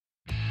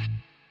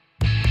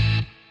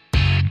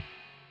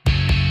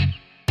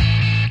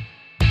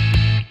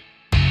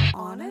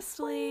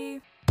Honestly.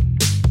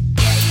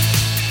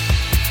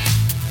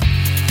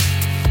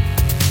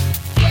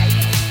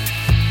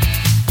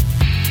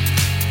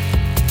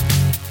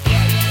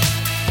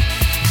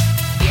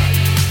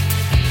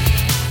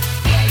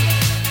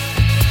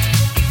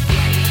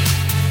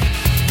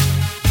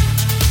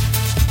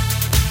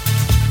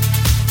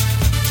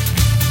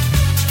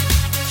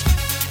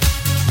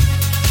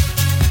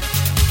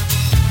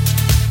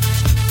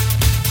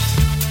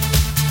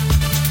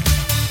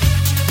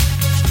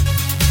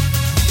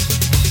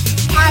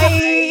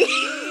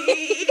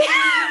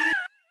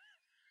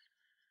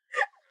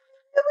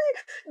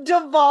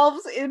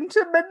 Devolves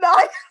into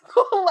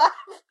maniacal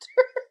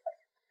laughter.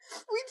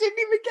 We didn't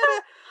even get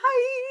a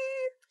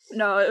hi.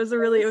 No, it was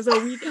a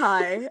weak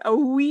high. A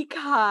weak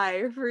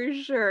high for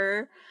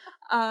sure.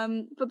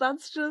 But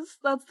that's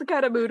the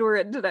kind of mood we're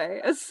in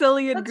today. A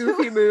silly and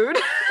goofy mood. We're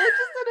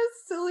just in a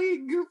silly,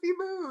 goofy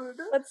mood.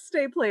 Let's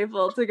stay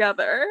playful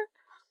together.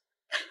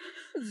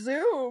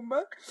 Zoom.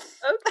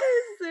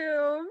 Okay,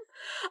 Zoom.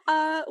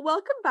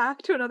 Welcome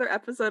back to another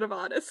episode of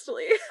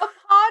Honestly. A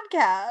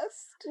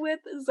podcast.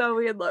 With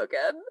Zoe and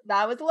Logan.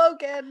 That was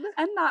Logan.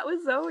 And that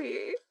was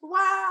Zoe.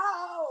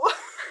 Wow.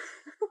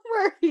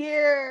 We're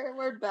here.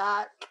 We're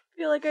back. I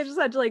feel like I just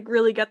had to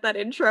really get that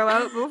intro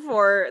out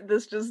before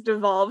this just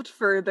devolved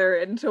further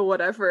into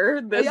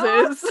whatever this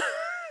is.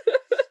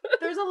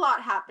 There's a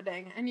lot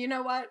happening, and you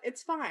know what?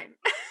 It's fine.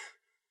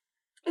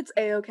 It's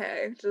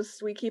a-okay.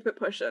 Just we keep it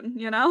pushing,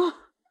 you know?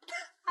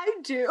 I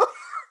do.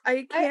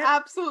 I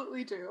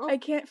absolutely do. I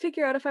can't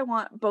figure out if I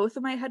want both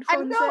of my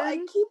headphones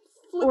I keep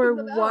flipping or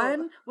them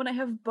one. out. When I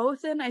have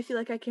both in, I feel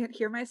like I can't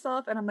hear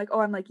myself, and I'm like,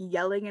 I'm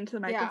yelling into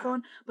the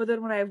microphone. Yeah. But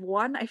then when I have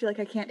one, I feel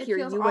like I can't hear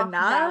you enough.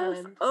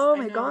 Balance. Oh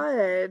my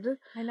god.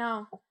 I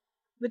know.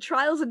 The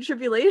trials and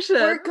tribulations.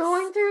 We're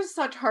going through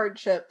such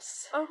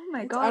hardships. Oh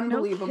my it's god,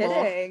 unbelievable.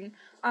 No kidding.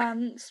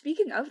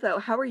 Speaking of though,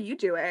 how are you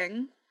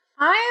doing?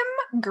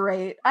 I'm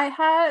great. I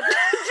had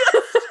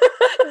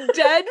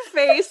dead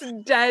face,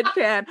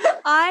 deadpan.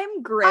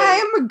 I'm great.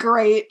 I'm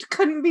great.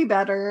 Couldn't be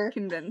better.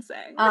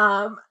 Convincing.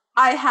 I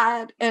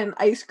had an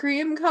ice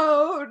cream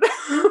cone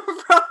from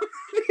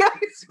the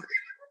ice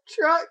cream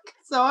truck,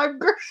 so I'm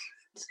great.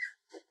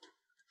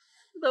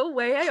 The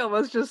way I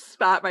almost just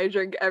spat my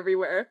drink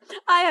everywhere.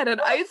 I had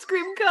an ice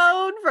cream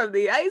cone from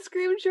the ice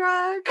cream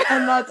truck.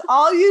 And that's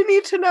all you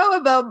need to know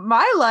about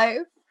my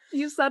life.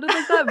 You sounded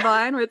like that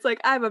Vine where it's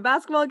like, I have a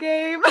basketball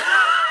game. I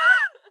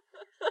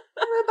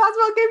have a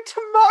basketball game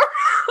tomorrow.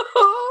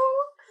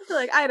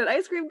 Like, I had an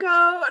ice cream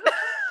cone.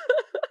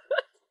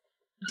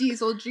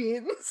 Diesel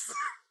jeans.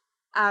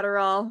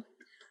 Adderall.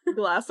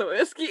 Glass of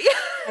whiskey.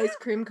 Ice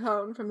cream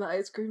cone from the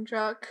ice cream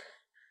truck.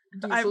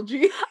 Diesel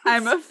jeans.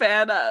 I'm a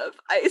fan of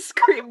ice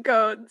cream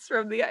cones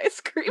from the ice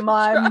cream truck.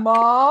 My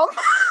mom.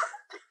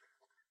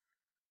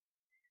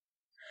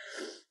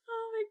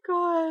 Oh my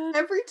god.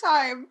 Every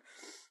time.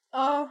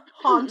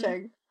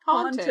 Haunting.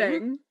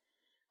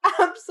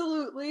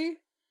 Absolutely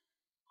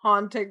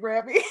haunting,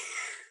 Remy.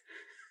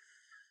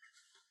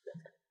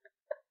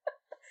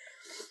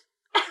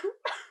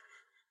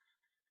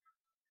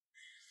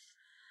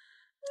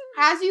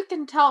 As you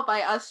can tell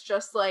by us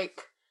just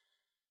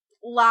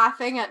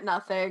laughing at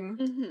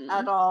nothing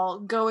at all,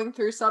 going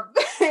through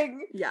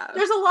something. Yeah.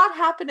 There's a lot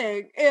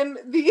happening in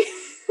the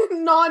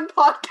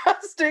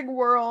non-podcasting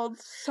world.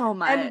 So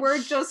much. And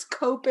we're just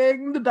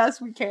coping the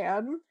best we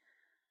can.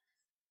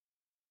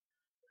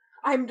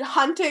 I'm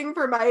hunting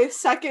for my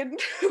second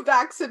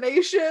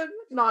vaccination.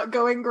 Not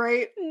going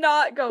great.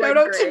 Not going great.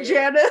 Shout out to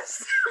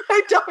Janice,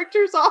 my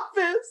doctor's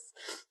office.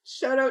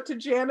 Shout out to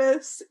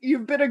Janice.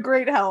 You've been a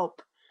great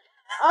help.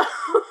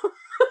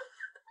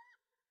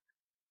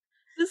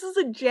 This is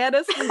a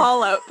Janice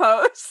call-out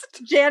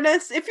post.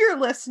 Janice, if you're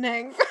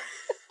listening.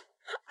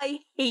 I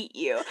hate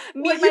you.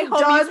 Me and my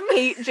homies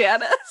hate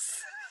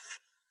Janice.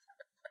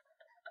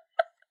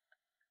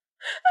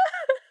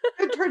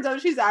 It turns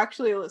out she's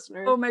actually a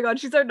listener. Oh my god,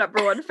 she's our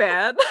number one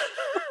fan.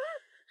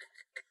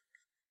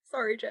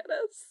 Sorry,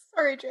 Janice.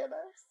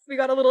 We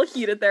got a little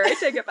heated there. I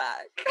take it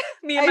back.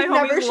 Me and my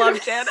homies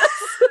love Janice.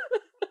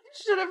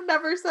 Should have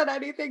never said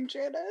anything,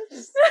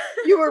 Janice.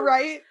 You were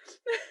right.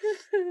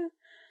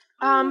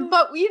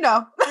 But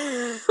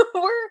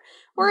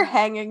we're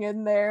hanging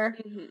in there,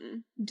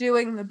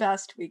 doing the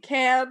best we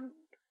can.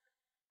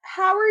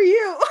 How are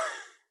you?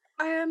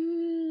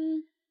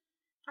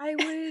 I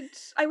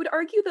would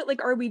argue that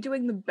are we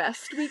doing the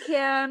best we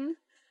can?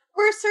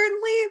 We're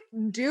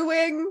certainly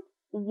doing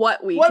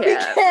what we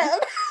can.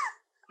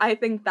 I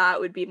think that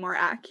would be more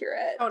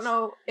accurate. I don't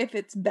know if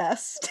it's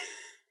best.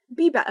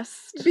 Be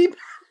best. Be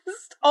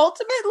best.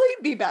 Ultimately,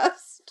 be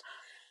best.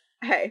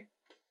 Hey.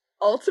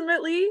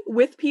 Ultimately,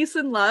 with peace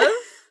and love,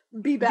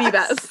 be best. Be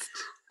best.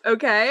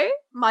 Okay?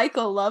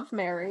 Michael love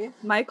Mary.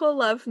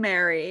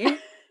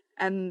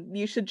 And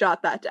you should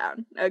jot that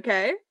down,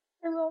 okay?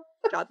 I will.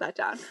 Jot that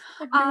down.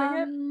 I'm doing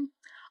it.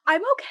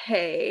 I'm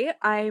okay.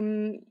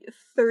 I'm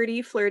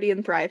 30, flirty,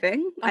 and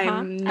thriving.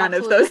 I'm none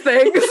absolutely. of those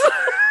things.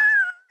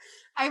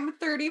 I'm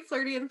 30,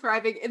 flirty, and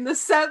thriving in the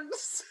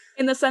sense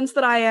In the sense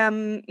that I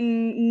am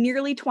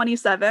nearly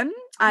 27.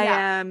 I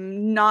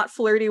am not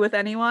flirty with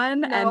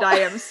anyone, and I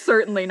am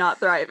certainly not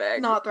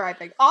thriving. Not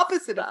thriving.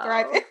 Opposite of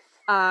thriving.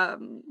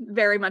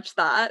 Very much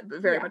that,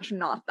 but very much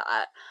not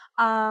that.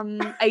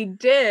 I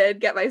did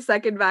get my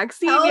second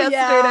vaccine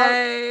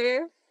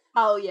yesterday.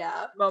 Hell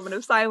yeah. Moment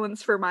of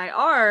silence for my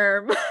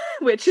arm,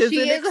 which is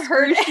an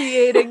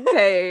excruciating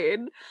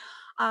pain.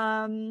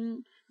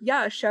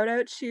 Yeah, shout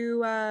out to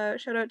the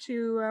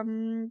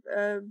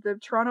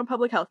Toronto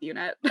Public Health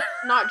Unit.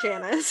 Not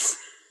Janice.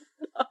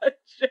 Not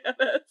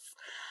Janice.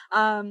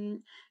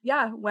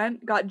 Yeah,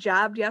 got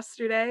jabbed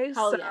yesterday.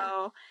 Hell so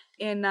yeah.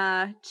 In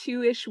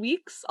 2-ish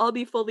weeks, I'll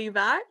be fully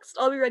vaxxed.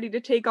 I'll be ready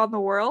to take on the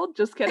world.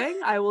 Just kidding.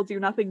 I will do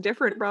nothing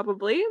different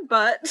probably,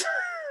 but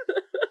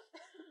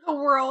the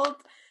world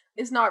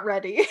is not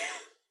ready.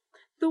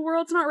 The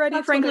world's not ready.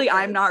 That's Frankly,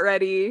 I'm not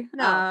ready.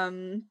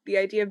 No. The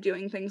idea of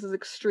doing things is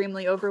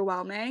extremely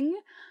overwhelming.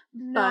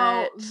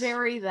 No,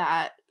 very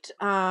that.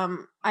 I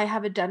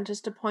have a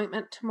dentist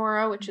appointment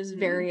tomorrow, which is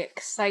very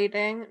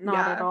exciting.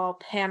 Not at all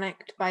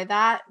panicked by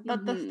that.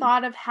 But the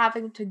thought of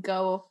having to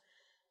go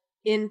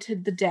into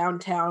the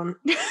downtown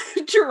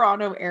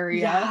Toronto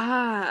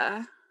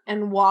area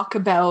and walk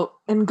about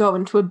and go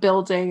into a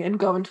building and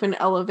go into an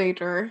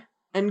elevator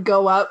and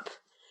go up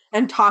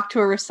and talk to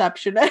a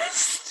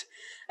receptionist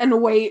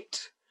and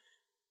wait.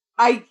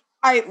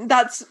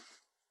 That's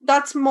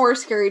more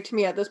scary to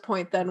me at this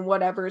point than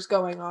whatever's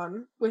going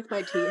on with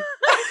my teeth.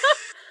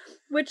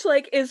 Which,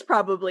 like, is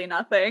probably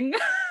nothing.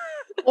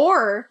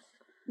 Or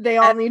they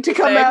all need to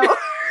come out.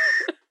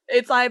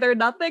 It's either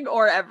nothing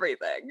or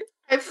everything.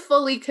 I've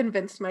fully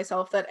convinced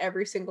myself that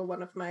every single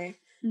one of my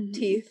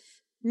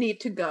teeth need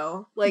to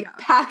go. Like,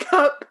 pack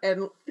up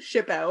and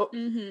ship out.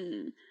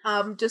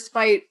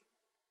 Despite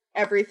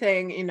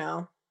everything, you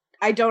know.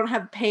 I don't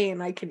have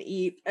pain, I can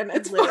eat, and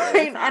it's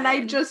fine. And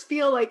I just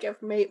feel like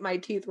if my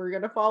teeth were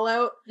gonna fall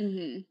out,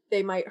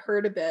 they might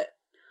hurt a bit.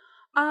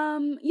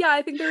 Yeah,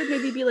 I think there would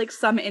maybe be, like,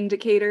 some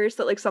indicators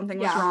that, like, something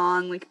was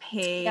wrong, like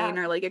pain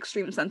or, like,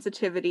 extreme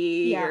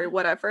sensitivity or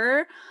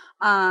whatever.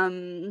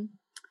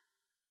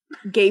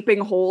 Gaping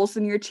holes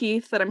in your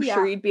teeth that I'm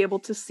sure you'd be able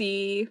to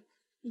see.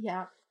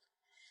 Yeah.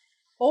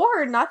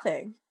 Or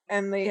nothing.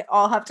 And they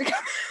all have to come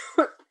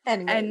out.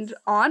 Anyways. And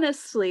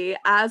honestly,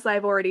 as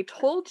I've already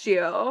told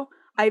you,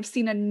 I've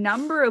seen a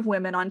number of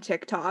women on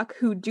TikTok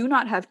who do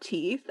not have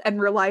teeth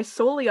and rely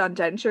solely on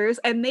dentures,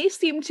 and they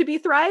seem to be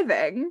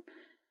thriving.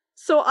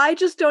 So I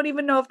just don't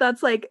even know if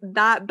that's, like,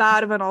 that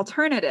bad of an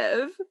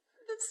alternative.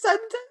 The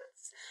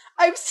sentence?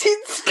 I've seen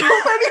so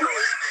many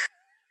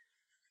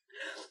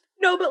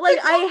No, but, like,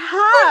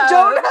 I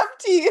don't have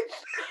teeth.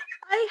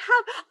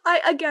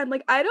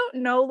 I don't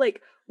know,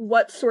 like,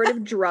 what sort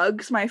of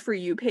drugs my For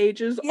You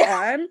page is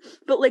on,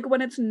 but, like,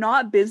 when it's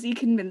not busy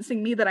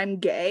convincing me that I'm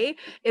gay,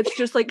 it's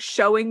just, like,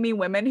 showing me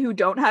women who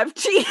don't have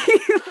teeth.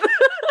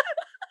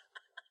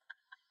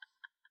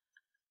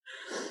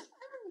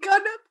 I'm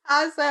gonna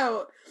pass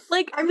out.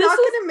 Like, I'm not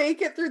gonna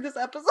make it through this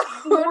episode.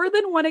 More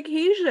than one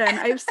occasion,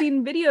 I've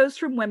seen videos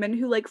from women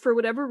who, like, for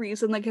whatever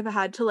reason, like, have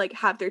had to, like,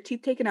 have their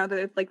teeth taken out, that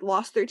they've, like,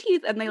 lost their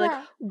teeth, and they, like,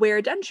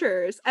 wear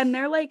dentures, and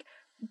they're, like,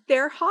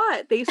 they're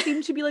hot. They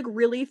seem to be, like,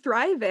 really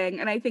thriving,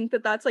 and I think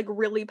that that's, like,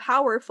 really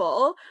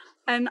powerful,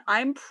 and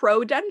I'm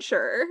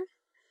pro-denture.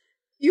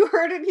 You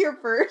heard it here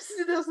first.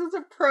 This is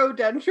a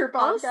pro-denture podcast.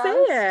 I'll say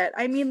it.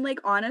 I mean, like,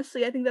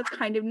 honestly, I think that's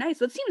kind of nice.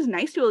 That seems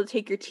nice to be able to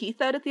take your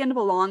teeth out at the end of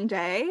a long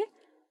day.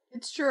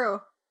 It's true.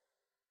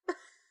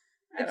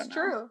 It's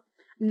true.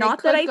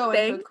 Not that I go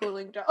think into a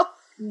cooling gel.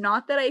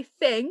 Not that I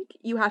think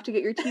you have to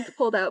get your teeth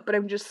pulled out, but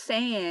I'm just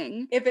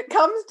saying, if it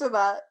comes to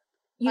that,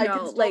 you know, I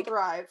can still like,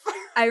 thrive.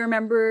 I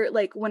remember,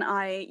 like, when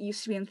I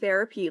used to be in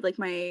therapy, like,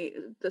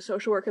 the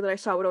social worker that I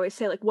saw would always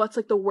say, like, what's,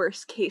 like, the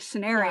worst case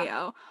scenario?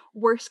 Yeah.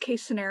 Worst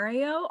case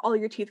scenario, all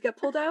your teeth get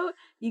pulled out,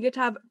 you get to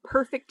have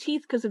perfect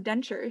teeth because of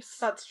dentures.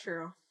 That's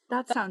true.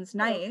 That sounds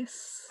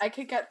nice. I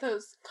could get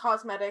those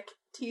cosmetic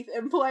teeth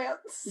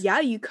implants.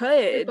 Yeah, you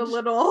could. With a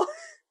little...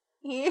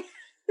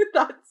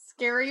 That's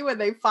scary when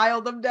they file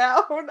them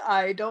down.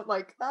 I don't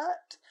like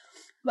that.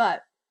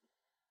 But,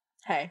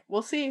 hey,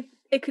 we'll see.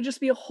 It could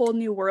just be a whole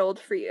new world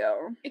for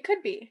you. It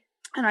could be.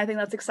 And I think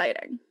that's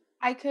exciting.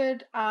 I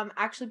could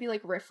actually be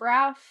like Riff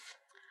Raff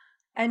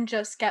and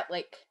just get,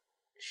 like,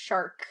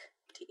 shark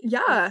teeth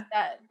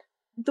instead.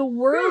 The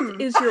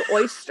world is your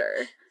oyster.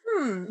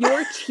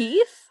 Your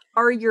teeth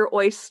are your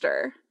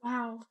oyster.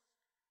 Wow.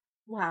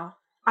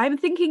 I'm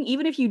thinking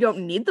even if you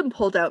don't need them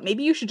pulled out,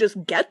 maybe you should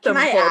just get them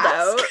pulled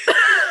out.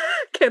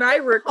 Can I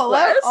request? Pull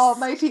out all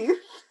my teeth.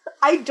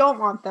 I don't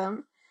want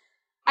them.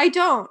 I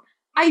don't.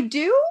 I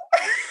do?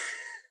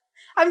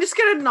 I'm just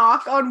gonna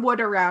knock on wood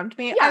around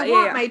me. I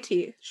want my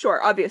teeth.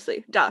 Sure,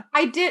 obviously. Duh.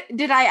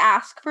 Did I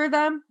ask for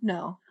them?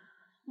 No.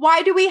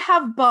 Why do we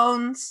have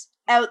bones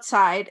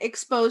outside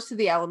exposed to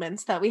the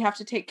elements that we have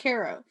to take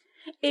care of?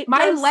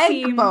 My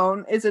leg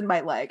bone is in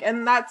my leg,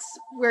 and that's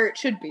where it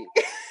should be.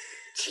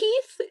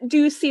 Teeth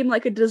do seem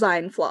like a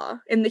design flaw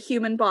in the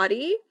human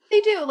body.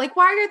 They do. Like,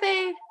 why are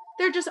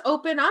they're just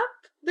open up?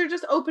 They're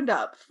just opened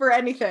up for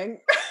anything.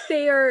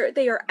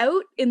 They are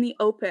out in the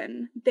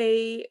open.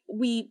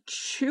 We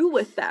chew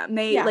with them.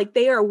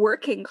 They are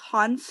working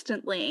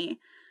constantly.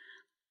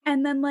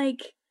 And then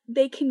like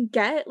they can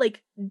get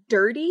like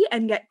dirty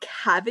and get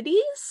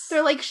cavities.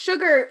 They're like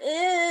sugar.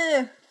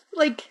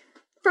 Like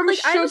from like,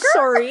 sugar? I'm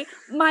sorry,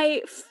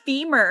 my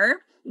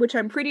femur, which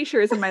I'm pretty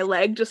sure is in my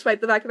leg, despite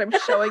the fact that I'm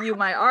showing you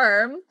my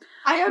arm.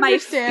 I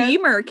understand. My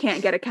femur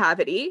can't get a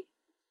cavity.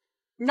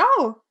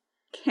 No.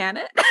 Can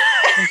it?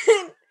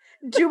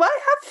 Do I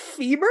have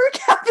femur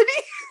cavities?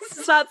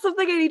 It's not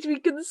something I need to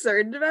be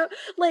concerned about.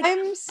 Like,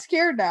 I'm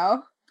scared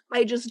now.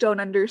 I just don't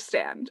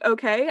understand,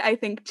 okay? I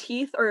think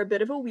teeth are a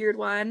bit of a weird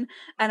one,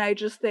 and I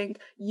just think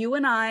you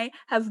and I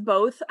have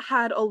both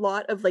had a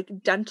lot of, like,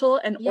 dental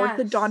and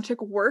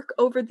orthodontic work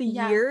over the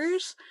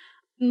years.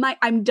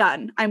 I'm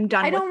done. I'm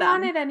done with them. I don't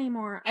want it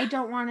anymore. I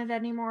don't want to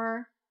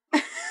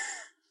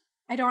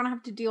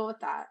have to deal with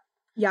that.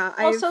 Yeah.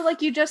 Also,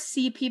 like, you just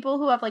see people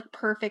who have, like,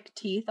 perfect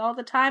teeth all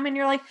the time, and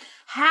you're like,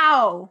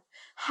 how?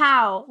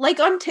 Like,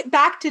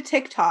 back to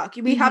TikTok,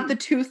 we have the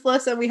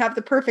toothless and we have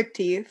the perfect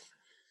teeth.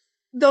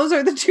 Those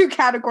are the two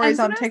categories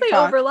on TikTok. They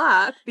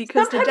overlap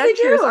because sometimes the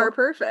dentures are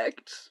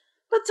perfect.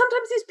 But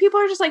sometimes these people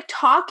are just, like,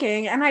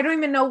 talking, and I don't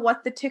even know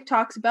what the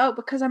TikTok's about,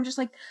 because I'm just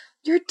like,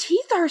 your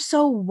teeth are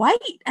so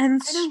white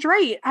and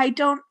straight. I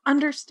don't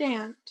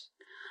understand.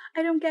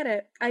 I don't get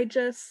it. I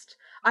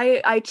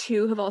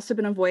too have also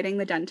been avoiding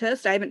the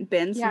dentist. I haven't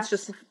been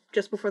since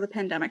just before the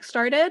pandemic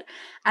started.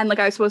 And like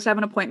I was supposed to have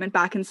an appointment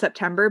back in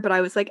September, but I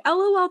was like,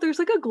 LOL, there's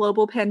like a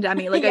global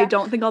pandemic. Like I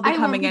don't think I'll be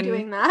coming in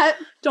doing that.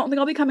 Don't think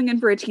I'll be coming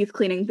in for a teeth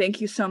cleaning. Thank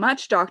you so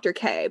much, Dr.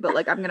 K. But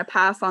like I'm gonna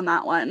pass on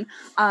that one.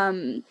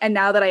 And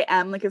now that I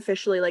am like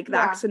officially like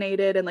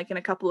vaccinated and like in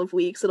a couple of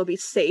weeks it'll be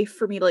safe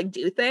for me to like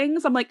do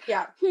things. I'm like,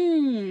 I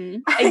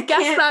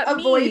guess that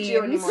avoid means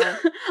you anymore.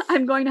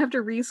 I'm going to have to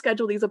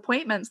reschedule these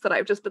appointments that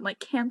I've just been like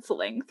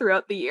canceling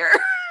throughout the year.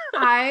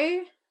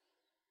 I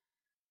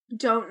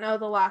don't know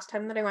the last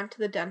time that I went to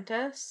the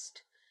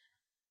dentist,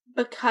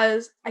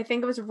 because I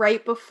think it was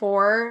right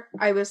before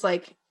I was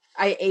like,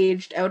 I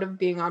aged out of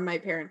being on my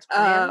parents'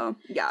 plan. Oh,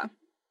 yeah.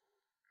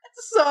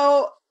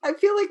 So I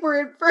feel like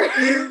we're in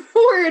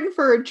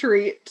for a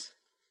treat.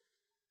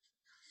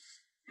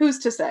 Who's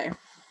to say?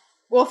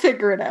 We'll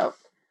figure it out.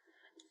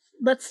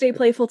 Let's stay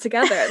playful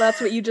together.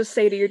 That's what you just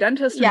say to your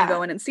dentist when you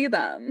go in and see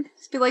them.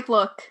 Just be like,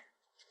 look,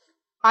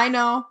 I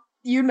know,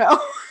 you know.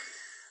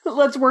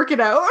 Let's work it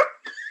out.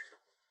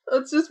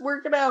 Let's just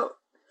work it out.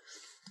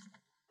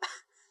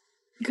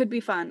 Could be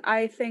fun.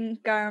 I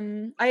think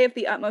I have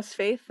the utmost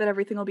faith that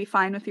everything will be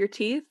fine with your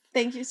teeth.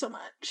 Thank you so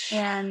much.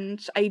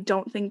 And I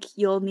don't think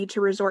you'll need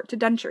to resort to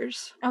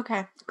dentures.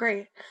 Okay,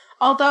 great.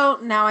 Although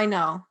now I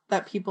know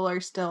that people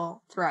are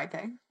still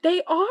thriving.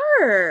 They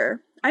are.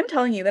 I'm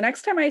telling you, the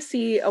next time I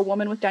see a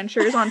woman with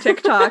dentures on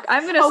TikTok,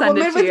 I'm going to send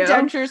it to you. A woman with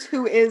dentures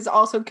who is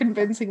also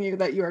convincing you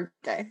that you are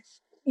gay.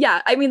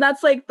 Yeah, I mean,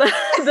 that's like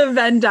the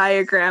Venn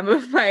diagram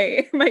of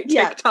my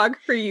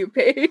TikTok for you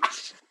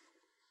page.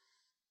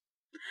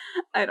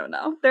 I don't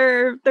know.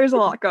 There's a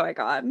lot going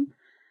on.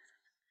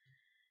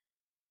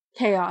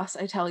 Chaos,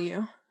 I tell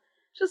you.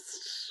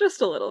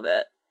 Just a little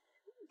bit.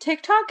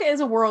 TikTok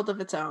is a world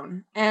of its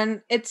own,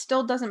 and it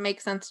still doesn't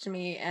make sense to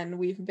me, and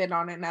we've been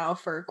on it now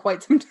for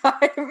quite some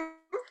time.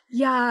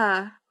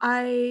 Yeah,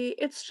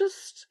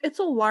 it's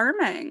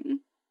alarming.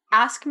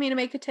 Ask me to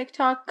make a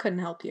TikTok, couldn't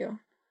help you.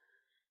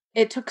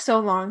 It took so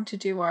long to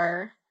do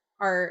our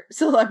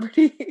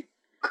celebrity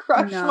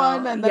crush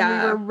one, and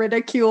then we were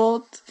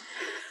ridiculed.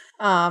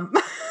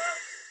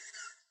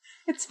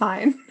 It's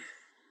fine.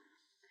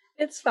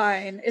 It's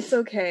fine. It's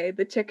okay.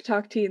 The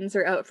TikTok teens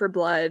are out for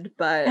blood,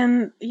 but...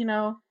 And, you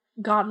know,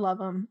 God love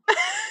them.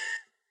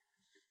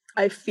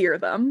 I fear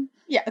them.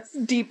 Yes,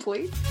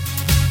 deeply.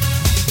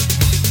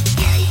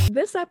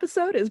 This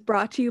episode is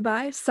brought to you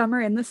by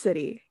Summer in the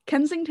City,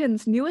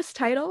 Kensington's newest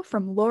title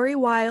from Laurie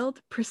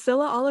Wilde,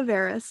 Priscilla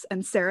Oliveras,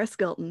 and Sarah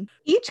Skilton.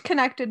 Each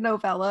connected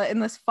novella in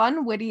this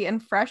fun, witty,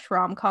 and fresh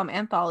rom-com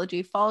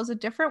anthology follows a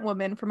different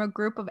woman from a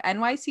group of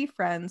NYC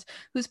friends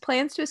whose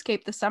plans to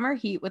escape the summer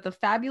heat with a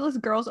fabulous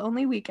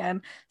girls-only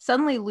weekend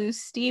suddenly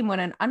lose steam when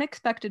an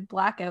unexpected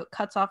blackout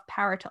cuts off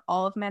power to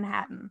all of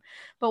Manhattan.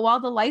 But while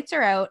the lights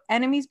are out,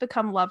 enemies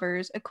become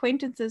lovers,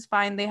 acquaintances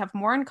find they have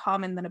more in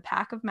common than a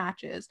pack of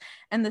matches,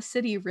 and the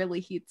city really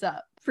heats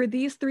up. For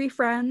these three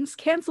friends,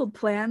 canceled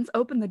plans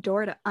open the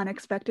door to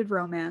unexpected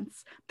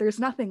romance. There's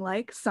nothing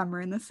like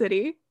Summer in the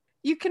City.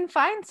 You can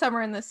find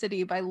Summer in the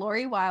City by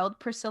Laurie Wilde,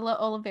 Priscilla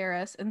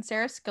Oliveras, and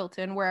Sarah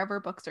Skilton wherever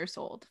books are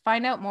sold.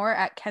 Find out more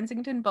at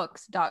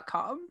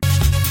kensingtonbooks.com.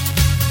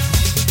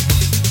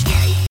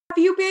 Have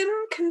you been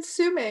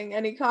consuming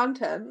any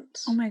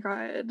content? Oh my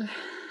god.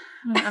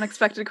 An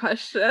unexpected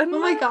question. Oh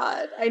my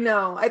god, I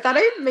know. I thought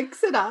I'd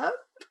mix it up.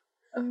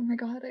 Oh my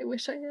god, I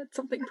wish I had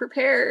something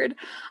prepared.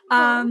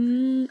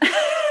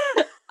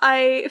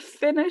 I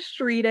finished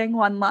reading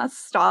One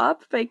Last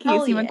Stop by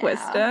Casey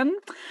McQuiston,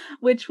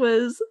 which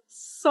was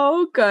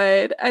so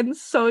good and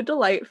so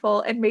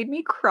delightful and made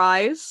me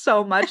cry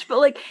so much, but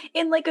like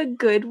in like a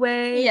good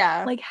way.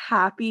 Yeah. Like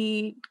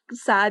happy,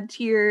 sad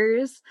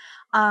tears.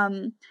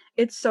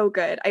 It's so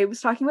good. I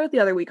was talking about it the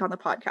other week on the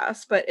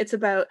podcast, but it's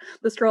about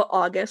this girl,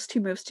 August, who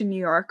moves to New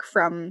York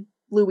from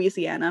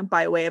Louisiana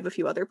by way of a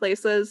few other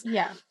places.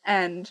 Yeah.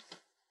 And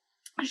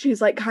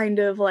she's like kind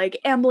of like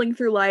ambling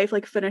through life,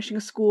 like finishing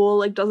school,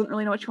 like doesn't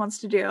really know what she wants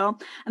to do.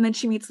 And then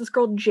she meets this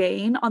girl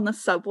Jane on the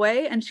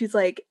subway and she's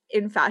like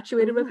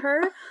infatuated with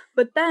her.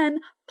 But then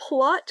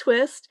plot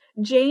twist,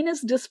 Jane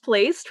is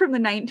displaced from the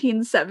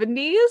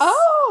 1970s.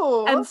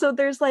 Oh. And so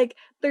there's like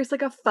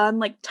a fun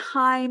like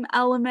time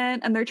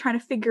element and they're trying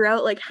to figure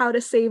out like how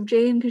to save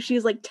Jane because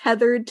she's like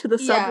tethered to the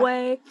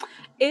subway.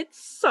 It's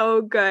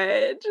so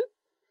good.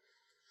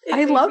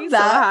 I love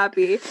that.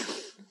 So happy.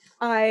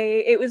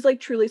 It was like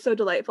truly so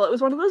delightful. It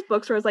was one of those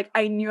books where I was like,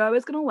 I knew I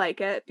was gonna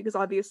like it because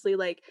obviously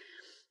like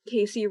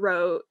Casey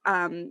wrote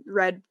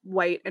Red,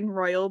 White, and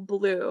Royal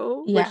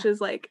Blue, which is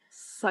like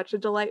such a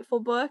delightful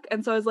book.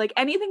 And so I was like,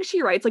 anything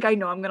she writes, like I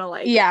know I'm gonna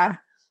like. Yeah.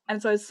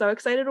 And so I was so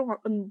excited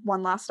when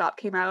One Last Stop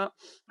came out,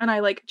 and I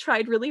like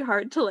tried really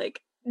hard to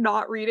like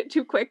not read it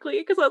too quickly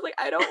because I was like,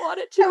 I don't want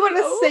it to. I want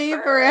to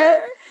savor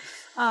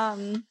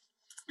it.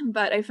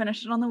 But I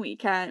finished it on the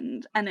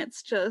weekend, and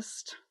it's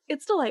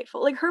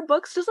delightful. Like her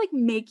books just like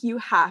make you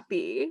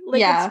happy.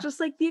 Like it's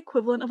just like the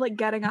equivalent of like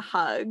getting a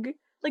hug.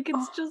 Like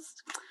it's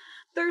just,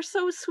 they're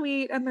so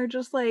sweet, and they're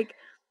just like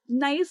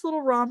nice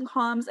little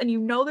rom-coms, and you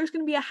know there's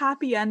gonna be a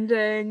happy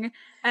ending,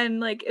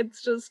 and like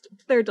it's just,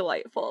 they're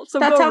delightful. So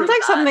that sounds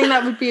like something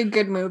that would be a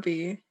good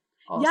movie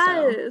also.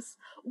 Yes.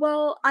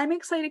 Well, I'm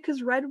excited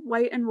because Red,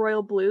 White, and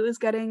Royal Blue is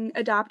getting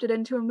adapted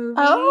into a movie.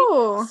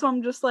 Oh. So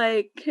I'm just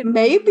like,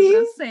 maybe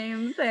the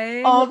same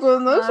thing.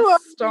 Although those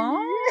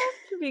stop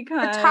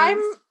because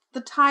the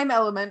time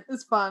element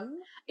is fun.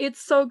 It's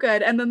so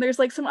good. And then there's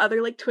like some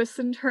other like twists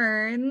and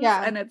turns.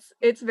 Yeah. And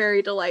it's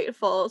very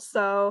delightful.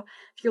 So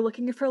if you're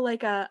looking for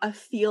like a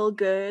feel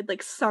good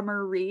like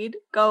summer read,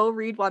 go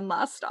read One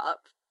Last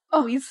Stop.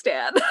 Oh. We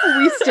stand.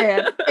 We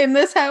stand in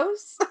this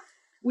house.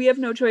 We have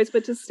no choice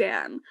but to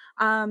stan.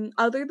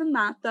 Other than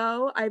that,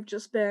 though, I've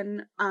just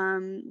been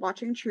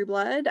watching True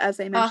Blood, as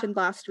I mentioned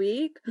last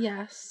week.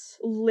 Yes.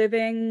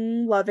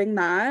 Loving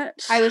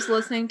that. I was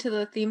listening to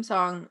the theme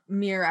song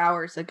mere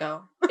hours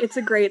ago. It's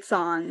a great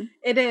song.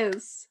 It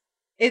is.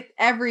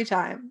 Every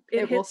time.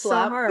 It hits will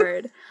slap. So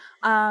hard.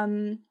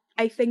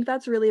 I think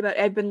that's really about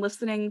it. I've been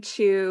listening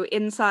to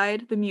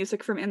Inside, the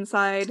music from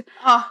Inside.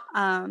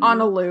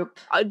 On a loop.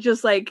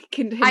 Just like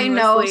continuously. I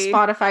know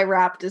Spotify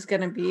Wrapped is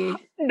gonna be.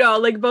 No,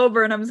 like Bo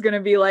Burnham's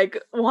gonna be like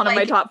one of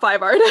my top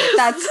 5 artists.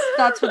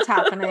 That's what's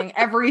happening.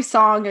 Every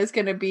song is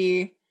gonna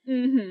be.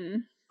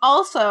 Mm-hmm.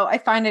 Also, I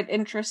find it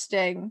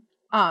interesting.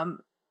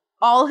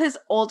 All his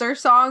older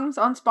songs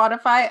on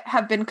Spotify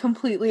have been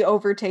completely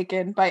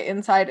overtaken by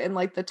Inside in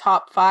like the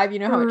top 5. You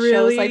know how it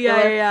shows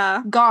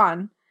like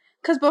gone.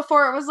 Because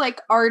before it was like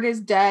Art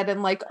is Dead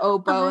and like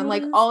Oboe and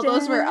like all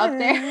those were up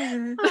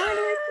there.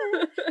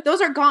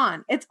 Those are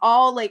gone. It's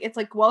all like, it's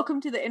like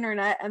Welcome to the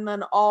Internet and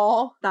then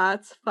all.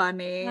 That's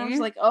funny. And I was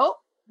like, oh,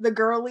 the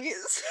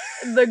girlies.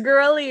 The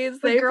girlies.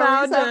 They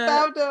found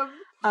him.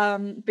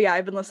 But yeah,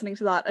 I've been listening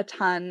to that a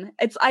ton.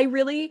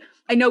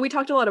 I know we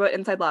talked a lot about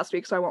Inside last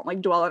week, so I won't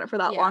like dwell on it for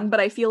that long, but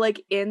I feel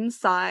like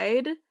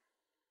Inside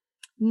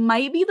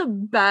might be the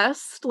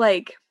best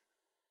like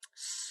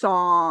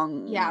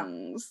songs. Yeah.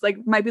 Like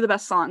might be the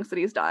best songs that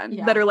he's done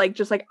that are like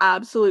just like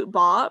absolute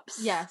bops.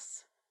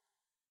 Yes.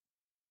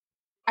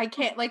 I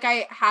can't, like,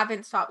 I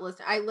haven't stopped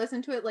listening. I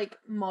listen to it like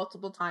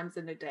multiple times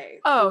in a day.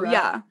 Oh,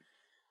 yeah.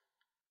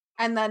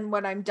 And then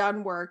when I'm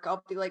done work,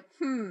 I'll be like,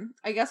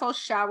 I guess I'll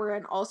shower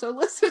and also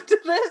listen to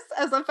this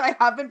as if I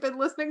haven't been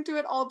listening to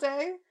it all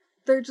day.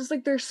 They're just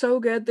like, they're so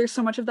good. There's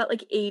so much of that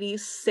like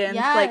 80s synth,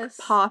 like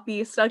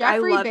poppy stuff.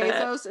 Jeffrey I love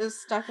Bezos it.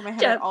 Is stuck in my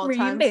head at all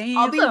times.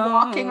 I'll be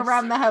walking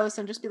around the house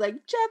and just be like,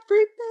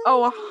 Jeffrey Bezos.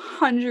 Oh,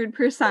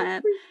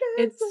 100%.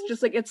 It's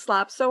just like, it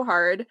slaps so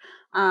hard.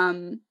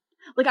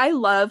 Like I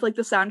love like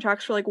the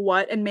soundtracks for like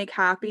What and Make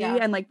Happy,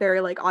 and like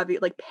they're like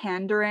obvious like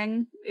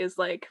Pandering is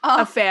like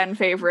a fan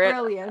favorite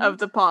of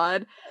the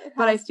pod.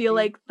 But I feel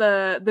like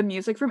the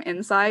music from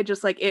Inside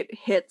just like it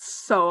hits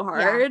so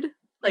hard.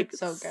 Like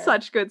so good.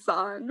 Such good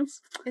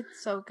songs.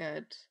 It's so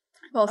good.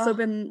 I've also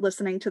been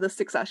listening to the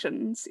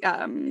Succession's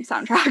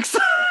soundtracks.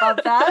 Love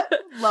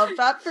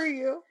that for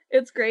you.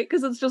 It's great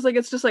because it's just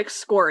like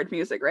scored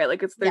music, right?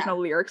 Like there's no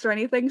lyrics or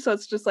anything, so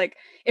it's just like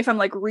if I'm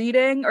like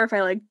reading or if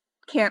I like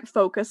can't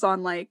focus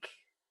on like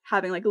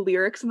having like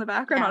lyrics in the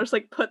background, I'll just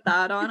like put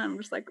that on and I'm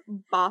just like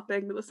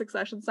bopping to the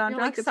Succession soundtrack.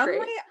 Like, it's suddenly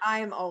great.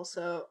 I'm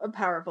also a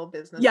powerful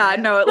businessman. Yeah,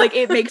 no, like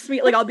it makes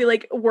me like I'll be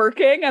like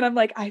working and I'm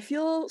like I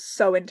feel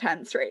so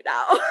intense right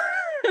now.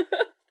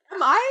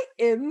 Am I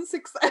in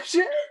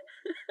Succession?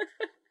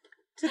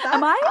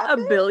 Am I a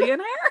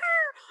billionaire?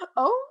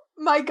 Oh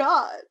my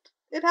god.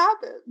 It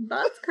happened.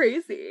 That's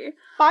crazy.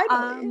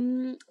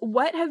 Finally.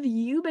 What have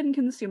you been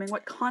consuming?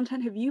 What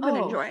content have you been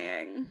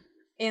enjoying?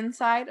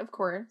 Inside, of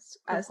course,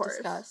 as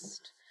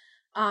discussed.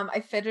 I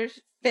finished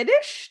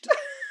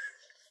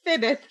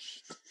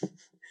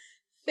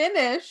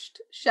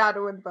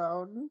Shadow and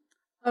Bone.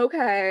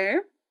 Okay.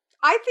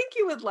 I think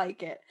you would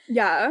like it.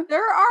 Yeah.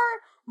 There are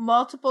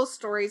multiple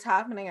stories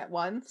happening at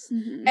once,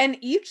 and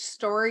each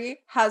story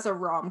has a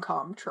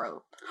rom-com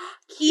trope.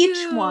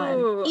 Each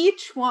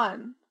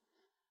one.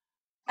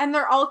 And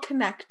they're all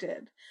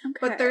connected. Okay.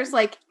 But there's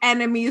like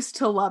enemies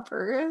to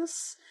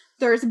lovers.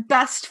 There's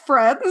best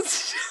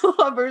friends to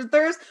lovers.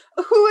 There's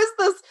who is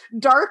this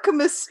dark,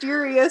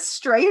 mysterious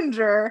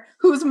stranger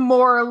who's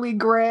morally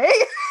gray?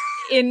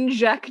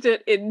 Inject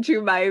it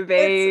into my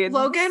veins.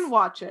 Logan,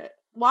 watch it.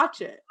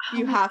 Watch it.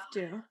 You have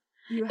to.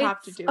 You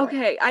have to do it.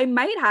 Okay, I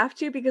might have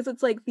to because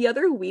it's like the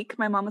other week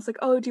my mom was like,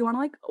 oh, do you want to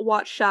like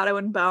watch Shadow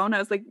and Bone? I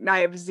was like, I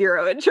have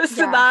zero interest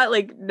in that.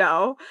 Like,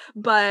 no.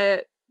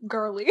 But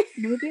girly.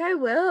 Maybe I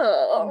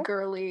will.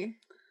 Girly.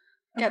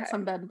 Get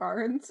some Ben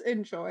Barnes.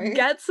 Enjoy.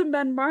 Get some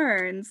Ben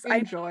Barnes.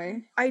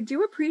 Enjoy. I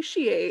do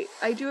appreciate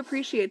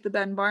the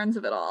Ben Barnes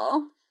of it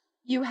all.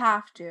 You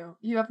have to.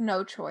 You have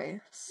no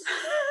choice.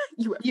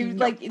 you have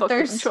no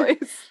fucking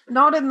choice.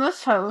 Not in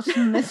this house,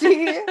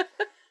 Missy.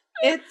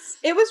 It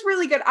was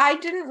really good. I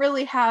didn't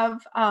really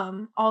have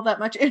all that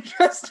much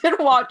interest in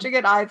watching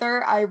it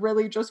either. I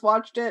really just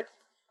watched it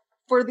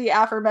for the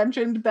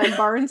aforementioned Ben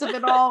Barnes of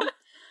it all.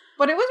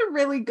 But it was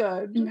really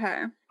good.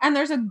 Okay. And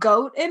there's a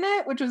goat in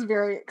it, which was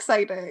very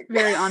exciting.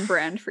 Very on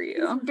brand for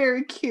you.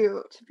 Very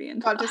cute. To be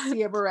into Got to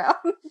see him around.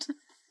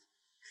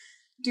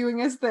 Doing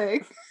his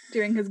thing.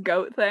 Doing his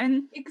goat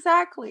thing.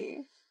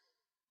 Exactly.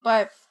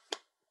 But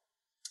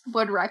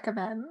would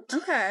recommend.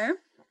 Okay.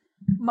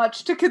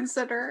 Much to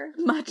consider.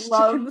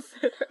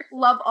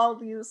 Love all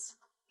these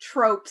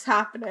tropes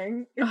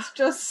happening. It's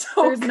just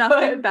so There's good.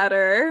 Nothing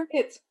better.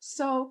 It's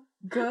so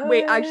good.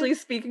 Wait, actually,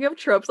 speaking of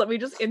tropes, let me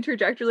just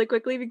interject really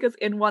quickly because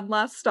in One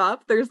Last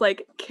Stop, there's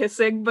like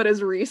kissing but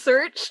as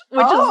research,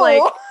 which is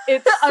like,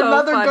 it's so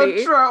another funny.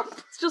 Good trope.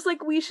 It's just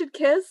like, we should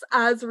kiss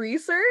as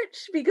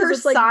research because for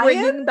it's like science?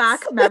 bringing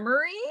back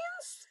memories.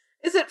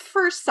 Is it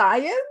for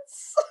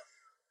science?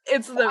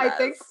 It's the best. I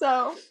think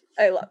so.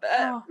 I love it.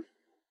 Oh.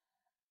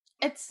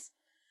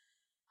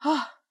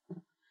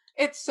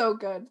 It's so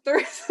good.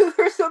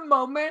 There's a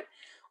moment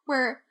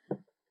where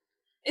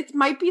it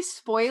might be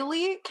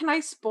spoily. Can I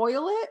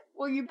spoil it?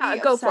 Will you be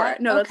upset? Go for it.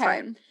 No, that's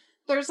fine.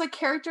 There's a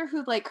character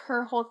who like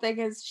her whole thing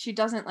is she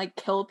doesn't like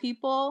kill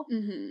people.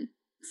 Mm-hmm.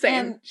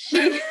 Same. And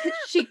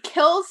she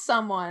kills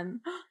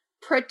someone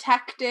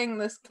protecting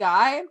this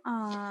guy.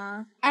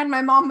 Aww. And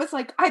my mom was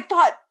like, I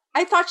thought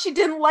she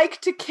didn't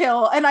like to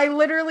kill, and I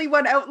literally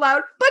went out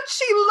loud, but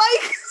she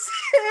likes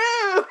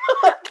him.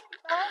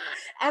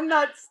 And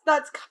that's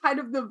kind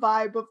of the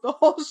vibe of the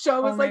whole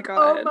show. It's like,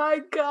 God. Oh my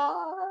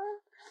god.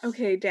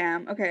 Okay,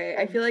 damn. Okay,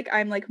 I feel like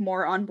I'm like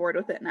more on board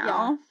with it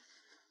now.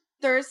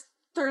 Yeah. There's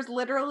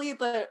literally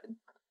the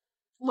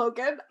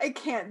Logan, I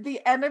can't. The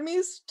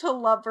enemies to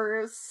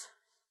lovers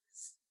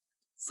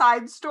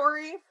side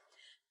story.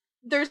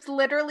 There's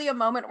literally a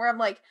moment where I'm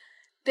like,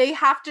 they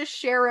have to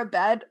share a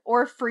bed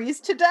or freeze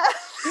to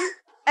death.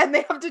 And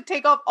they have to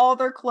take off all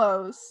their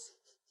clothes.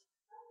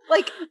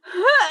 Like,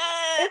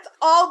 it's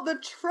all the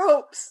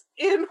tropes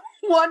in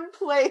one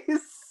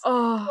place.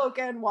 Oh.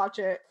 Logan, watch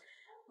it.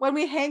 When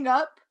we hang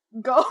up,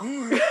 go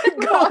watch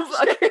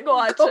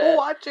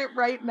it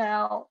right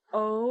now.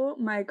 Oh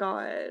my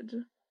god.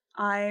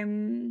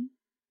 I'm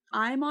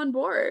on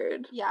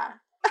board. Yeah.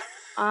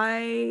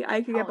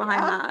 I could get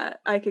behind that.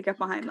 I could get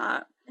behind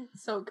that.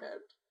 It's so good.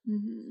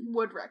 Mm-hmm.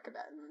 Would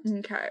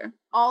recommend. Okay.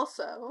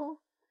 Also,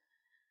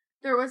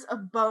 there was a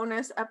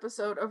bonus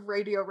episode of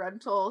Radio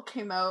Rental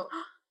came out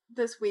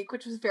this week,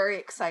 which was very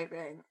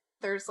exciting.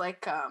 There's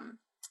like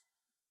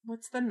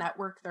what's the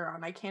network they're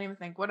on? I can't even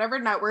think. Whatever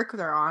network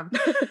they're on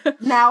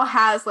now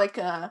has like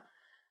a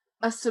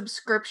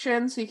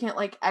subscription, so you can get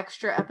like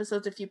extra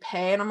episodes if you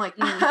pay. And I'm like,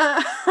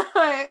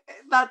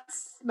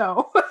 that's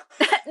no.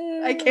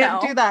 I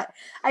can't do that.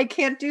 I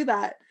can't do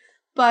that.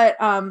 But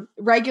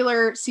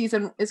regular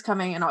season is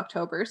coming in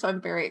October, so I'm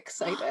very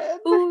excited.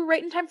 Ooh,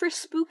 right in time for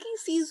spooky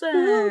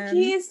season.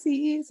 Spooky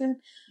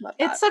season.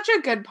 It's such a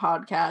good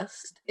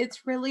podcast.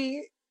 It's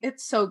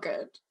so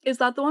good. Is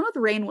that the one with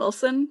Rainn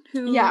Wilson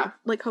who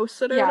like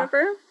hosted or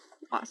whatever?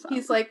 Awesome.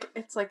 He's like,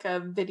 it's like a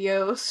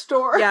video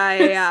store.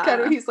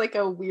 Yeah. He's like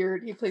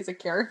he plays a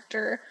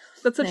character.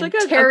 That's such like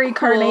a Terry cool,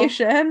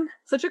 Carnation.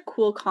 Such a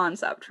cool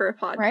concept for a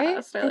podcast. Right?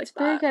 It's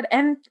very good.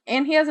 And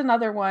he has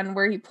another one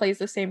where he plays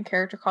the same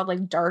character called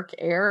like Dark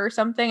Air or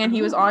something, and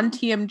he was on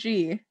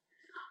TMG.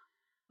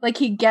 Like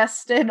he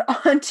guested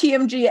on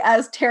TMG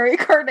as Terry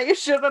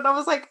Carnation, and I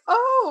was like,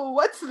 oh,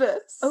 what's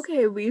this?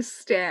 Okay, we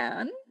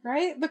stan.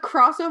 Right? The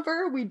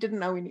crossover we didn't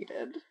know we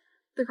needed.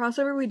 The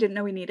crossover we didn't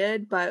know we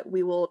needed, but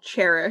we will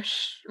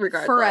cherish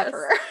regardless.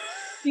 Forever.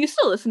 Do you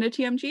still listen to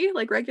TMG,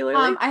 like,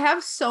 regularly? I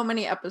have so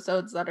many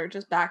episodes that are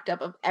just backed up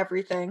of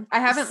everything. I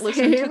haven't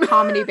listened to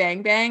Comedy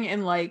Bang Bang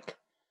in, like,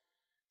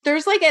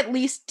 there's like at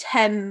least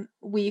 10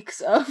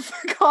 weeks of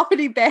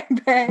Comedy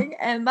Bang Bang,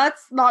 and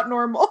that's not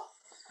normal.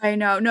 I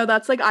know. No,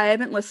 that's like, I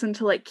haven't listened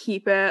to like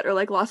Keep It or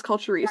like Las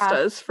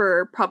Culturistas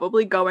for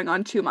probably going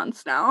on 2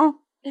 months now.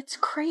 It's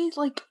crazy.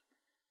 Like,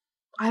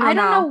 I don't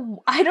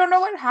know. I don't know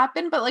what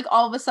happened, but like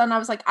all of a sudden I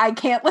was like, I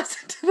can't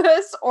listen to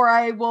this, or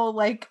I will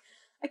like,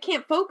 I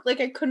can't focus.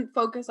 Like, I couldn't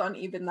focus on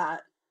even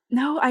that.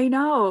 No, I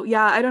know.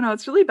 Yeah, I don't know.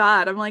 It's really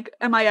bad. I'm like,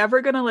 am I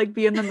ever gonna like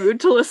be in the mood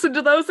to listen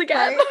to those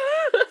again? Right?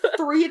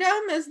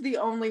 Freedom is the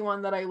only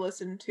one that I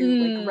listen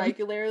to like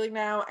regularly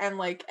now, and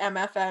like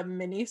MFM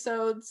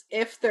minisodes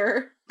if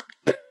they're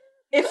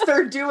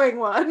doing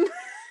one.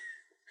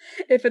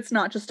 If it's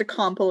not just a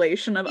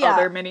compilation of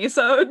other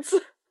minisodes.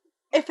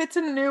 If it's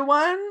a new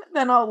one,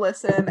 then I'll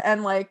listen.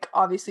 And like,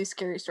 obviously,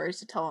 Scary Stories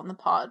to Tell on the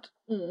Pod.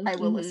 I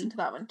will listen to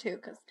that one too,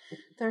 because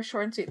they're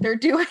short and sweet. They're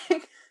doing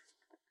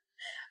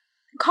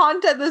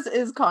content. This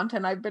is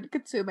content I've been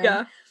consuming.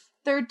 Yeah.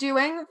 They're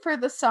doing for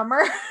the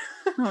summer.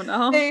 Oh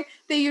no. They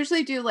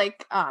usually do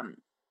like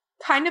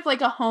kind of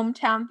like a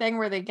hometown thing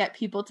where they get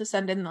people to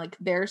send in like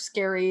their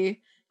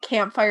scary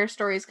campfire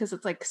stories, because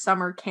it's like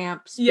summer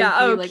camps. Yeah,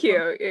 oh like,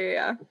 cute.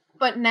 Yeah.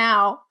 But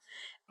now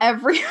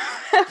every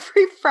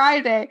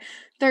Friday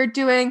they're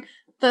doing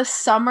the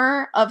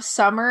Summer of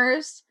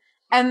Summers,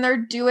 and they're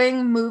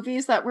doing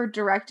movies that were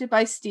directed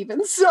by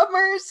Stephen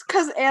Sommers,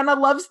 because Anna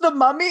loves The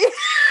Mummy.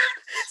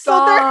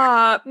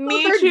 Stop.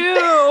 Me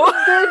too.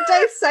 They're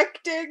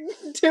dissecting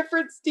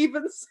different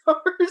Stephen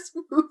Sommers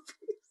movies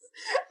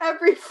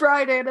every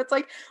Friday, and it's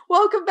like,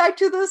 welcome back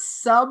to the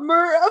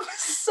Summer of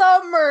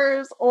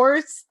Summers,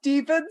 or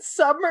Stephen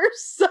Sommers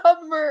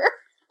Summer.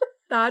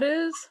 That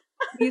is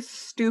the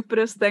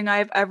stupidest thing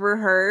I've ever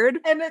heard,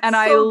 and so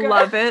I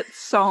love it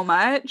so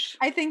much.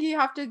 I think you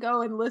have to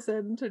go and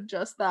listen to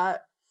just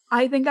that.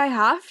 I think I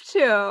have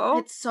to.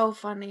 It's so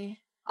funny.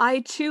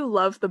 I too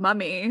love The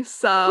Mummy,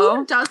 so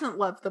who doesn't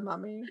love The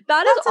Mummy?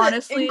 That's is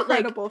honestly an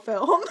incredible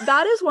film.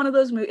 That is one of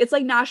those movies. It's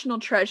like National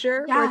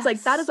Treasure, where it's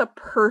like, that is a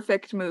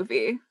perfect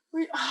movie.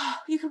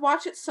 You could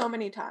watch it so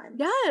many times.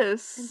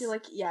 Yes, and be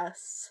like,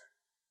 yes,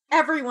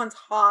 everyone's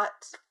hot.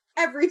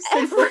 Every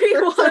single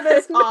person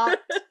is hot.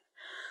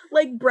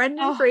 Like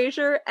Brendan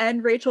Fraser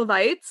and Rachel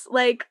Weisz,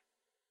 like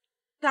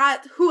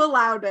that. Who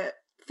allowed it?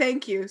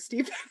 Thank you,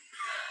 Stephen.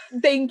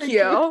 Thank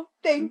you.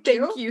 Thank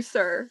you,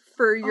 sir,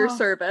 for your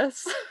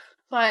service.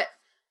 But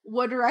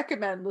would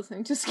recommend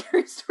listening to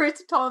Scary Stories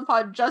to Tell on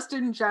Pod just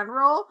in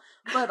general,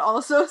 but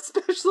also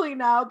especially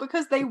now,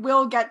 because they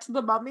will get to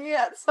The Mummy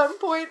at some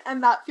point,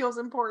 and that feels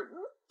important.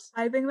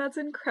 I think that's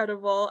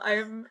incredible.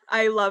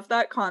 I love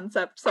that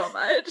concept so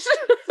much.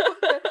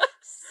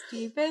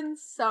 Stephen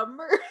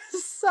Sommers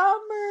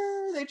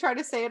Summer. They try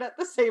to say it at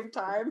the same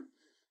time.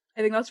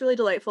 I think that's really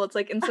delightful. It's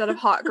like, instead of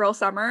Hot Girl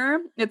Summer,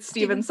 it's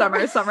Stephen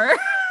Sommers Summer.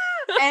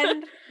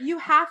 And you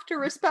have to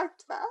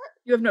respect that.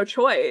 You have no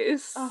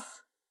choice.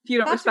 If you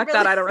don't respect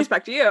that, I don't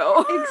respect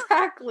you.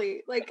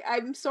 Exactly. Like,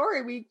 I'm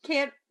sorry, we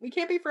can't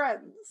be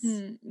friends.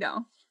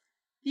 No.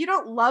 You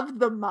don't love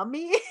The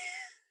Mummy.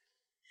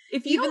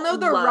 Even though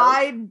the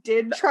ride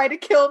did try to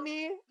kill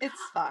me,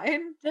 it's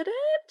fine. Did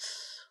it?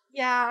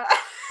 Yeah.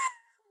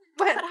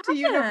 Went to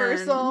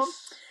Universal.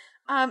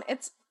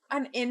 It's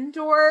an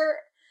indoor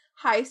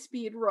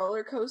high-speed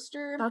roller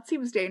coaster. That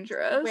seems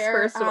dangerous,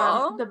 first of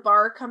all. The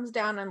bar comes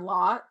down and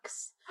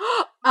locks.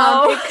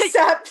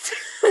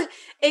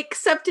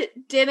 Except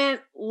it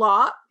didn't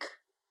lock.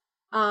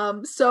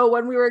 So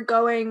when we were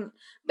going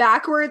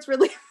backwards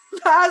really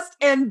fast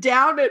and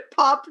down, it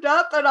popped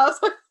up, and I was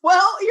like,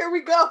 well, here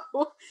we go.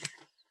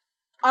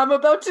 I'm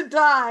about to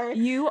die.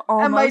 You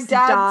almost And my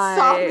dad died.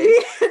 saw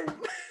me and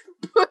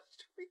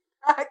pushed me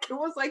back. It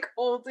was like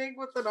holding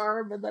with an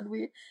arm, and then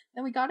we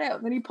got out.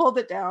 And then he pulled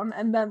it down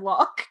and then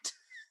locked.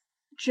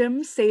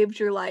 Jim saved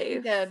your life. He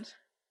did.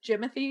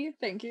 Jimothy,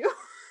 thank you.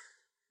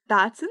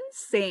 That's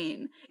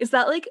insane. Is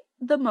that like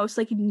the most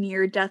like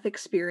near-death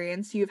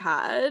experience you've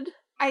had?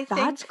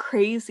 That's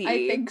crazy.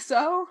 I think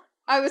so.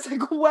 I was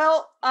like,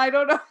 well, I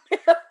don't know.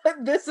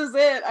 This is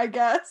it, I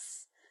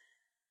guess.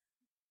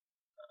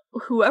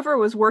 Whoever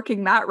was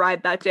working that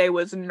ride that day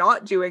was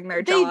not doing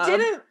their job.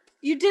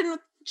 You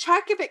didn't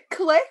check if it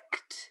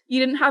clicked. You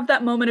didn't have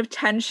that moment of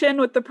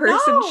tension with the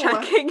person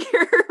checking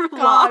your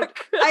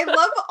lock. I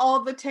love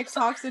all the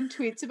TikToks and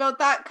tweets about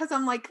that, because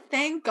I'm like,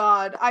 thank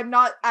God I'm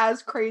not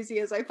as crazy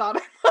as I thought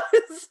I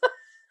was.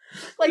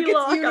 Like,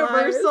 it's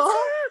Universal.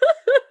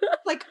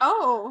 Like,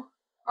 oh,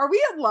 are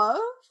we in love?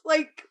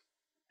 Like,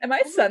 am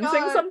I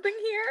sensing something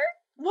here?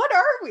 What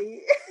are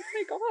we? Oh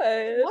my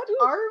God. What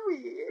are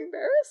we?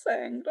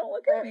 Embarrassing. Don't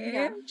look at me.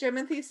 Yeah.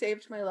 Jimothy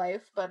saved my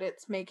life, but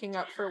it's making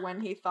up for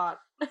when he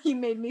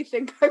made me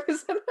think I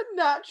was in a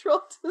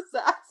natural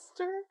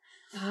disaster.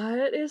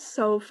 That is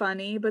so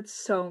funny, but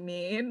so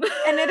mean.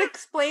 And it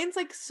explains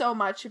like so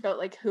much about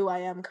like who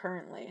I am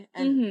currently,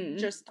 and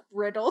just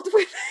riddled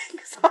with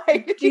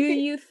anxiety. Do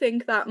you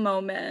think that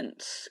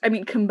moment, I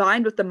mean,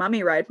 combined with the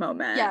Mummy ride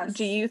moment, yes,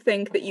 do you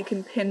think that you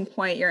can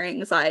pinpoint your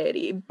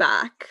anxiety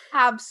back?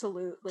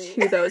 Absolutely.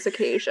 To those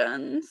occasions?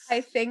 emotions.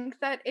 I think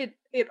that it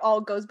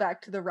all goes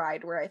back to the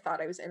ride where I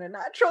thought I was in a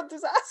natural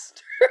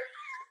disaster.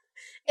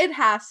 It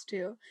has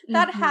to.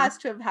 That has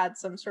to have had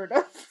some sort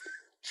of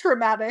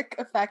traumatic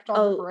effect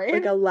on the brain.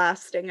 Like a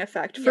lasting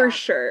effect, for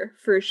sure.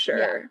 For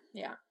sure.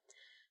 Yeah.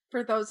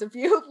 For those of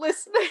you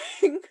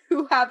listening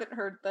who haven't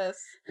heard this,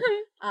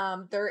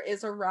 there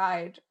is a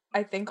ride,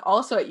 I think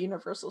also at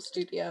Universal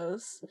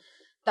Studios,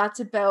 that's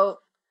about,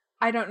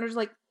 I don't know,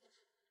 like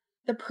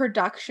the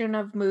production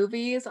of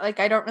movies.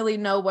 Like, I don't really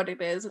know what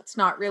it is. It's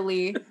not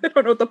really... I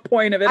don't know what the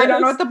point of it is. I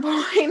don't know what the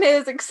point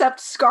is, except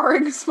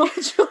scarring small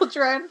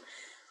children.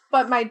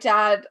 But my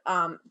dad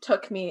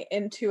took me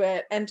into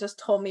it and just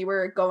told me we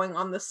were going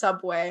on the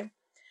subway,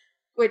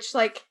 which,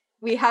 like,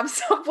 we have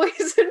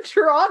subways in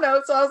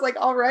Toronto, so I was like,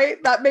 all right,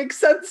 that makes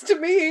sense to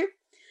me.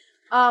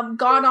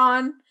 Gone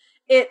on,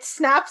 it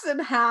snaps in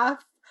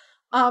half,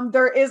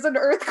 there is an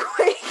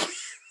earthquake,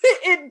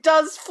 it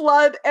does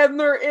flood, and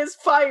there is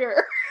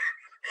fire.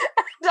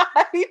 And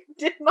I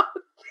did not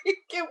think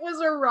it was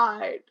a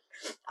ride.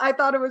 I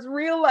thought it was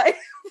real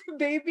life,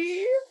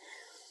 baby.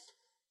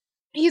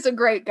 He's a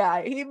great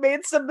guy. He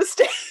made some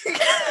mistakes.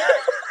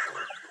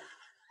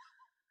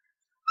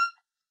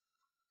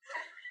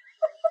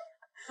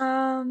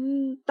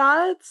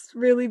 That's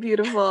really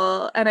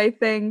beautiful, and I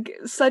think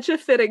such a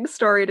fitting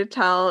story to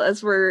tell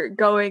as we're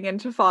going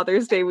into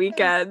Father's Day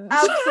weekend.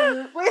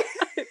 Absolutely.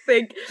 I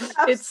think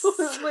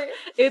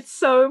it's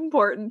so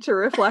important to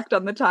reflect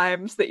on the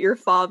times that your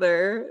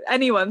father,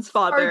 anyone's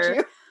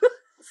father,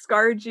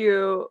 scarred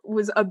you,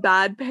 was a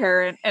bad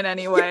parent in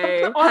any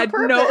way,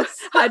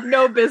 had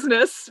no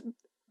business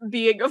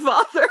being a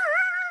father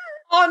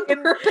on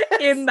purpose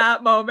in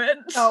that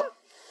moment.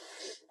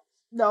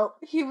 No,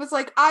 he was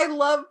like, I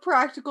love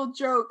practical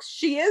jokes.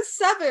 She is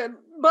 7,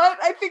 but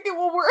I think it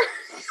will work.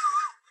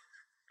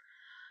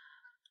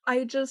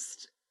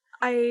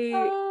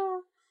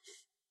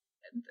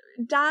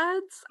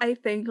 Dads, I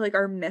think, like,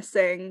 are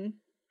missing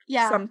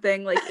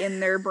something, like, in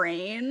their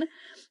brain,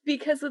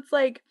 because it's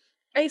like,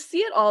 I see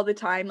it all the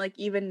time, like,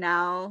 even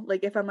now,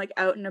 like, if I'm, like,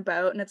 out and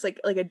about, and it's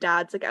like a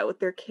dad's, like, out with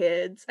their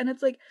kids, and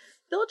it's like,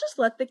 they'll just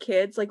let the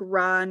kids, like,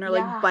 run or,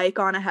 like, bike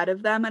on ahead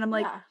of them, and I'm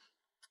like,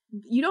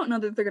 you don't know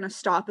that they're gonna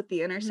stop at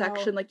the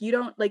intersection. Like, you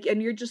don't, like,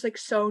 and you're just, like,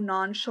 so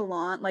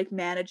nonchalant, like,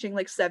 managing,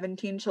 like,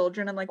 17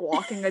 children and, like,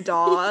 walking a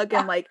dog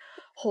and, like,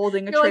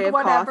 holding a tray of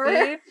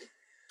coffee.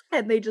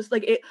 And they just,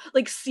 like, it,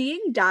 like,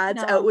 seeing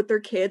dads out with their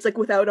kids, like,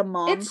 without a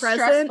mom present,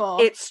 stressful.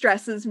 It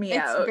stresses me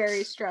out. It's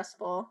very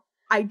stressful.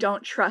 I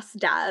don't trust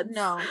dads.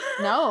 No.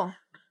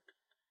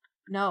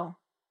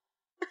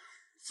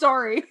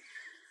 Sorry.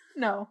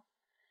 No.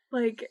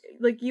 Like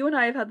you and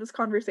I have had this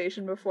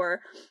conversation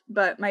before,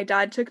 but my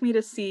dad took me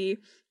to see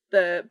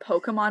the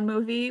Pokemon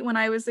movie when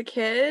I was a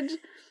kid,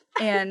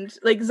 and,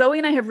 like, Zoe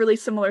and I have really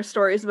similar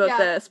stories about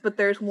this, but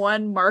there's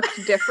one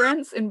marked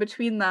difference in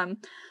between them.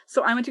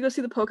 So I went to go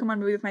see the Pokemon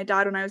movie with my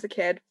dad when I was a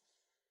kid,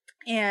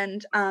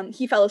 and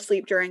he fell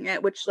asleep during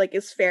it, which, like,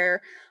 is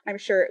fair. I'm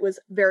sure it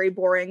was very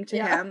boring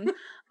to him.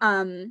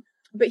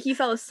 But he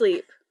fell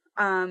asleep.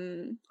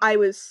 I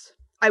was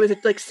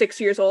like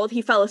 6 years old.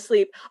 He fell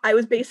asleep. I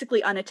was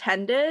basically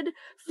unattended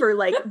for,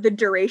 like, the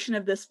duration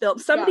of this film.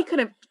 Somebody could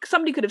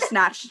have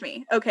snatched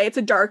me. Okay, it's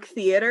a dark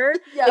theater.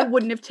 It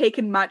wouldn't have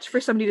taken much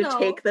for somebody to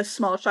take this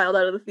small child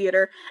out of the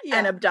theater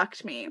and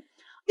abduct me.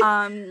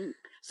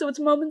 So it's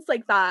moments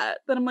like that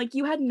I'm like,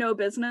 you had no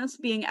business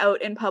being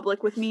out in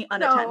public with me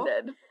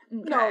unattended.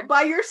 No,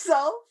 by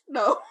yourself?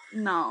 No,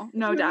 Dad.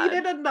 You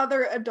needed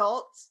another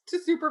adult to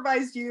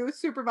supervise you,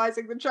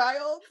 supervising the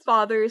child.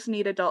 Fathers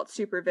need adult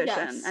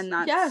supervision, and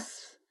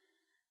that's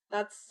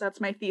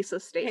my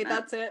thesis statement. Okay,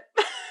 that's it.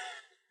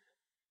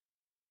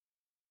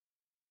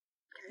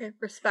 Okay,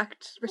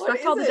 respect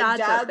all the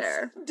dads out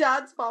there.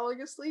 Dads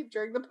falling asleep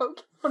during the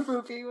Pokemon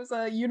movie was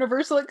a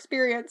universal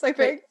experience, I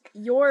think.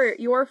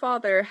 Your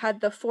father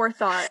had the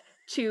forethought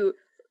to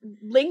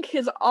link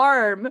his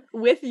arm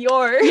with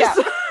yours. Yeah.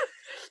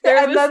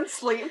 Then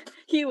sleep.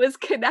 He was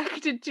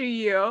connected to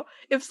you.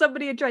 If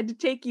somebody had tried to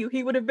take you,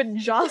 he would have been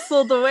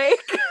jostled awake.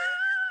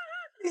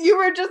 You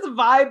were just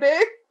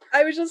vibing.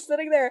 I was just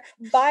sitting there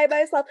by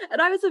myself,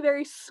 and I was a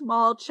very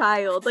small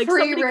child. Like,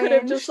 somebody could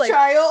have just, like,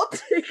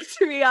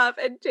 picked me up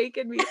and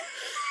taken me.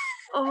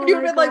 Oh,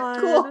 you've been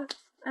like, cool.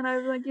 And I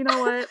was like, you know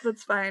what?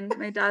 That's fine.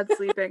 My dad's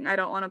sleeping. I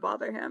don't want to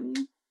bother him.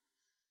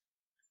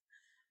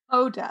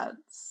 Oh,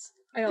 dads.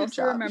 I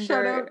also remember.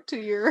 Shout out to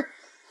your.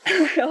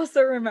 I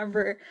also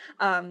remember,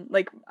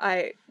 like,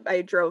 I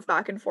drove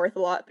back and forth a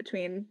lot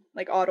between,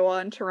 like, Ottawa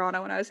and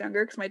Toronto when I was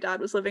younger, because my dad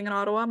was living in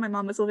Ottawa, my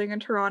mom was living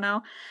in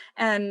Toronto,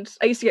 and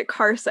I used to get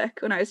car sick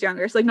when I was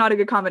younger, so, like, not a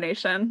good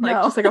combination,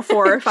 like, just, like, a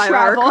 4 or 5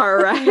 hour car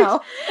ride.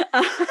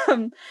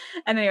 And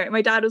anyway,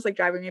 my dad was, like,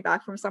 driving me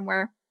back from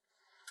somewhere,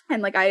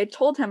 and, like, I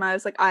told him, I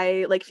was like,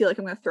 I, like, feel like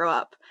I'm gonna throw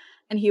up.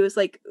 And he was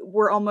like,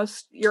 you're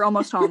almost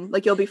home.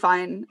 Like, you'll be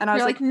fine. And I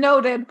was like,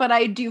 noted, but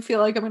I do feel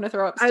like I'm going to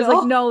throw up still. I was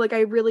like, no, like, I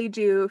really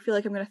do feel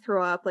like I'm going to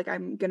throw up. Like,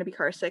 I'm going to be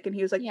car sick. And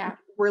he was like,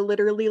 we're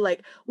literally,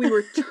 like, we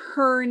were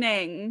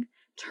turning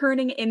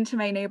turning into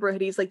my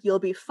neighborhood, he's like, you'll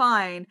be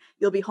fine.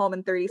 You'll be home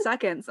in 30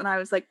 seconds. And I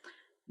was like,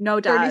 no,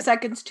 Dad. 30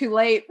 seconds too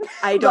late.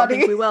 I don't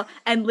think we will.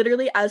 And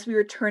literally, as we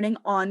were turning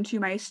onto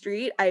my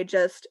street, I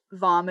just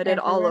vomited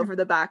all over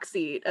the back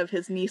seat of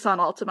his Nissan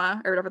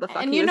Altima or whatever the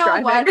fuck he was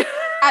driving. And you know what?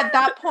 At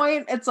that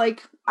point, it's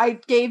like, I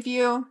gave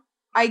you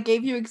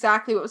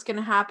exactly what was going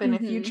to happen.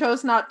 If you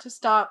chose not to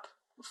stop,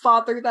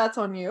 Father, that's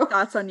on you.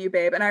 That's on you,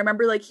 babe. And I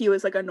remember, like, he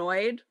was, like,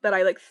 annoyed that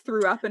I, like,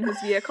 threw up in his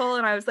vehicle,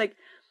 and I was like,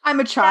 I'm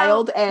a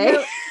child,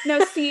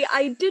 No, see,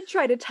 I did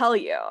try to tell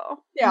you.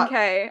 Yeah.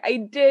 Okay?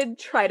 I did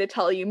try to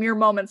tell you mere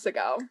moments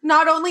ago.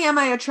 Not only am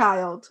I a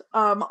child,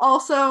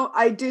 also,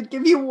 I did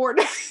give you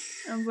warning.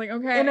 I was like,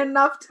 okay. In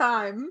enough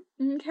time.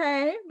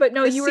 Okay. But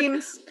no, you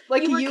seems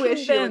like a you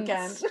issue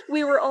again.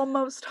 We were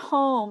almost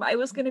home. I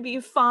was gonna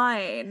be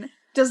fine.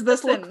 Does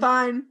this look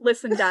fine?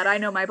 Listen, Dad, I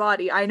know my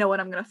body. I know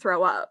when I'm gonna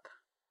throw up.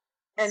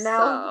 And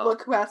now,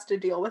 look who has to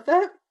deal with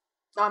it.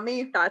 Not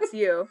me. That's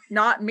you.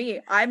 Not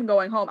me. I'm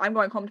going home. I'm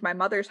going home to my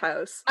mother's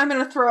house. I'm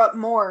gonna throw up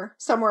more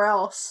somewhere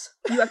else.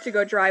 You have to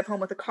go drive home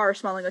with a car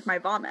smelling like my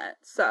vomit.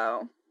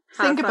 So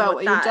think about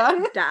what you've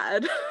done,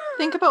 Dad.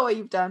 Think about what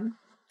you've done.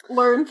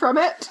 Learn from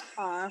it.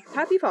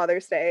 Happy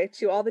Father's Day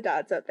to all the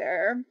dads out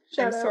there.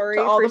 I'm sorry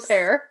to all the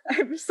pair.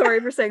 I'm sorry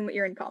for saying that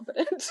you're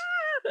incompetent.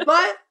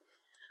 But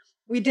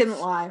we didn't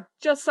lie.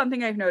 Just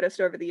something I've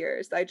noticed over the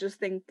years. I just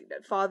think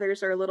that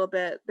fathers are a little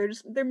bit,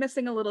 they're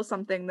missing a little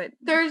something that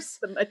there's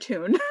a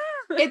tune.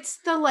 It's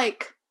the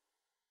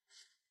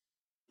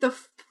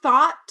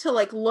thought to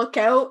like look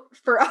out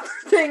for other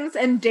things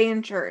and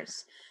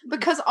dangers,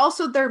 because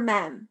also they're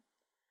men.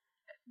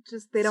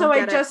 Just they don't. So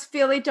I just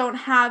feel they don't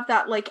have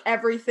that like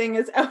everything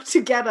is out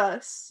to get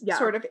us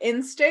sort of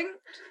instinct.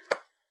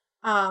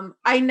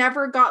 I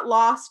never got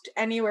lost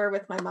anywhere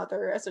with my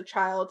mother as a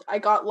child. I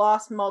got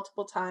lost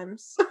multiple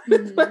times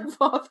with my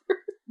father.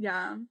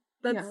 Yeah.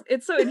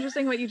 It's so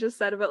interesting what you just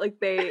said about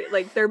like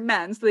they're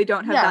men, so they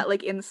don't have that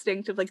like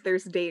instinct of like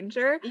there's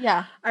danger.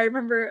 Yeah. I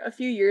remember a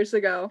few years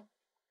ago,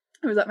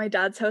 I was at my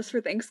dad's house for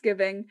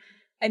Thanksgiving,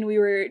 and we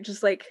were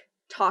just like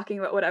talking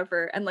about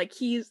whatever, and like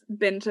he's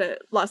been to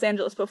Los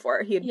Angeles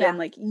before. He had been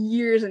like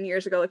years and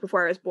years ago, like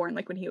before I was born,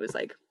 like when he was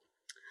like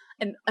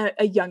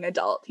a young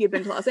adult. He had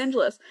been to Los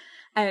Angeles,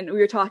 and we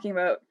were talking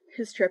about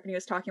his trip, and he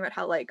was talking about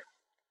how like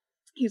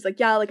he was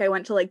like, yeah, like I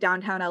went to like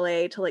downtown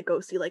LA to like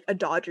go see like a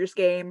Dodgers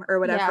game or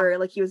whatever.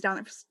 Like he was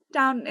down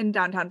in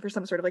downtown for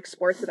some sort of like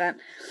sports event,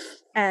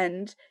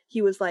 and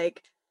he was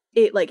like,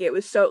 it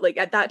was so like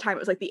at that time it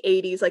was like the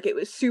 80s, like it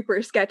was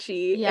super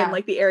sketchy in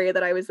like the area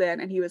that I was in,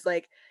 and he was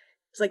like,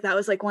 it's like that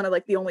was like one of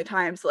like the only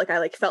times like I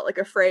like felt like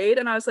afraid,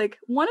 and I was like,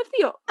 one of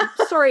the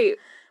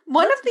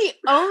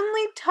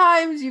only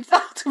times you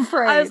felt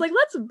afraid. I was like,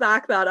 let's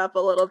back that up a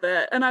little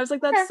bit. And I was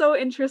like, that's so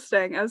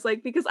interesting. I was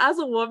like, because as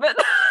a woman,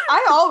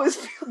 I always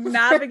feel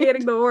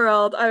navigating the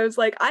world, I was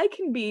like, I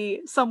can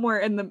be somewhere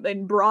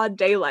in broad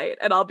daylight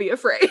and I'll be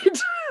afraid.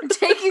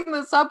 Taking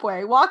the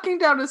subway, walking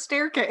down a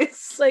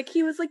staircase. Like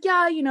he was like,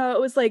 yeah, you know,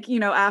 it was like, you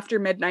know, after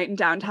midnight in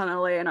downtown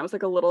LA, and I was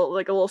like a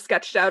little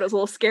sketched out. It was a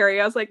little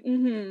scary. I was like, yeah.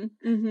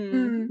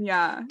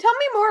 Tell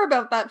me more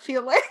about that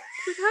feeling.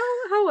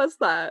 How was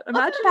that?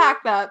 Let's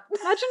unpack that.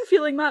 Imagine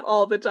feeling that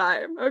all the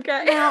time,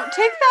 okay? Now,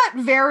 take that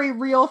very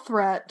real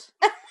threat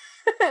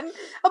and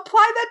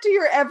apply that to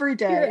your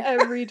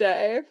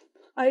everyday.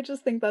 I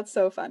just think that's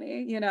so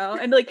funny, you know?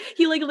 And, like,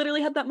 he, like,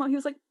 literally had that moment. He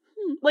was like,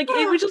 Like,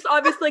 it was just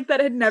obvious, like, that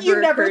had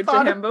never occurred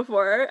to him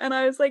before. And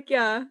I was like,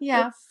 yeah.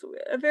 It's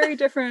a very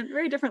different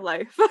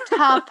life.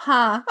 Top,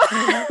 huh?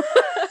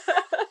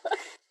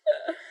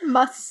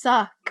 Must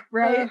suck,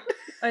 right?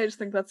 I just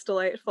think that's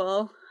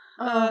delightful.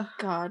 Oh,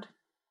 God.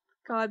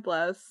 God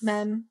bless.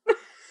 Men.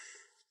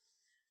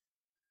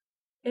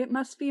 It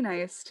must be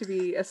nice to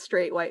be a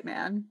straight white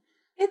man.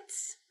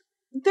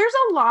 There's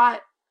a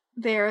lot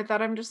there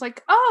that I'm just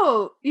like,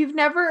 oh, you've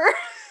never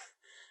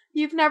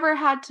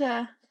had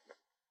to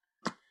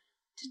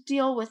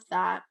deal with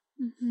that.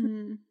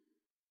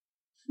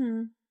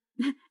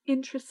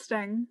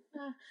 Interesting.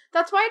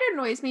 That's why it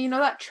annoys me. You know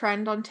that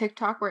trend on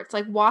TikTok where it's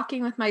like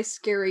walking with my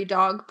scary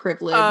dog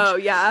privilege? Oh,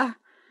 yeah.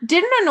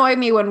 Didn't annoy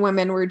me when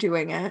women were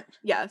doing it.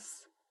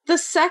 Yes. The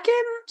second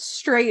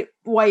straight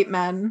white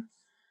men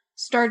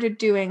started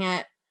doing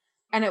it,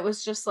 and it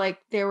was just like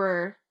they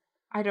were,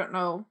 I don't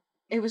know,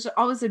 it was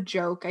always a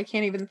joke. I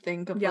can't even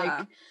think of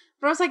like,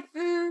 but I was like,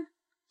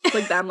 It's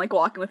like them like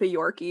walking with a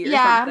Yorkie or something.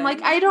 I'm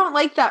like, I don't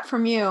like that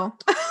from you.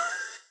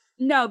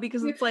 No,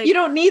 because it's like, you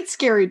don't need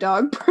scary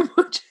dog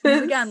privileges.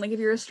 Again, like if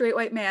you're a straight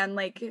white man,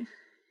 like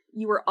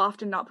you were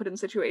often not put in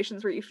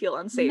situations where you feel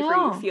unsafe or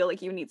you feel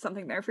like you need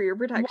something there for your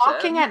protection.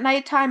 Walking at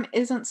nighttime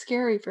isn't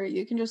scary for you.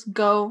 You can just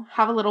go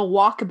have a little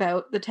walk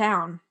about the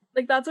town.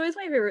 Like that's always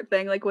my favorite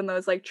thing, like when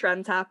those like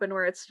trends happen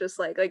where it's just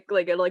like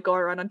it'll like go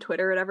around on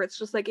Twitter or whatever. It's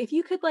just like if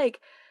you could like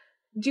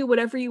do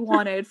whatever you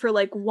wanted for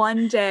like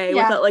one day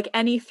without like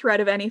any threat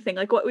of anything,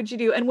 like what would you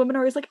do? And women are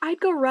always like, I'd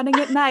go running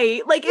at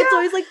night. Like it's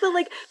always like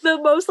the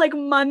most like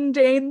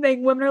mundane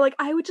thing. Women are like,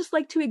 I would just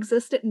like to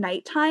exist at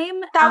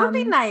nighttime. That would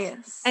be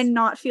nice. And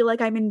not feel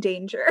like I'm in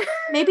danger.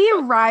 Maybe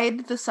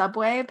ride the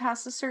subway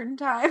past a certain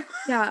time.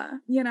 Yeah,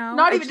 you know.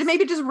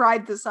 Maybe just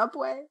ride the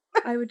subway.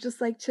 I would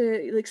just like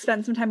to like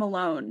spend some time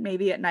alone,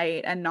 maybe at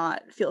night, and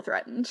not feel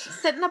threatened.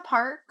 Sit in a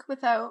park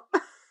without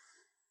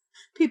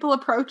people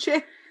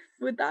approaching.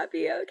 Would that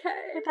be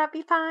okay? Would that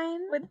be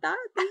fine? Would that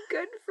be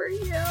good for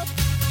you?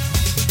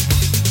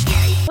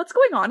 What's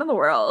going on in the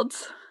world?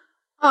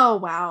 Oh,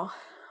 wow.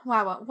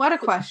 Wow, what a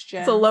question.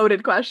 It's a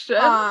loaded question.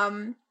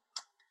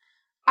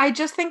 I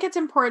just think it's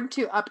important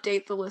to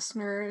update the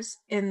listeners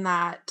in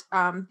that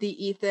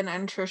the Ethan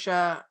and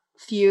Trisha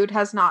feud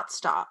has not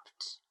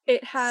stopped.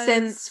 It has.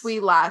 Since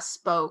we last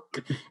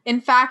spoke.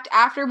 In fact,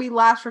 after we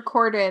last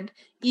recorded,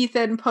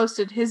 Ethan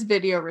posted his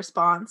video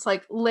response,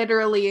 like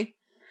literally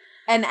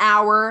an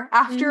hour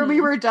after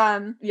we were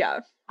done. Yeah.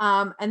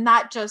 And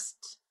that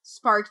just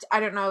sparked, I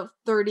don't know,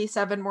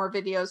 37 more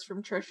videos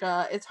from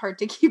Trisha. It's hard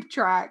to keep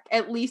track.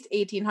 At least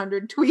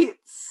 1,800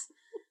 tweets.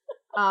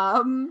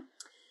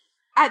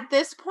 At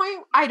this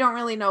point, I don't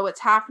really know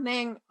what's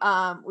happening.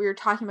 We were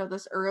talking about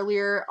this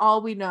earlier.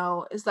 All we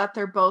know is that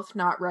they're both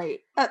not right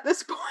at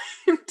this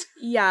point.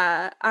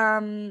 Yeah.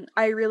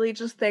 I really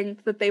just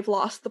think that they've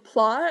lost the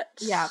plot.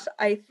 Yeah.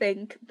 I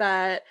think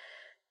that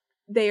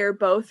they are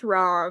both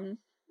wrong.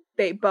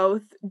 They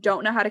both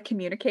don't know how to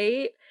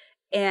communicate.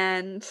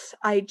 And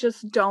I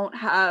just don't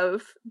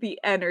have the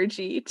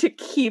energy to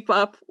keep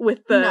up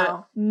with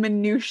the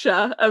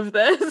minutia of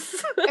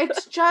this.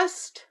 It's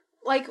just,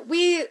 like,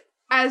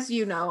 as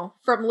you know,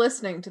 from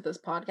listening to this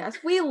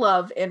podcast, we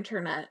love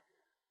internet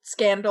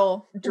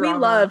scandal drama. We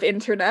love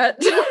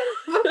internet.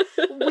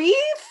 We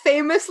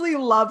famously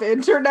love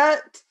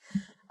internet.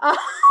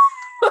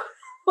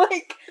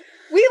 Like,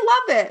 we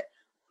love it.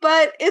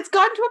 But it's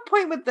gotten to a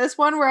point with this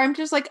one where I'm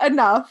just like,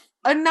 enough.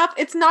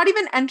 It's not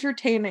even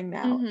entertaining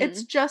now. Mm-hmm.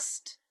 It's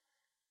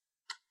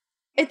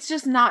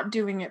just not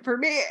doing it for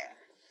me.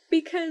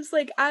 Because,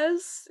 like,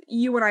 as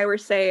you and I were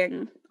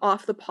saying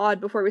off the pod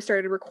before we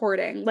started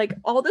recording, like,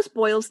 all this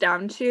boils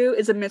down to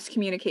is a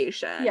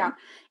miscommunication. Yeah.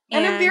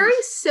 And a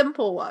very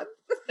simple one.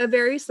 A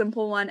very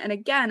simple one. And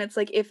again, it's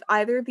like, if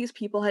either of these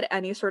people had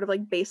any sort of,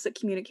 like, basic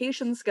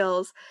communication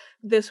skills,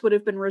 this would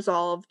have been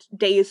resolved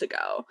days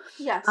ago.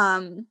 Yes.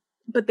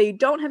 But they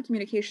don't have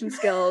communication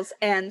skills,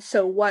 and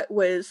so what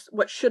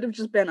should have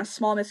just been a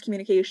small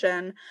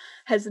miscommunication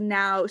has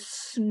now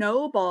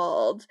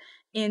snowballed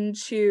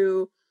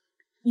into,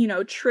 you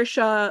know,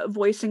 Trisha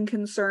voicing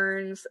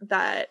concerns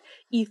that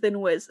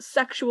Ethan was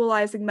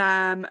sexualizing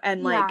them,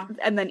 and like,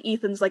 and then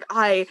Ethan's like,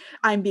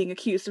 I'm being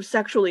accused of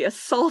sexually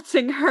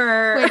assaulting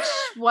her, which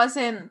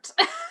wasn't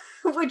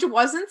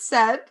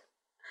said.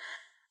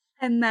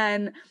 And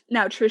then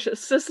now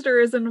Trisha's sister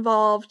is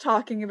involved,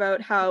 talking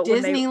about how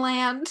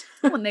Disneyland.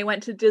 When they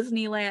went to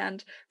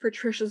Disneyland for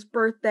Trisha's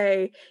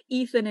birthday,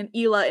 Ethan and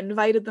Hila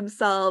invited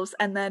themselves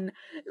and then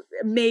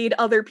made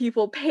other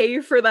people pay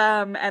for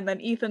them. And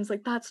then Ethan's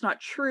like, that's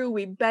not true.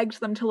 We begged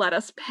them to let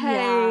us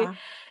pay. Yeah.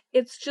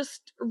 It's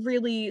just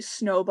really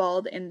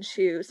snowballed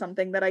into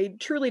something that I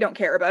truly don't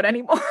care about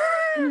anymore.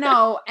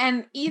 No,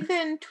 and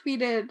Ethan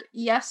tweeted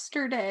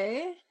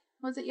yesterday.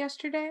 Was it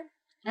yesterday?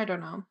 I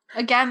don't know.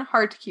 Again,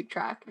 hard to keep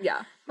track.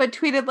 Yeah. But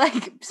tweeted,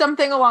 like,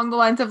 something along the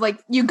lines of, like,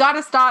 you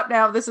gotta stop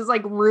now. This is,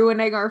 like,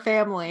 ruining our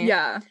family.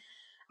 Yeah.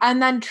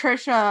 And then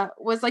Trisha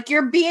was like,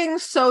 you're being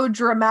so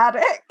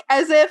dramatic.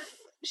 As if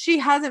she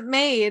hasn't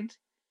made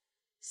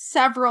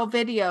several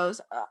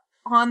videos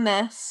on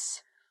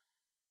this.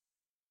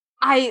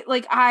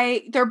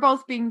 They're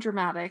both being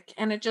dramatic.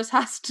 And it just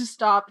has to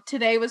stop.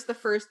 Today was the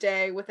first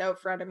day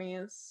without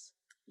frenemies.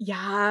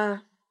 Yeah.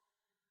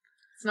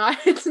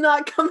 It's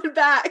not coming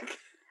back.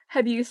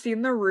 Have you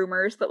seen the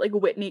rumors that, like,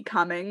 Whitney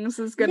Cummings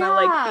is gonna,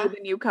 like, be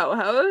the new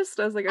co-host?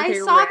 I was like,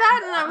 okay, I saw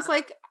that and I was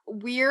like,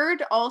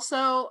 weird.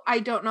 Also, I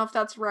don't know if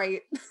that's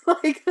right.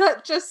 Like,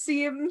 that just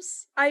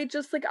seems... I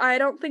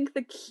don't think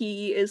the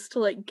key is to,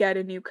 like, get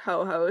a new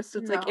co-host.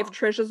 It's like, if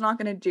Trisha's not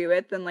gonna do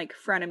it, then, like,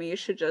 frenemies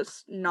should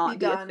just not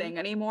be a thing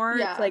anymore.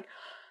 Yeah. It's like,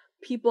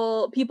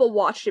 people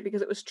watched it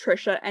because it was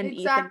Trisha and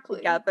Ethan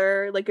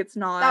together. Like, it's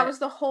not... That was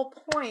the whole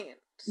point.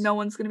 No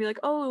one's gonna be like,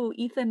 oh,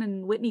 Ethan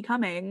and Whitney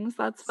Cummings.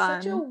 That's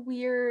fun. Such a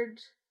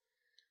weird...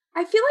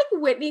 I feel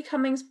like Whitney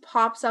Cummings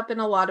pops up in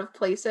a lot of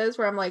places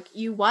where I'm like,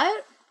 you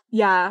what?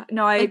 Yeah,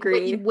 no, I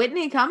agree.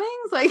 Whitney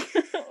Cummings? Like,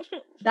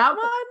 that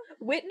one?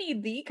 Whitney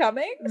the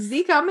Cummings?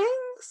 The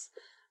Cummings?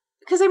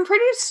 Because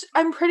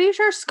I'm pretty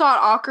sure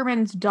Scott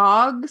Aukerman's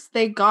dogs,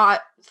 they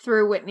got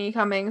through Whitney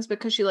Cummings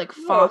because she, like,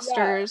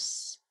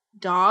 fosters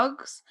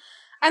dogs.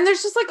 And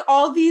there's just, like,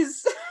 all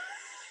these...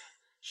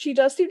 She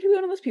does seem to be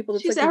one of those people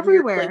that's, she's like,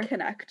 everywhere. Weirdly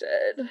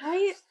connected.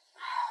 Right?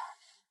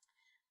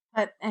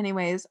 But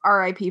anyways,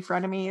 R.I.P.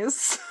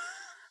 frenemies.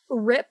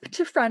 Rip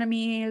to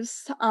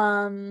frenemies.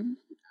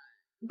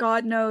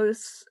 God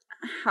knows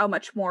how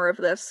much more of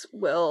this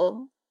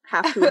will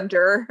have to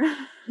endure.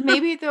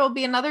 Maybe there will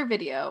be another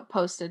video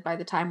posted by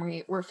the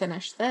time we're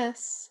finished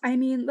this. I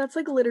mean, that's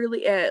like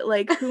literally it.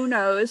 Like, who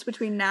knows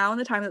between now and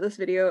the time that this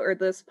video or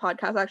this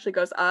podcast actually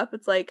goes up,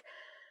 it's like,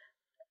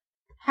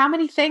 how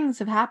many things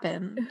have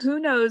happened? Who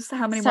knows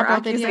how many more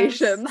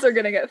accusations are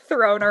gonna get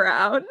thrown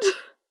around.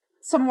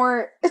 Some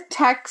more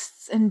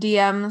texts and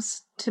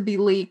DMs to be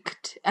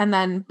leaked, and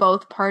then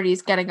both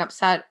parties getting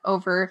upset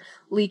over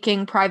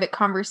leaking private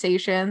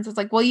conversations. It's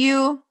like, well,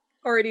 you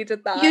already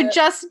did that. You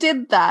just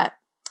did that.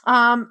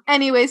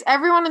 Anyways,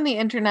 everyone on the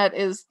internet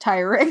is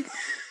tiring.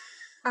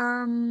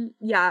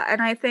 Yeah,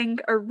 and I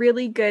think a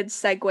really good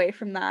segue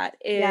from that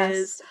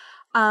is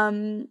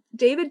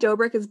David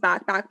Dobrik is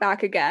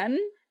back again.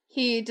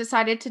 He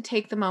decided to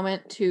take the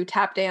moment to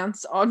tap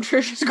dance on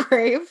Trisha's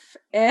grave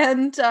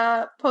and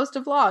post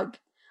a vlog.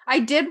 I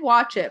did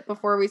watch it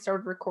before we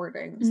started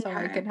recording, so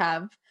I could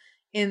have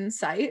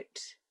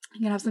insight.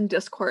 You can have some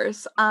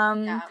discourse.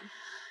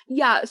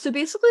 Yeah, so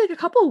basically, like, a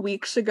couple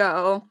weeks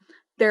ago,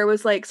 there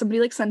was, like, somebody,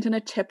 like, sent in a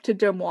tip to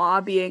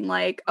Demois being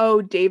like,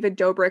 oh, David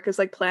Dobrik is,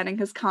 like, planning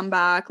his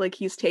comeback, like,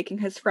 he's taking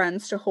his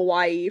friends to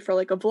Hawaii for,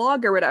 like, a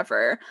vlog or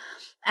whatever.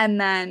 And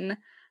then,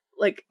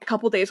 like, a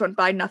couple days went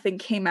by, nothing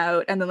came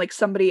out, and then, like,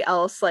 somebody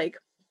else, like,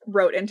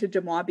 wrote into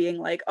Demois being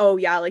like, oh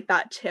yeah, like,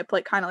 that tip,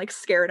 like, kind of, like,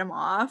 scared him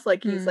off,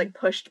 like, he's, like,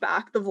 pushed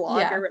back the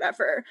vlog or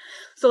whatever.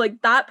 So,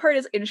 like, that part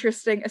is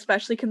interesting,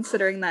 especially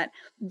considering that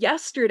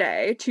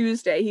yesterday,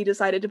 Tuesday, he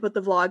decided to put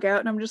the vlog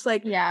out, and I'm just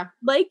like,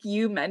 like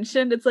you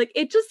mentioned, it's like,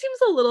 it just seems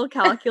a little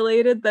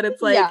calculated that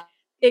it's like,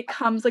 it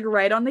comes, like,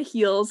 right on the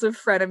heels of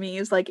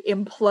Frenemies, like,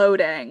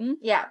 imploding.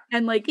 Yeah.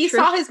 And, like, he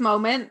saw his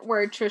moment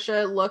where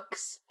Trisha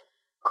looks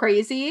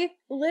crazy,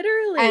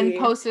 literally, and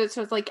posted it,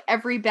 so it's like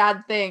every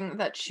bad thing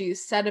that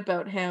she's said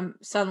about him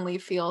suddenly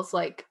feels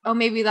like, oh,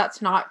 maybe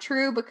that's not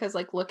true, because,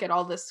 like, look at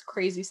all this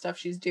crazy stuff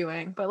she's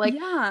doing. But, like,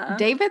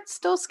 David's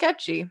still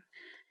sketchy.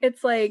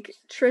 It's like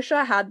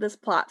Trisha had this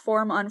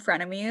platform on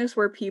Frenemies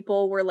where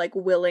people were, like,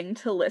 willing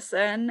to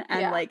listen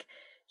and like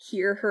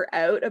hear her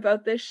out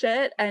about this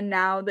shit, and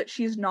now that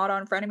she's not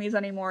on Frenemies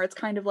anymore, it's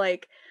kind of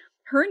like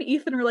her and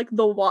Ethan are, like,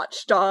 the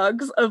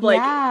watchdogs of, like,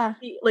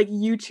 the, like,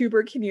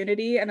 YouTuber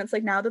community, and it's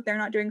like, now that they're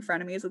not doing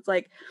Frenemies, it's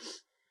like,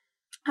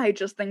 I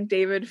just think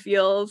David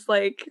feels,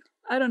 like,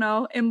 I don't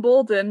know,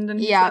 emboldened, and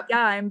he's like,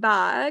 yeah, I'm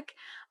back.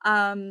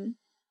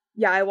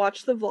 Yeah, I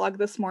watched the vlog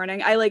this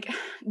morning. I, like,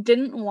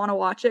 didn't want to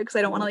watch it because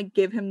I don't want to, like,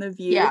 give him the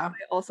view. Yeah. But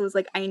I also was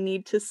like, I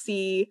need to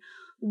see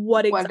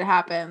what exactly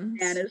happens.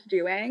 Man is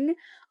doing.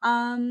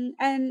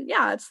 And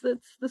yeah, it's the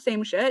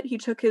same shit. He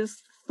took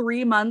his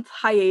 3-month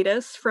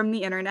hiatus from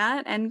the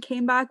internet and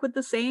came back with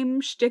the same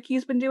shtick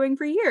he's been doing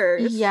for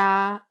years.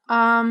 Yeah.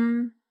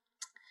 I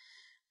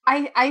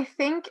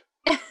think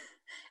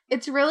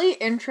it's really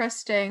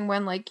interesting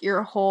when, like,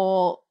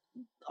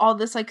 all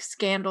this, like,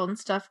 scandal and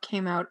stuff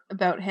came out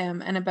about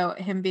him, and about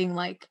him being,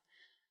 like,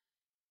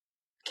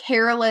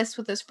 careless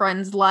with his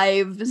friends'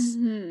 lives,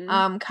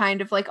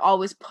 kind of, like,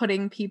 always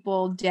putting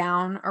people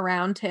down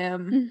around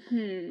him.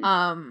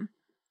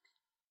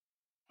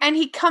 And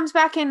he comes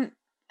back and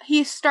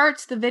he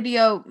starts the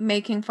video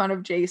making fun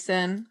of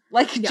Jason,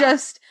 like,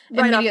 just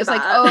right immediately. It's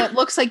like, oh, it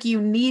looks like you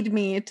need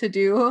me to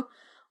do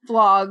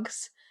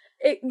vlogs.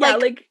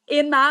 Like,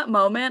 in that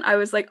moment, I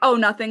was like, oh,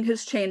 nothing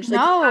has changed. Like,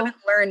 you haven't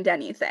learned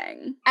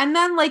anything. And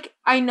then, like,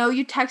 I know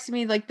you texted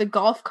me, like, the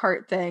golf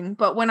cart thing,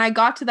 but when I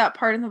got to that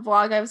part in the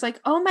vlog, I was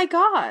like, oh my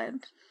god.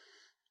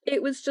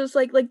 It was just,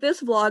 like,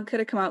 this vlog could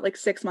have come out, like,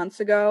 6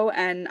 months ago,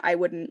 and I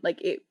wouldn't, like,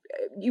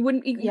 you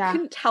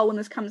couldn't tell when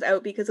this comes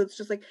out, because it's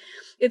just, like,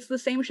 it's the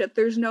same shit.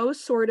 There's no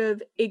sort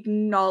of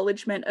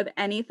acknowledgement of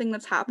anything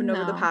that's happened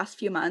over the past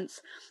few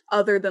months,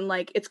 other than,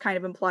 like, it's kind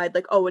of implied,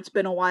 like, oh, it's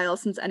been a while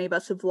since any of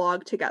us have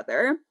vlogged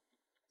together.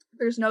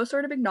 There's no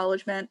sort of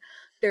acknowledgement.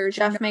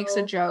 Jeff makes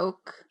a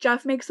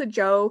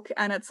joke.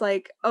 And it's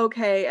like,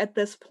 okay, at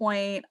this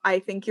point, I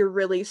think you're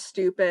really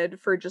stupid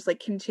for just, like,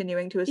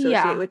 continuing to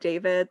associate with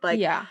David.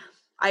 Like,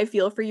 I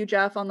feel for you,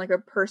 Jeff, on, like, a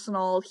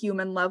personal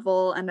human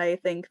level, and I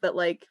think that,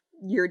 like,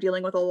 you're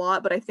dealing with a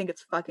lot, but I think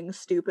it's fucking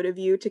stupid of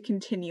you to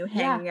continue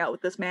hanging out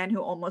with this man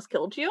who almost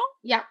killed you.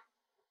 Yeah.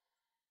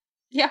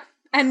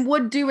 And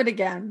would do it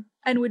again.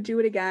 In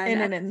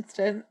an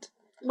instant.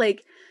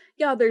 Like,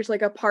 yeah, there's,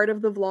 like, a part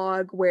of the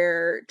vlog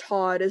where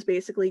Todd is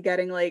basically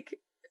getting, like,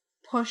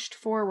 pushed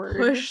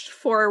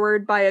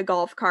forward by a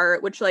golf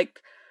cart, which,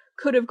 like,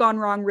 could have gone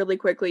wrong really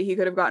quickly. He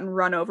could have gotten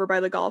run over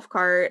by the golf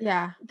cart.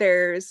 Yeah.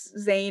 There's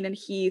Zane and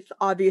Heath,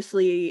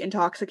 obviously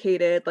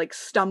intoxicated, like,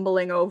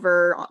 stumbling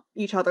over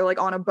each other,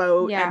 like, on a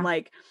boat, and,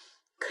 like,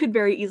 could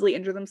very easily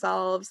injure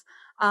themselves.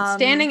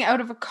 Standing out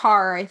of a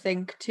car, I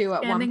think, too,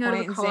 at one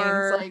point.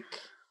 Zane's like...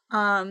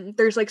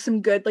 there's, like,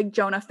 some good, like,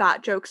 Jonah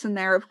Fat jokes in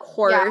there, of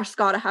course.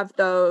 Gotta have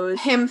those.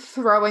 Him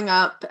throwing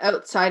up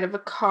outside of a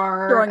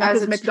car. Throwing up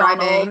his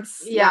McDonald's.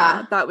 Driving.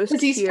 Yeah. That was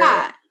cute.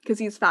 Because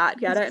he's fat.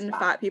 Get it? And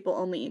fat people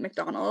only eat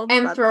McDonald's.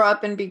 And throw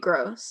up and be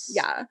gross.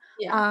 Yeah.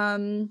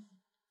 And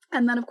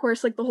then, of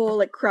course, like, the whole,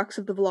 like, crux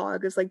of the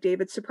vlog is, like,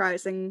 David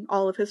surprising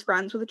all of his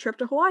friends with a trip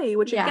to Hawaii,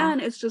 which, again,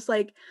 is just,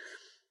 like,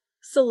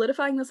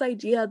 solidifying this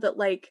idea that,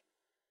 like,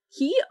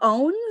 he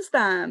owns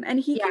them and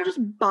he can just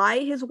buy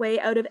his way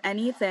out of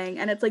anything.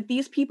 And it's like,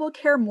 these people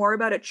care more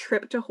about a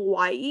trip to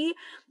Hawaii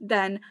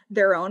than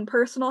their own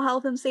personal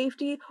health and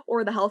safety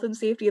or the health and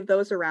safety of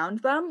those around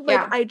them.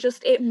 Like,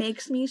 it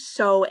makes me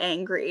so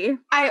angry.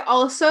 I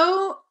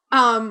also,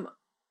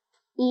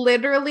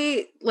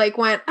 literally, like,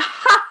 went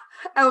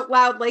out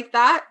loud like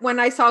that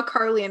when I saw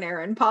Carly and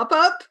Aaron pop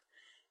up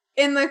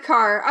in the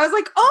car. I was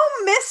like,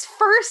 oh, Miss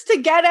First to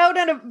get out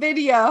in a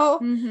video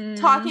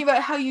talking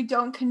about how you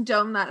don't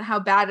condone that, how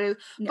bad it is.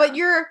 Yeah. But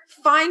you're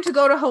fine to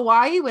go to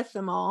Hawaii with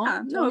them all.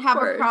 Yeah, don't have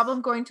a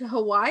problem going to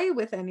Hawaii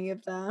with any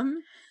of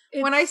them.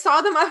 When I saw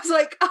them, I was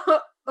like,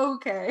 oh,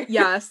 okay.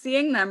 Yeah,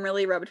 seeing them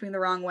really rubbed me the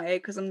wrong way,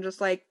 because I'm just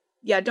like,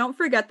 yeah, don't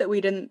forget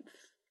that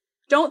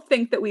don't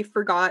think that we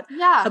forgot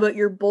about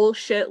your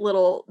bullshit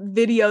little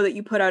video that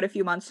you put out a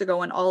few months ago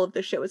when all of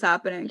this shit was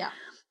happening. Yeah.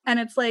 And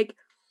it's like,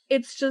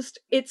 it's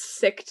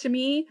sick to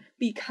me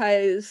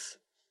because,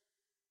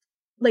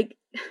 like,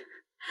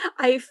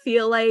 I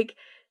feel like,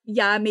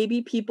 yeah,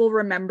 maybe people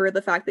remember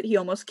the fact that he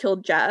almost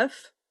killed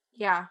Jeff.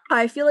 Yeah.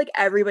 I feel like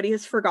everybody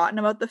has forgotten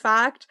about the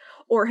fact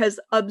or has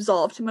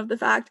absolved him of the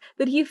fact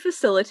that he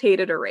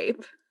facilitated a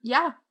rape.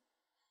 Yeah.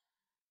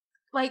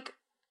 Like,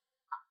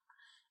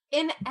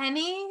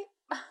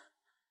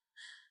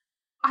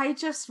 I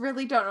just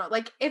really don't know.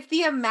 Like, if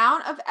the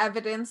amount of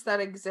evidence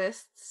that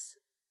exists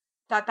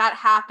that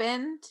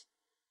happened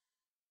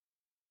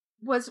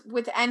was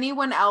with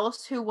anyone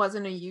else who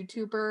wasn't a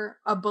YouTuber,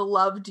 a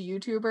beloved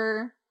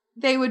YouTuber,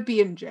 they would be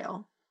in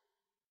jail.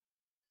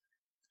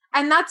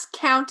 And that's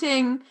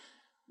counting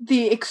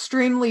the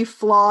extremely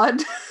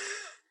flawed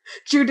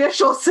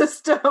judicial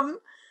system.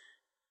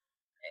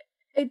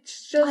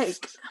 It's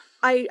just,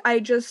 like, I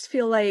just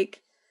feel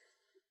like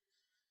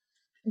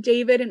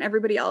David and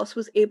everybody else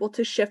was able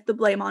to shift the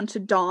blame onto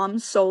Dom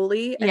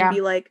solely and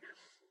be like,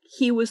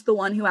 he was the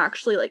one who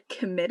actually, like,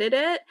 committed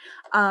it,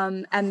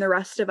 and the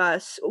rest of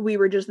us, we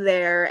were just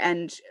there,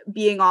 and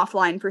being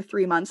offline for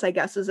 3 months, I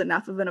guess, is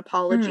enough of an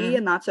apology,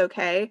 and that's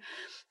okay.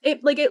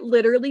 It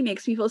literally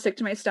makes me feel sick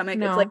to my stomach.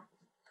 No. It's like,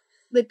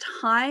 the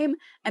time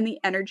and the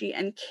energy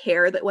and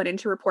care that went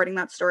into reporting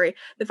that story,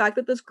 the fact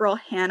that this girl,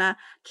 Hannah,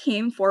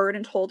 came forward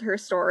and told her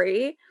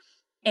story,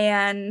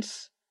 and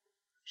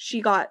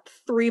she got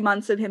 3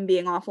 months of him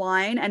being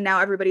offline, and now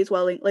everybody's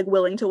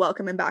willing to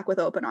welcome him back with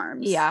open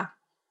arms. Yeah.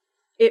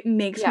 It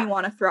makes me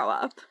want to throw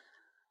up.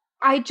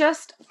 I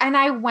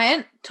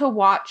went to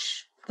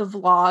watch the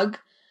vlog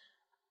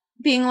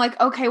being like,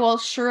 okay, well,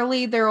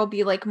 surely there will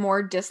be, like,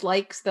 more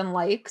dislikes than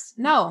likes.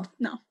 No.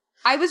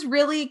 I was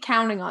really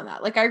counting on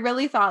that. Like, I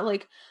really thought,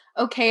 like,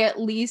 okay, at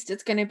least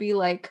it's going to be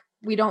like,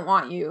 we don't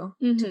want you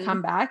to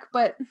come back,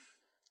 but...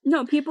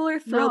 No, people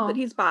are thrilled that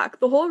he's back.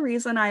 The whole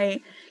reason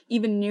I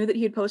even knew that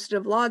he had posted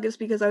a vlog is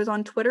because I was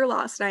on Twitter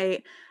last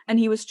night and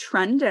he was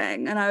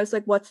trending, and I was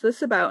like, what's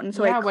this about? And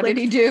so what did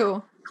he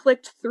do?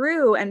 Clicked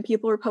through, and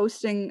people were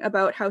posting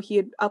about how he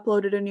had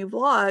uploaded a new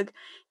vlog,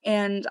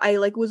 and I,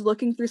 like, was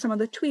looking through some of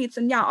the tweets,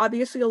 and yeah,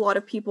 obviously a lot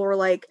of people were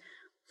like,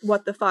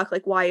 what the fuck?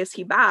 Like, why is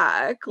he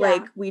back?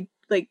 Yeah.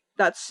 Like,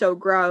 that's so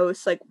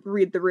gross. Like,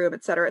 read the room,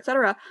 etc.,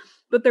 etc.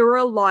 But there were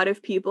a lot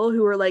of people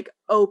who were, like,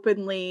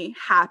 openly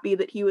happy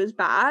that he was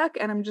back.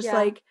 And I'm just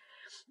like,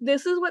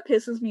 this is what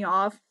pisses me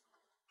off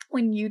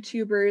when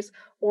YouTubers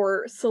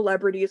or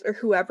celebrities or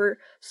whoever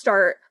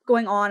start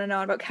going on and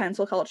on about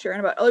cancel culture and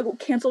about, like,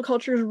 cancel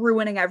culture is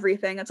ruining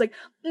everything. It's like,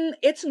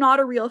 it's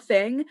not a real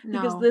thing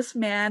because this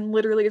man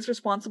literally is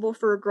responsible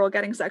for a girl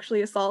getting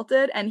sexually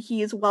assaulted, and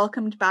he's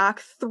welcomed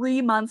back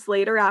 3 months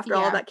later after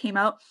all that came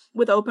out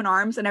with open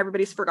arms, and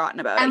everybody's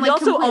forgotten about it. And, like, he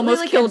also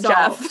almost killed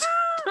Jeff.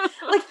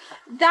 Like,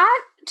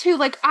 that too,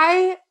 like,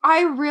 I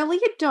really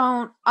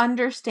don't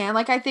understand.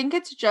 Like, I think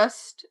it's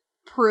just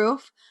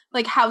proof,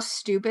 like, how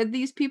stupid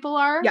these people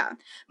are. Yeah.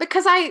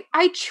 Because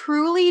I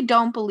truly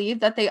don't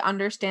believe that they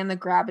understand the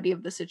gravity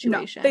of the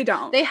situation. No, they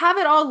don't. They have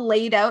it all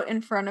laid out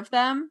in front of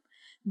them.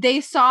 They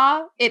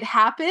saw it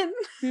happen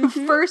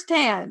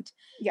firsthand.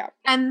 Yeah.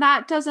 And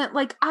that doesn't,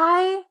 like,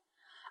 I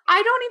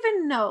don't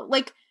even know.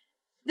 Like,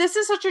 this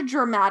is such a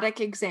dramatic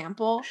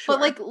example,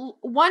 but, like,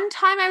 one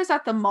time I was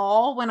at the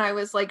mall when I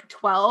was, like,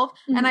 12,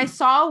 and I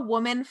saw a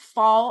woman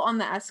fall on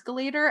the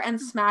escalator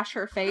and smash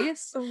her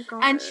face. Oh,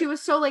 God. And she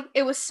was so, like,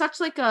 it was such,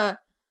 like, a,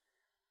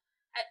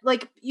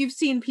 like, you've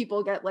seen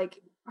people get, like,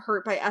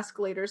 hurt by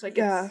escalators, like,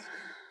 it's,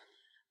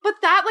 but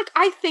that, like,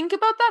 I think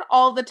about that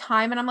all the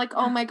time, and I'm like,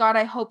 oh my God,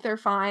 I hope they're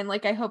fine,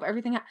 like, I hope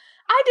everything,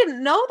 I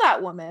didn't know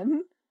that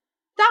woman.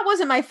 That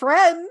wasn't my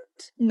friend.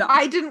 No.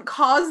 I didn't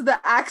cause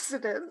the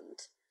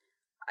accident.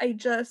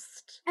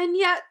 And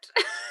yet,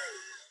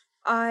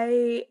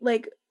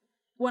 like,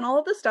 when all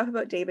of the stuff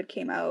about David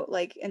came out,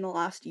 like, in the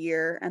last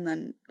year, and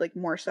then, like,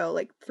 more so,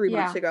 like, 3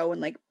 months ago when,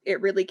 like, it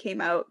really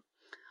came out,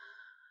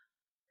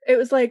 it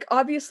was, like,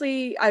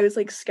 obviously, I was,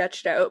 like,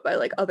 sketched out by,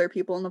 like, other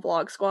people in the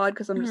vlog squad,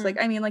 because I'm just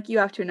like, I mean, like, you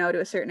have to know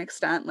to a certain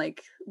extent,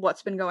 like,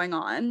 what's been going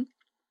on.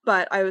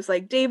 But I was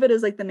like, David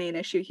is, like, the main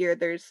issue here.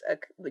 There's a,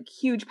 like,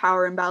 huge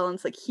power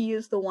imbalance. Like, he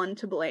is the one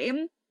to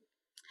blame.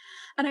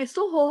 And I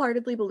still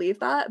wholeheartedly believe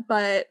that,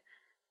 but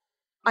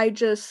I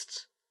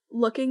just,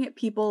 looking at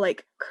people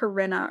like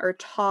Corinna or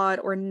Todd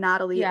or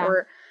Natalie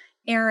or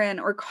Aaron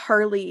or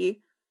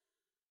Carly,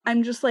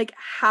 I'm just like,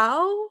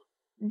 how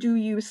do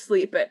you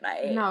sleep at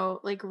night? No,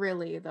 like,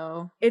 really,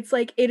 though. It's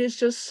like, it is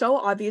just so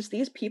obvious.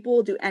 These people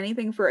will do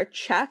anything for a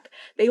check.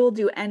 They will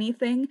do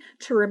anything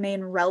to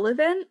remain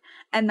relevant.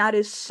 And that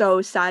is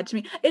so sad to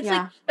me. It's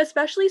like,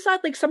 especially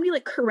sad, like somebody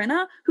like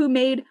Corinna, who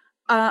made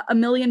 $1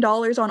 million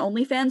on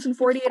OnlyFans in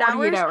 48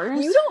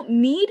 hours. You don't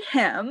need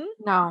him.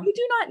 No. You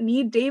do not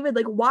need David.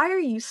 Like, why are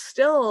you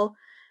still,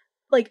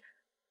 like,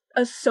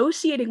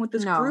 associating with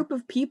this group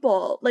of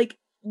people? Like,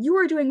 you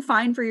are doing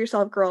fine for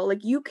yourself, girl.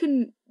 Like, you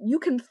can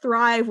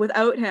thrive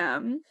without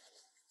him.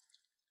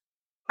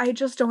 I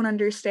just don't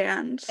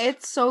understand.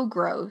 It's so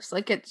gross.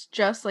 Like, it's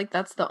just, like,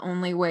 that's the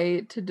only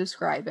way to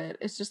describe it.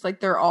 It's just,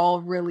 like, they're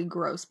all really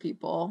gross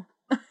people.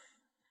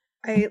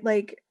 I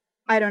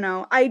don't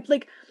know.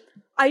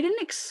 I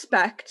didn't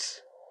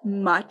expect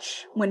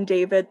much when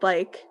David,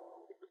 like,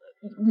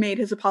 made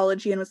his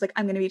apology and was like,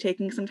 I'm going to be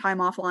taking some time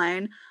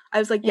offline. I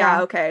was like,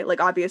 yeah, okay.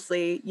 Like,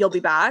 obviously, you'll be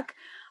back.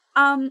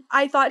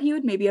 I thought he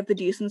would maybe have the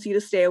decency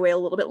to stay away a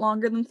little bit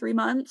longer than 3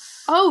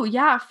 months. Oh,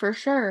 yeah, for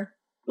sure.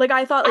 Like,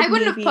 I thought, like, I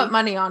wouldn't have put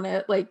money on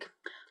it. Like,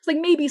 it's like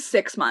maybe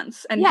 6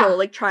 months and he'll,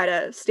 like, try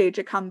to stage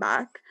a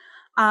comeback.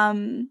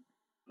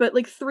 But,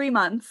 like, 3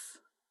 months.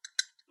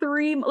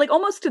 Like,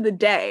 almost to the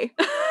day.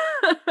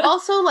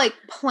 Also, like,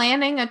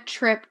 planning a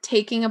trip,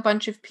 taking a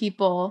bunch of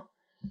people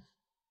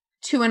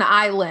to an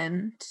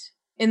island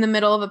in the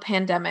middle of a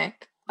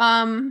pandemic.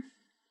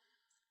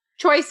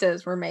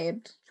 Choices were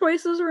made.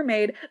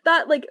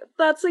 That, like,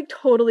 that's, like,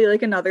 totally,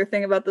 like, another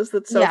thing about this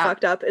that's so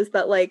fucked up is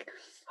that, like,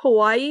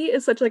 Hawaii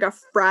is such, like, a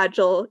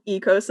fragile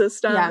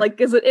ecosystem. Like,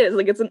 because it is.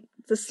 Like, it's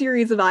a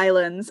series of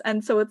islands.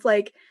 And so it's,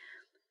 like,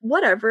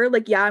 whatever.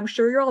 Like, yeah, I'm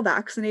sure you're all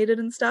vaccinated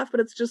and stuff, but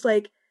it's just,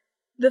 like,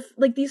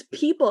 these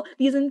people,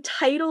 these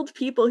entitled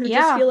people who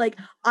just feel like,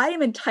 I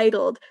am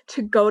entitled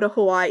to go to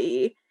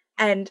Hawaii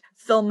and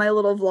film my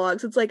little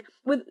vlogs. It's like,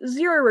 with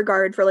zero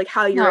regard for, like,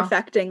 how you're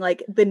affecting,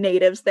 like, the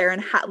natives there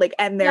and how, like,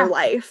 and their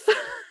life.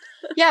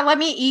 Yeah, let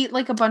me eat,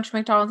 like, a bunch of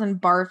McDonald's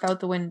and barf out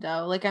the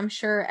window. Like, I'm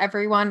sure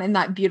everyone in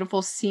that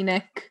beautiful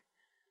scenic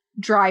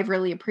drive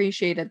really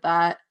appreciated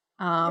that.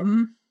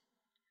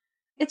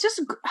 It's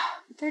just,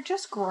 they're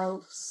just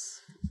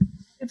gross.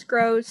 It's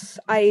gross.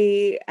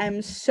 I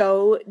am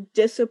so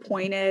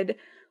disappointed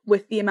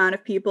with the amount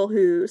of people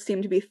who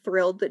seem to be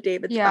thrilled that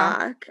David's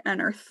back and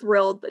are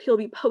thrilled that he'll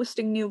be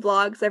posting new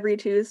vlogs every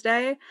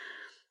Tuesday.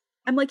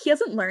 I'm like, he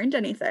hasn't learned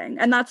anything.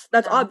 And that's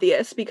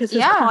obvious because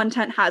his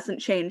content hasn't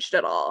changed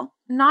at all.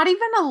 Not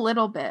even a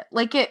little bit.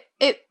 Like,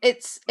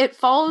 it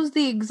follows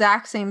the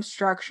exact same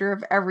structure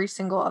of every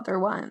single other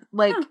one.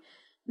 Like,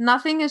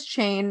 nothing has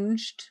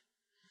changed.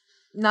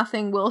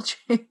 Nothing will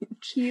change.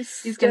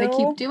 He's gonna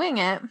keep doing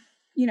it.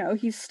 You know,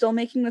 he's still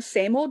making the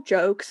same old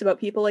jokes about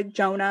people like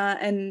Jonah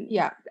and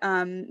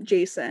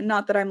Jason.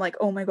 Not that I'm like,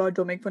 oh my god,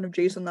 don't make fun of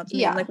Jason, that's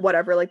mean. Like,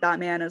 whatever, like, that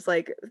man is,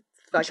 like,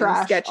 fucking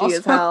trash, sketchy also.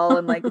 As hell,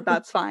 and, like,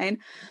 that's fine.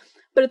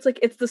 But it's like,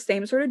 it's the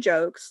same sort of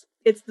jokes.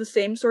 It's the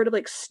same sort of,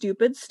 like,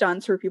 stupid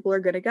stunts where people are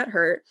gonna get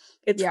hurt.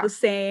 It's the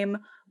same,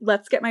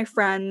 let's get my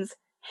friends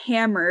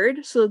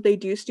hammered so that they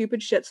do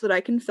stupid shit so that I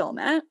can film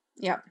it.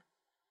 Yeah.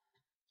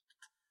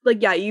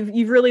 Like, yeah,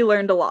 you've really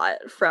learned a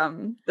lot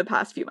from the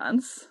past few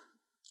months.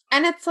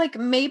 And it's like,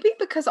 maybe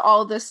because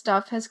all this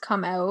stuff has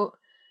come out,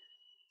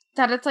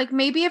 that it's like,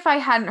 maybe if I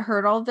hadn't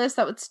heard all this,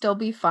 that would still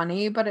be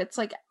funny. But it's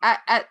like,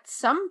 at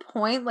some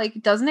point,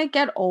 like, doesn't it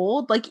get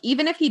old? Like,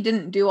 even if he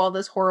didn't do all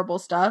this horrible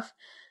stuff,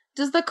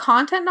 does the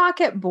content not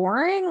get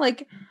boring?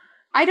 Like,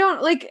 I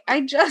don't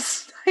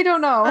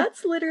know.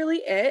 That's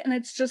literally it. And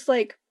it's just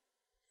like,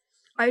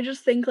 I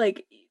just think,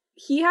 like,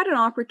 he had an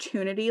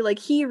opportunity. Like,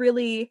 he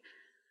really...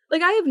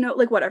 Like, I have no,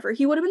 like, whatever.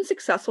 He would have been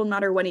successful no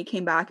matter when he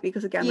came back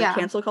because, again, like,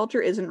 cancel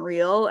culture isn't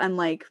real and,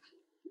 like,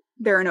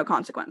 there are no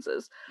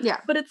consequences. Yeah.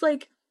 But it's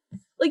like,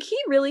 he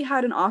really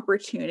had an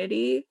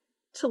opportunity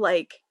to,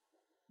 like,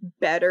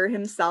 better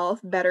himself,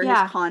 better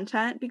his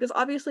content. Because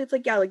obviously it's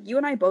like, yeah, like, you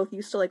and I both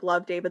used to, like,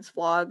 love David's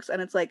vlogs.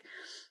 And it's like,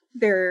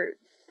 they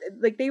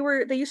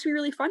used to be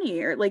really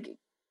funny. Or, like,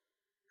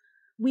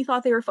 we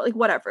thought they were, like,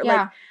 whatever.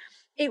 Yeah. Like,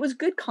 it was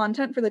good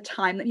content for the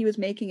time that he was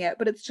making it.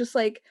 But it's just,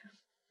 like...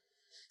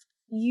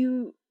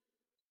 you're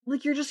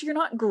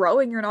not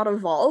growing, you're not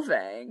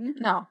evolving.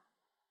 No.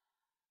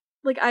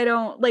 Like, I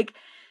don't, like,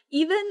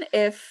 even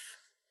if,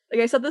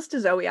 like, I said this to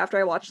Zoe after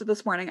I watched it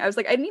this morning, I was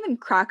like, I didn't even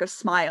crack a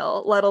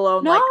smile, let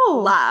alone, like,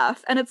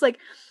 laugh. And it's like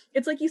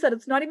you said,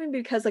 it's not even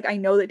because, like, I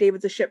know that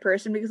David's a shit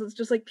person, because it's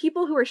just, like,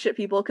 people who are shit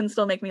people can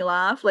still make me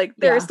laugh. Like,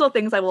 there are still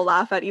things I will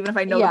laugh at, even if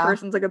I know the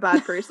person's, like, a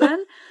bad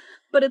person.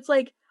 But it's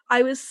like,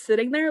 I was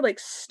sitting there, like,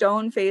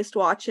 stone-faced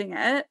watching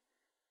it.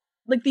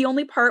 Like, the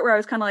only part where I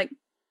was kind of like,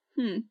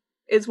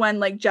 is when,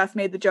 like, Jeff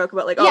made the joke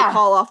about, like,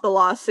 call off the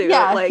lawsuit.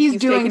 Yeah, like,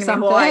 he's doing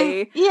something.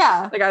 Hawaii.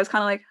 Yeah. Like, I was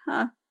kind of like,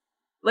 huh.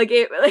 Like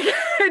it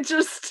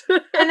just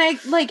and I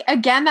like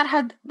again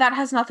that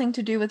has nothing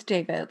to do with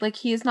David. Like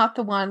he is not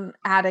the one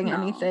adding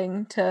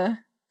anything to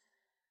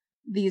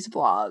these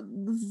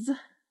vlogs.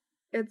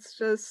 It's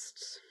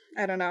just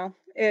I don't know.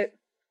 It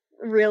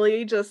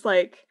really just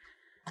like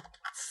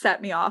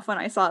set me off when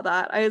I saw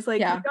that. I was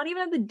like, you don't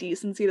even have the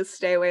decency to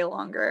stay away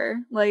longer.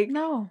 Like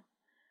no.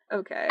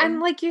 Okay.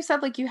 And like you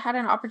said, like you had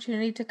an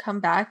opportunity to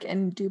come back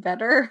and do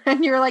better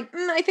and you're like,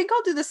 I think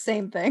I'll do the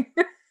same thing.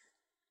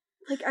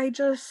 Like I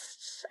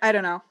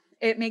don't know.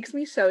 It makes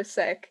me so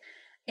sick.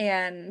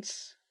 And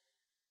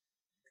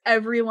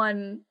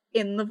everyone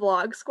in the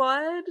vlog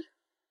squad,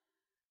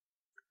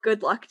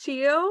 good luck to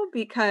you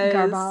because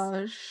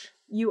garbage.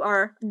 You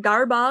are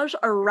garbage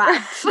or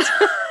rat.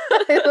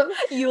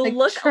 You like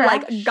look trash.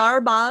 Like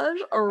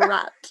garbage or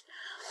rat.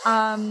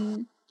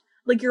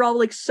 Like you're all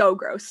like so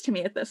gross to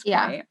me at this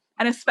point.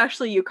 And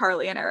especially you,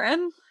 Carly and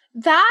Aaron.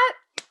 That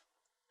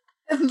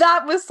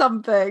was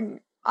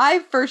something. I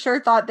for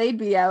sure thought they'd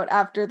be out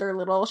after their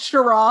little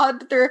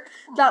charade,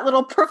 that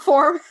little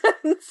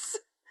performance.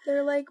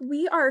 They're like,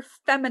 we are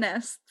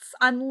feminists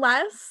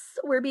unless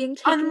we're being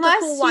taken to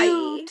Hawaii.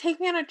 You take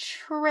me on a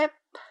trip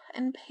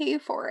and pay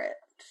for it.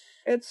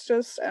 It's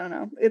just, I don't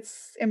know.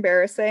 It's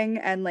embarrassing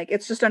and like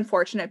it's just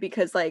unfortunate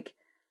because like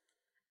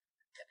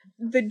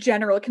the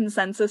general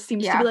consensus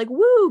seems to be like,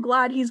 woo,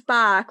 glad he's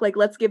back. Like,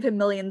 let's give him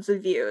millions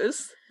of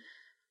views.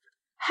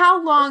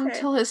 How long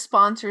till his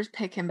sponsors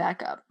pick him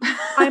back up?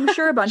 I'm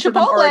sure a bunch of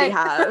them already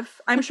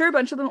have. I'm sure a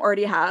bunch of them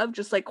already have,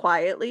 just like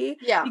quietly.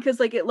 Yeah. Because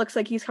like it looks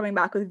like he's coming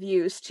back with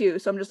views too.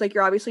 So I'm just like,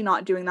 you're obviously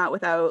not doing that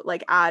without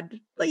like ad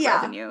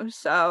revenue.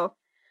 So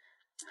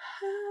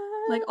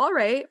like, all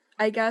right.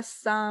 I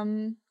guess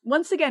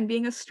once again,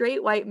 being a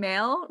straight white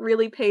male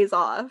really pays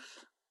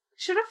off.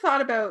 Should have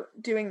thought about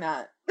doing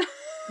that.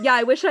 Yeah,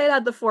 I wish I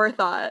had the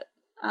forethought.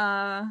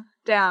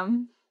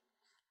 Damn.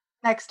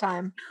 Next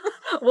time.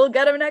 We'll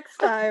get him next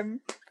time.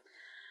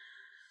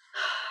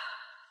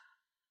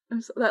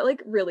 That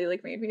like really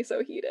like made me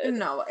so heated.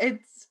 No,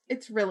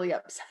 it's really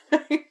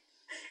upsetting.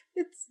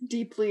 It's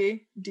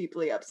deeply,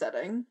 deeply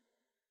upsetting.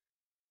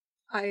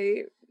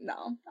 I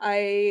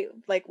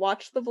like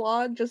watched the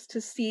vlog just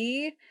to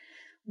see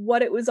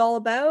what it was all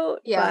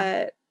about,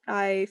 but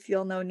I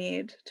feel no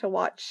need to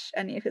watch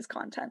any of his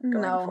content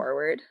going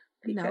forward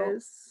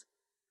because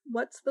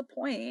what's the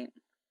point?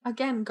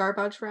 Again,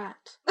 garbage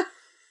rat.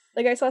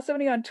 Like I saw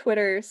somebody on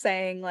Twitter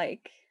saying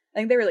like, I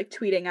think they were like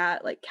tweeting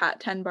at like Cat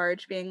 10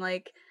 Barge being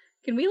like,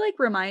 can we like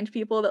remind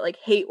people that like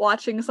hate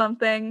watching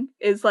something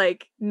is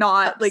like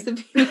not like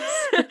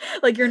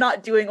like you're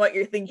not doing what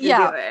you think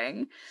you're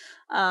doing.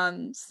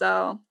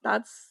 So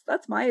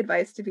that's my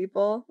advice to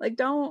people. Like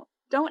don't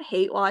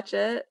hate watch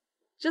it.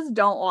 Just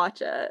don't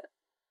watch it.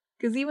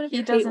 Because even if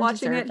you hate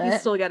watching it, he's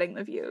still getting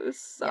the views.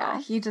 So yeah,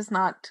 he does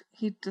not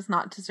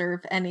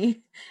deserve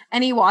any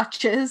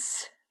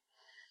watches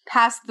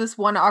past this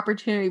one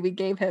opportunity we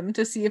gave him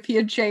to see if he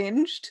had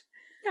changed.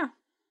 Yeah.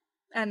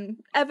 And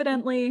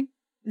evidently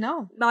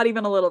no. Not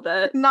even a little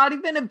bit. Not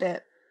even a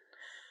bit.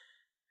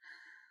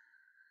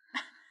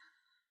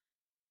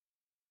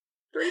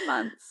 3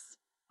 months.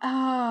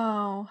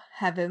 Oh,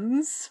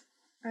 heavens.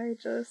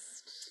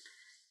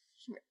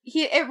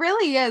 It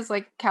really is,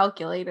 like,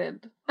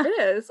 calculated.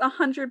 It is,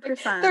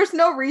 100%. There's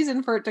no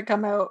reason for it to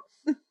come out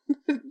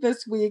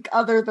this week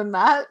other than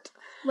that.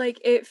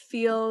 Like, it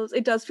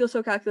does feel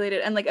so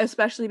calculated, and, like,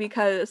 especially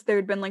because there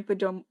had been, like, the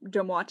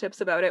Domois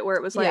tips about it, where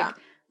it was, like,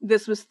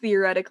 this was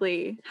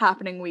theoretically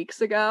happening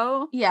weeks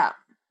ago. Yeah.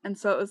 And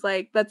so it was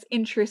like, that's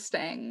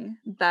interesting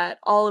that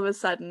all of a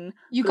sudden...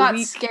 You got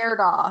scared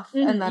off,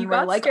 and then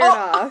we're like,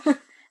 off.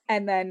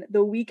 And then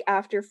the week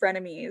after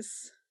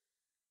Frenemies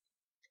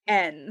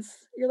ends,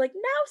 you're like,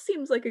 now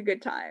seems like a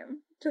good time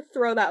to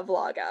throw that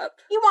vlog up.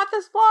 You want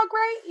this vlog,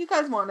 right? You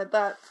guys wanted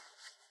that.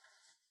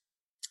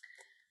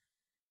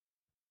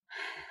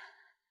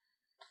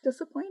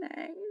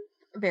 Disappointing.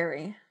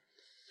 Very.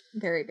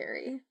 Very,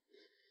 very.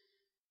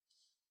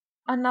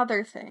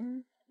 Another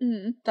thing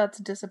that's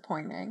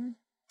disappointing,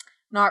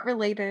 not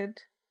related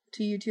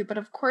to YouTube, but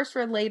of course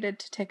related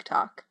to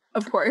TikTok.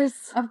 Of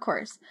course.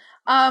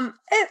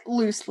 It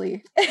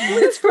loosely.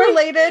 It's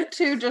related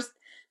to just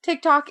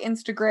TikTok,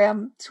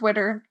 Instagram,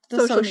 Twitter,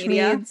 the social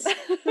medias.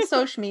 The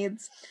social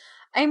medias.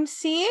 I'm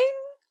seeing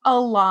a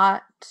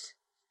lot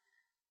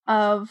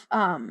of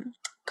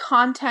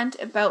content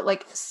about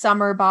like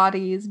summer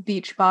bodies,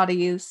 beach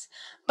bodies,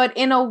 but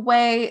in a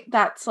way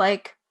that's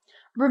like,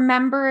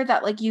 remember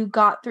that like you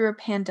got through a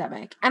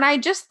pandemic. And I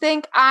just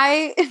think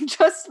I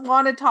just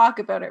want to talk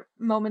about it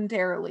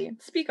momentarily.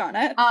 Speak on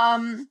it.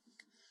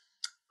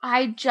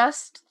 I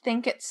just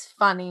think it's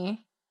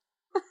funny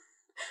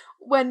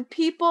when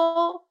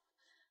people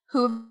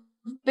who've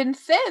been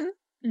thin,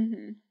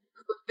 who've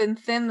been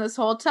thin this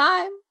whole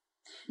time,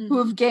 who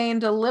have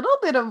gained a little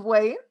bit of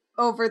weight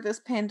over this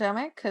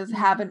pandemic, because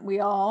haven't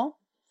we all,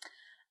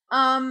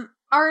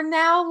 are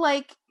now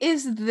like,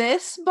 is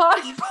this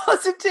body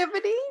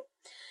positivity?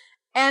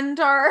 And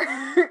are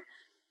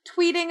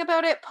tweeting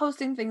about it,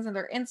 posting things in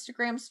their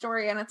Instagram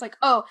story, and it's like,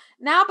 oh,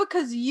 now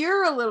because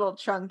you're a little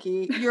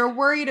chunky, you're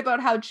worried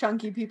about how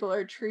chunky people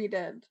are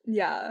treated.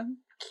 Yeah.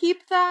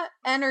 Keep that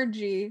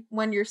energy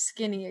when you're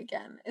skinny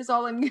again, is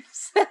all I'm gonna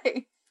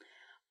say.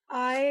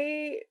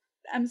 I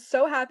am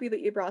so happy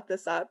that you brought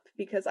this up,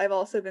 because I've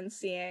also been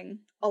seeing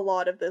a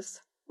lot of this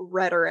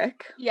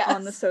rhetoric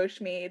on the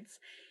social medias,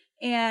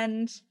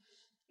 and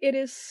it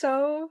is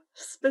so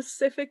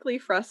specifically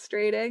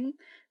frustrating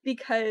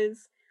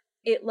because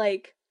it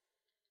like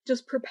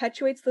just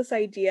perpetuates this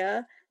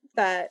idea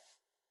that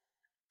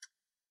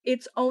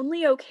it's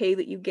only okay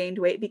that you gained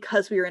weight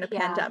because we were in a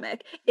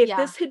pandemic. If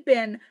this had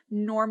been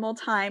normal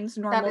times,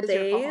 normal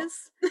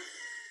days,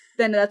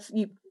 then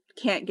you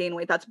can't gain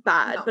weight. That's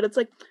bad. No. But it's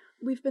like,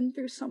 we've been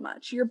through so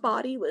much. Your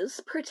body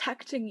was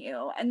protecting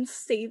you and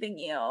saving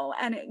you,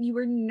 and you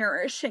were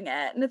nourishing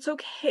it. And it's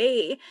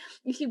okay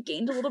if you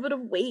gained a little bit of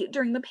weight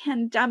during the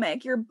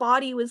pandemic. Your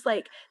body was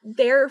like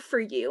there for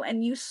you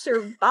and you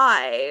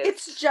survived.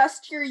 It's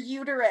just your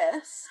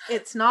uterus.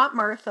 It's not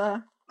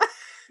Martha.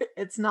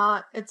 It's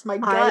not. It's my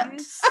gut. I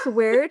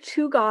swear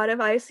to God, if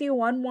I see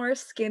one more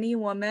skinny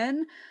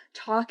woman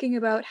talking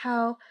about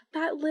how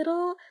that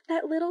little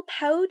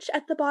pouch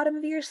at the bottom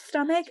of your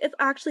stomach is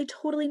actually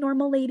totally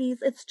normal, ladies.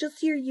 It's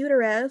just your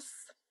uterus.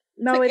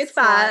 No, it's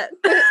fat.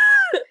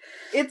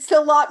 It's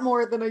a lot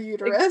more than a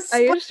uterus.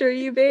 I assure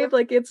you, babe,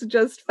 like, it's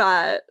just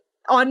fat.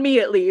 On me,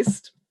 at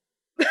least.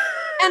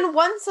 And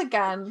once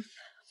again,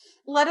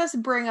 let us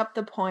bring up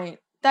the point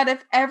that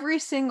if every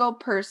single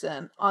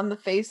person on the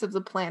face of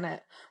the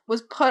planet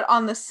was put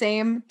on the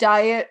same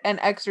diet and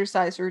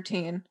exercise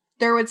routine,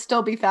 there would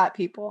still be fat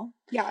people.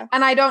 Yeah.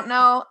 And I don't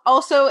know,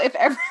 also, if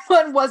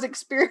everyone was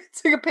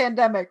experiencing a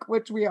pandemic,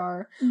 which we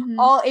are,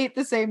 all ate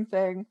the same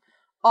thing,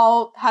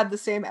 all had the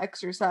same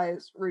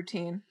exercise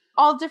routine,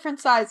 all different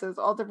sizes,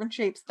 all different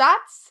shapes.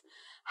 That's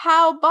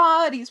how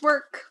bodies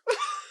work.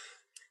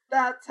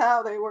 That's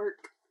how they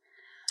work.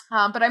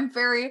 But I'm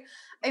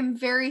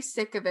very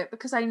sick of it,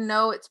 because I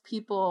know it's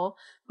people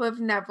who have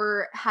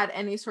never had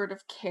any sort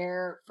of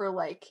care for,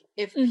 like,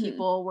 if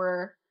people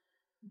were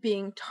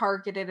being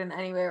targeted in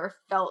any way or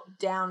felt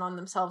down on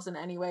themselves in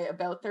any way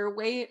about their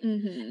weight.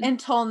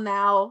 Until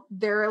now,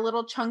 they're a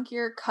little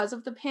chunkier because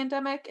of the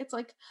pandemic. It's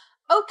like,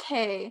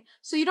 okay,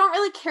 so you don't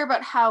really care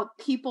about how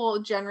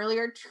people generally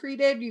are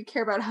treated. You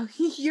care about how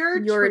you're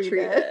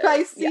treated.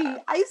 I see. Yeah.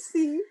 I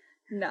see.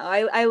 No,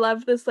 I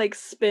love this, like,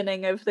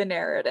 spinning of the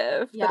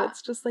narrative. Yeah. But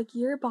it's just like,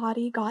 your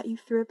body got you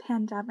through a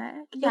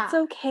pandemic. Yeah. It's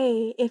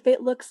okay if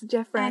it looks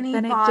different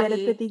than it did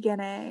at the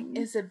beginning.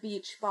 Is a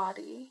beach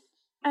body.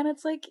 And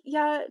it's like,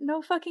 yeah,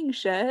 no fucking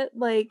shit.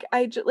 Like,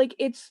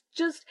 it's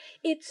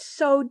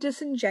so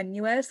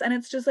disingenuous. And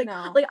it's just like,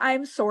 like,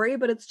 I'm sorry,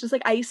 but it's just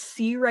like, I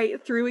see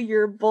right through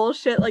your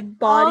bullshit, like,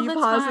 body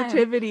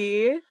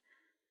positivity. Time.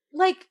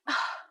 Like,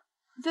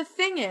 the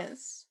thing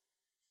is,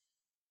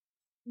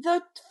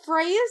 the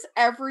phrase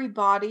every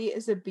body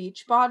is a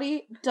beach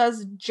body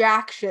does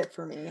jack shit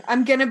for me.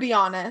 I'm gonna be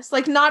honest.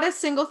 Like, not a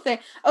single thing.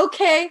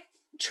 Okay,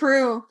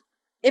 true.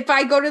 If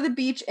I go to the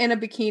beach in a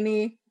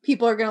bikini,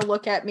 people are gonna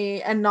look at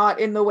me, and not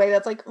in the way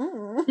that's like,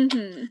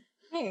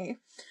 hey.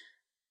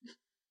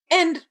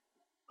 And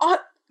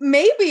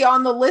maybe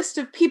on the list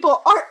of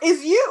people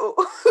is you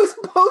who's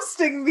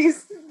posting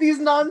these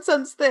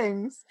nonsense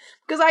things.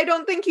 Because I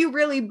don't think you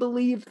really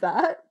believe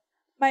that.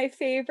 My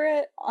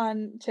favorite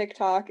on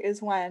TikTok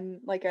is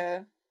when, like,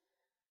 a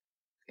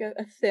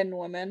thin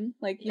woman,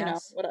 like, you know,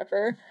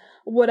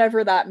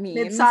 whatever that means.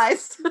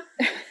 Mid-sized.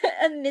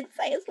 A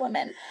mid-sized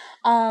woman.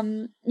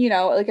 You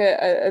know, like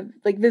a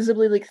like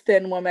visibly, like,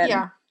 thin woman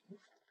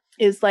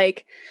is,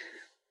 like,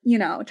 you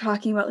know,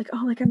 talking about, like,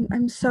 oh, like,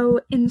 I'm so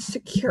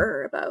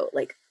insecure about,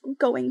 like,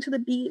 going to the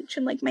beach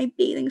and, like, my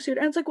bathing suit.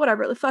 And it's like,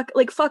 whatever,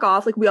 fuck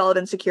off. Like, we all have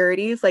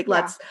insecurities. Like,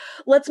 let's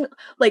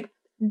like,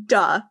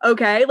 duh,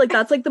 okay? Like,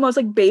 that's, like, the most,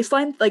 like,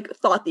 baseline, like,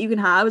 thought that you can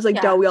have is, like,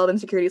 duh, we all have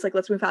insecurities, like,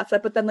 let's move past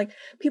that. But then, like,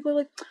 people are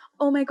like,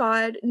 oh my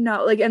god,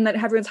 no, like, and then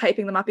everyone's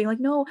hyping them up, being like,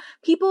 no,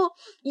 people,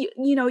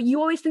 you know, you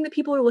always think that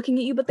people are looking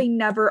at you, but they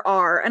never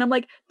are. And I'm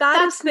like,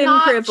 that's thin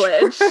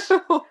privilege.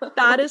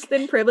 That is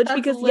thin privilege,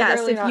 because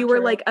yes, if you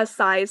were, like, a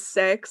size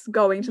 6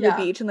 going to the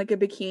beach in, like, a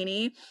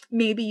bikini,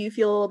 maybe you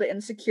feel a little bit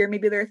insecure,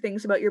 maybe there are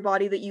things about your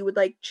body that you would,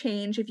 like,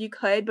 change if you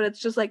could, but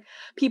it's just, like,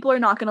 people are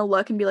not gonna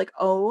look and be like,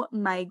 oh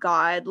my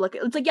god, look,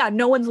 it's like, yeah,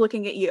 no one's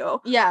looking at you.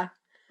 Yeah.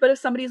 But if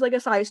somebody's, like, a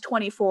size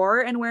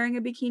 24 and wearing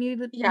a bikini to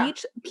the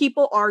beach,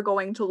 people are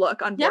going to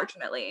look,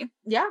 unfortunately.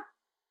 Yeah.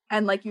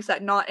 And like you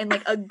said, not in,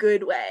 like, a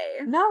good way.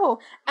 No.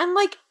 And,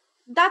 like,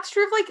 that's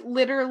true of, like,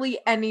 literally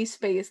any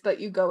space that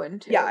you go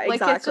into. Yeah, like,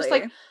 exactly. It's just,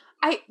 like,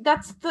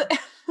 that's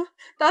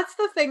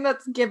the thing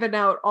that's given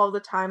out all the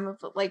time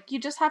of, like, you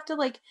just have to,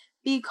 like,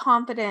 be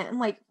confident and,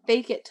 like,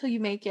 fake it till you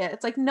make it.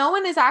 It's like, no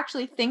one is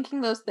actually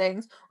thinking those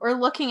things or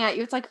looking at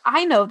you. It's like,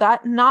 I know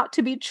that not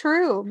to be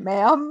true,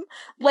 ma'am.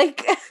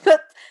 Like,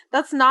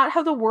 that's not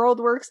how the world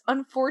works,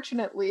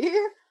 unfortunately.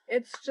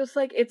 It's just,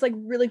 like, it's, like,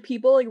 really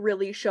people, like,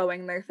 really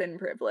showing their thin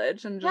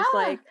privilege and just,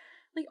 like,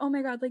 oh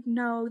my god, like,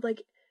 no,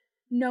 like,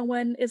 no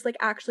one is like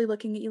actually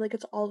looking at you, like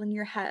it's all in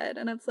your head.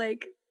 And it's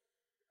like,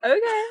 okay.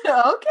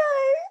 Okay.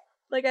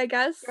 Like I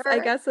guess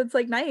it's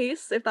like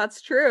nice if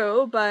that's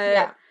true,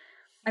 but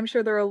I'm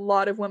sure there are a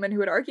lot of women who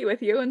would argue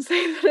with you and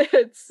say that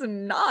it's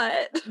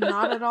not.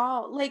 Not at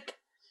all. Like,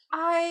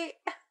 I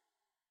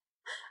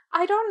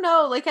don't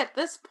know. Like, at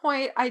this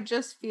point, I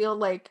just feel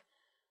like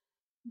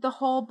the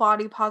whole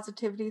body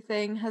positivity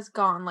thing has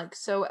gone, like,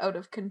 so out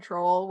of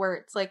control, where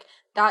it's like,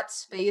 that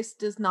space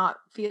does not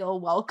feel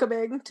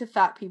welcoming to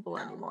fat people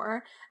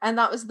anymore. And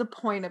that was the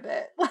point of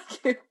it.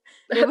 Like,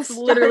 it was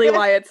literally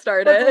why it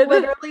started. That's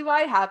literally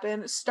why it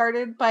happened. It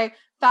started by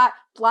fat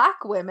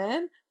Black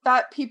women,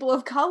 fat people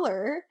of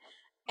color,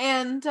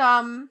 and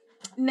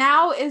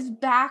now is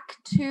back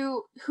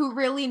to who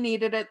really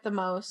needed it the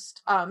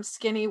most,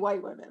 skinny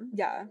white women.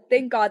 Yeah,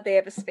 thank God they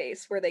have a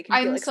space where they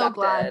can feel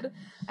accepted.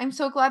 I'm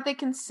so glad they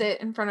can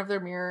sit in front of their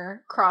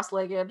mirror,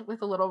 cross-legged,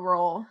 with a little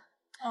roll,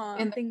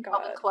 in thank the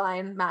Calvin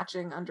Klein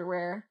matching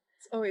underwear.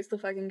 It's always the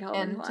fucking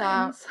Calvin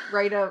Kleins.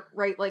 And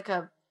write like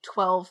a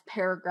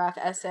 12-paragraph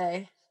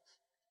essay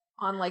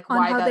on like on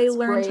why how that's they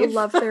learn to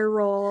love their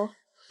role.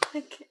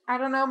 Like, I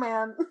don't know,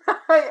 man.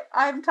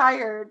 I'm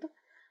tired.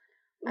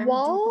 I'm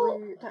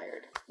deeply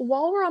tired.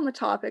 While we're on the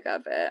topic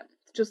of it,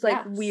 just like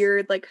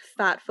weird, like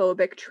fat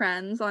phobic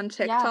trends on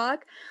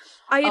TikTok.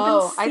 I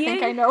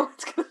think I know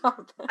what's gonna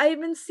happen. I've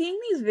been seeing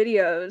these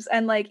videos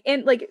and like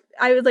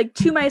I was like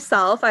to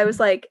myself, I was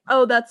like,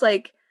 oh, that's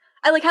like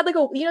I like had like a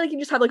like you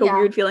just have like a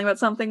weird feeling about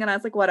something, and I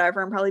was like,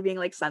 whatever, I'm probably being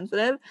like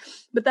sensitive.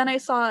 But then I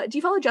saw, do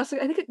you follow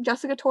Jessica? I think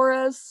Jessica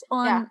Torres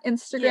on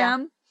Instagram.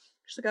 Yeah.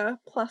 She's like a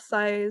plus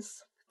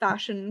size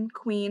fashion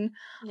queen.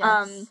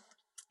 Yes.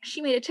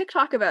 She made a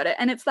TikTok about it,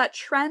 and it's that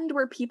trend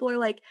where people are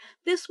like,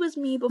 this was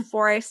me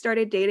before I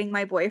started dating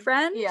my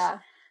boyfriend. Yeah.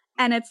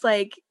 And it's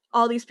like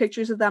all these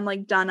pictures of them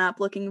like done up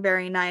looking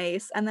very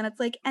nice, and then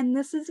it's like, and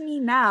this is me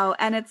now.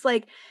 And it's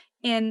like,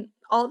 in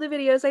all the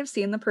videos I've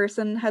seen, the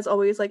person has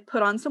always like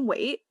put on some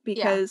weight,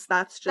 because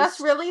that's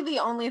really the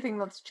only thing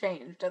that's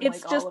changed.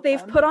 It's like, just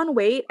they've put on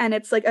weight, and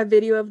it's like a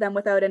video of them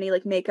without any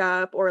like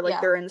makeup, or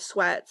like they're in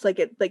sweats, like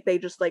it like they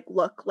just like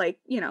look like,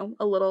 you know,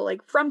 a little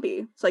like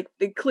frumpy. It's like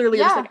they clearly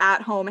are just like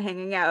at home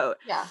hanging out.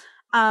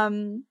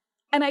 And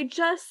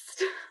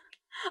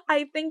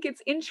I think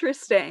it's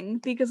interesting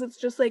because it's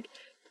just like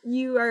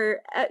you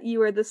are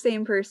the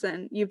same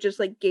person. You've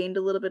just like gained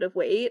a little bit of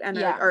weight and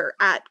are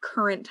at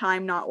current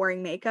time not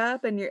wearing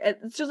makeup, and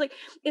it's just like,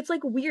 it's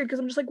like weird because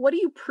I'm just like, what are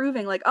you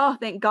proving? Like, oh,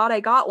 thank God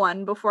I got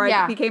one before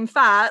I became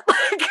fat.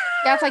 Like,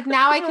 it's like,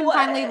 now I can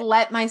finally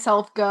let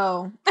myself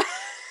go.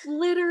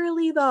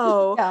 Literally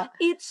though.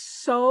 It's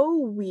so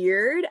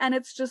weird, and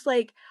it's just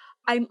like,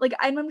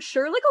 I'm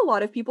sure like a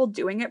lot of people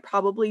doing it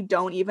probably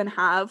don't even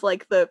have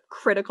like the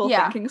critical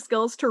thinking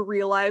skills to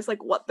realize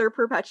like what they're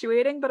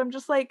perpetuating, but I'm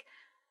just like,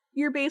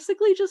 you're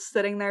basically just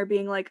sitting there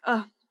being like,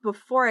 oh,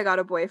 before I got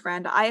a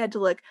boyfriend, I had to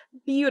look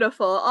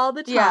beautiful all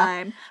the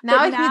time. Now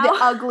I can be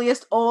the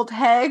ugliest old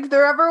hag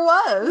there ever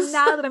was.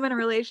 Now that I'm in a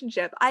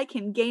relationship, I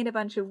can gain a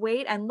bunch of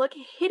weight and look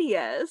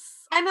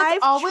hideous. And it's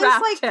always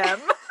like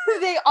him.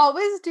 They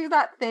always do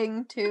that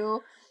thing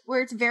too,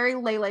 where it's very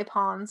Lele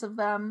Pons of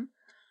them,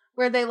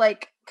 where they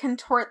like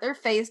contort their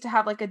face to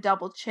have like a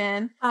double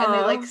chin, and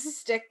they like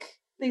stick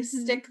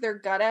their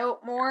gut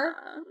out more.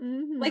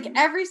 Like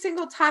every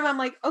single time I'm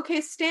like,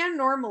 okay, stand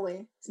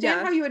normally.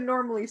 Stand how you would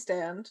normally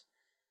stand.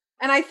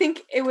 And I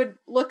think it would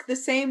look the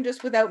same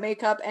just without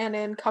makeup and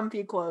in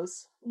comfy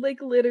clothes.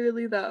 Like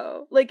literally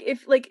though. Like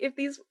if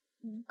these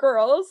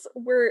girls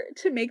were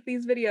to make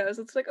these videos,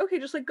 it's like, okay,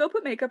 just like go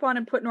put makeup on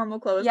and put normal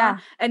clothes on,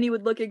 and you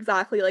would look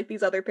exactly like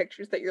these other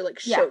pictures that you're like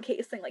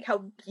showcasing like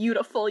how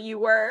beautiful you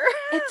were.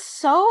 It's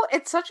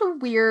such a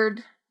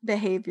weird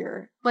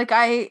behavior. Like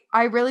I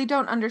really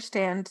don't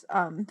understand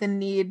the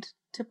need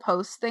to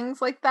post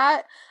things like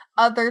that,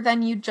 other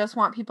than you just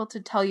want people to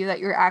tell you that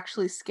you're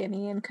actually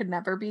skinny and could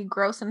never be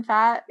gross and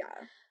fat.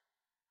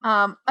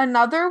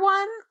 Another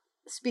one,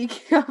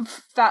 speaking of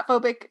fat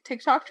phobic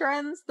TikTok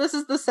trends, this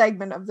is the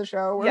segment of the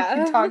show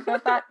where we talk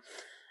about that.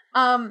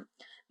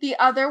 The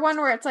other one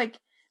where it's like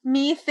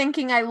me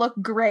thinking I look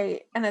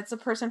great, and it's a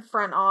person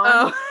front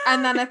on,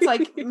 and then it's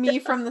like me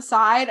from the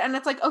side, and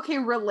it's like, okay,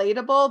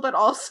 relatable, but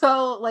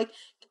also like,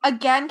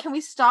 again, can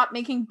we stop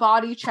making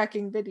body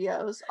checking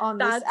videos on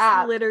this app?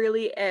 That's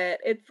literally it.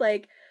 It's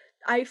like,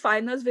 I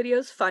find those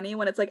videos funny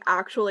when it's like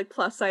actual like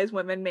plus size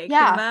women making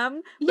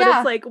them, but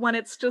it's like when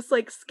it's just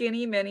like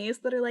skinny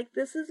minis that are like,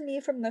 this is me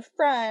from the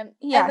front,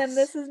 and then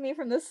this is me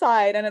from the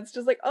side, and it's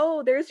just like,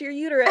 oh, there's your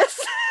uterus.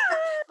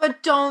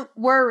 But don't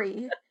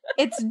worry,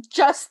 it's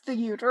just the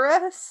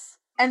uterus,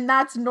 and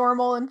that's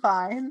normal and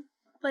fine.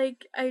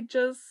 Like, I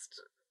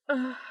just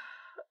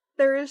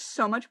there is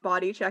so much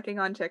body checking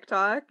on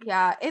TikTok.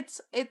 Yeah, it's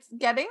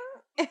getting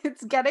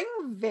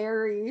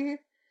very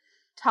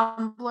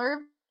Tumblr,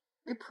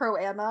 very pro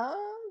Anna,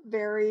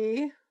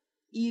 very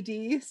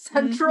ED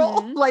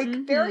central,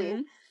 like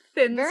very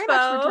Thinspo. Very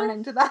much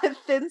returning to that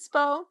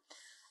Thinspo.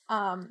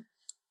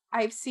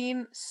 I've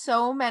seen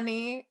so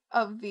many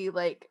of the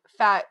like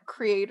fat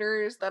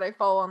creators that I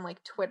follow on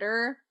like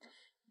Twitter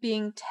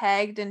being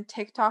tagged in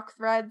TikTok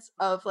threads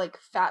of, like,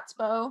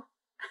 Fatspo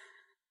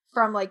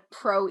from, like,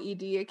 pro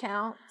ED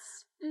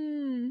accounts.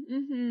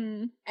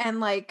 Mm-hmm. And,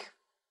 like,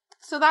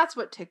 so that's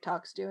what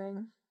TikTok's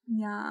doing.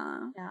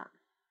 Yeah. Yeah.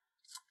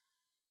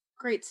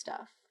 Great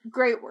stuff.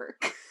 Great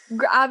work.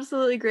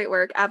 Absolutely great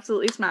work.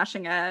 Absolutely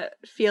smashing it.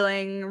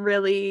 Feeling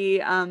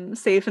really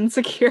safe and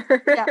secure.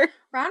 Yeah.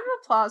 Round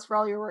of applause for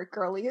all your work,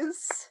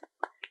 girlies.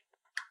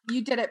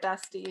 You did it,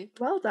 bestie.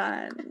 Well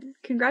done.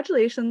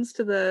 Congratulations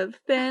to the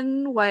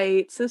thin,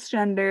 white,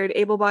 cisgendered,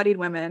 able-bodied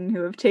women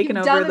who have taken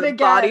over the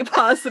body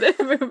positive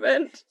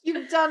movement.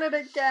 You've done it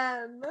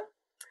again.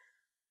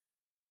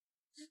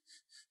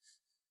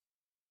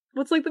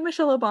 What's like the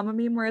Michelle Obama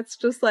meme where it's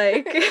just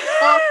like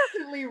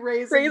constantly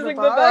raising the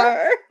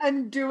bar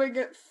and doing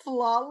it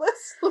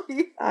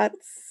flawlessly.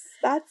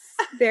 That's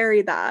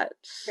very that.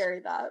 Very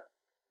that.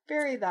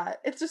 Very that.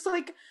 It's just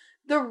like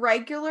the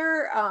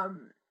regular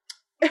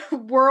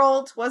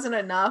world wasn't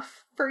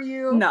enough for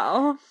you.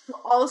 No. You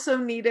also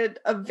needed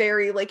a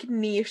very like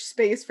niche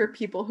space for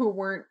people who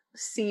weren't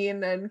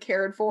seen and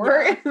cared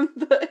for in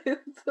the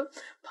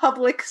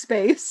public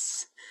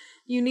space.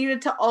 You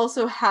needed to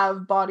also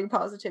have body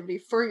positivity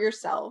for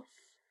yourself.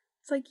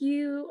 It's like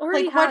you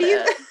already like, had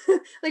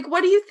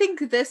what do you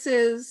think this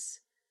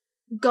is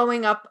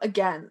going up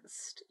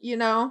against? You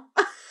know,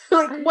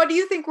 like what do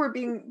you think we're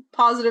being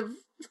positive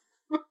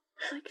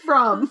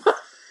from?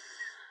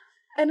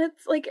 And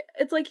it's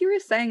like you were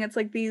saying, it's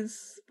like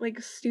these like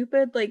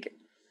stupid like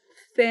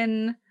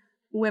thin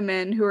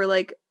women who are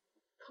like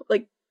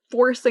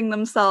forcing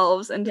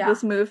themselves into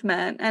this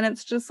movement, and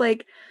it's just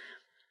like,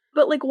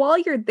 but like while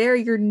you're there,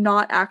 you're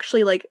not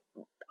actually like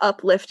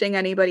uplifting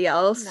anybody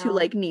else who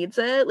like needs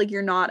it. Like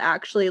you're not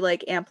actually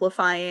like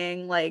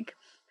amplifying like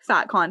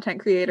fat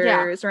content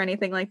creators or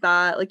anything like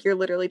that. Like you're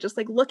literally just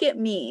like, look at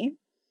me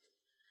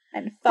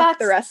and fuck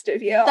the rest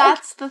of you.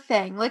 That's the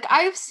thing. Like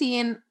I've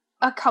seen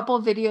a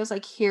couple videos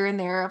like here and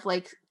there of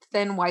like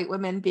thin white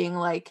women being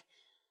like,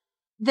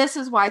 this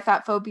is why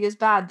fat phobia is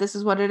bad. This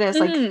is what it is.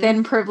 Like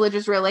thin privilege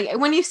is real. Like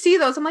when you see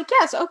those, I'm like,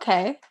 yes,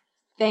 okay.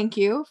 Thank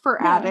you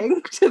for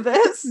adding to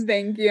this.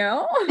 Thank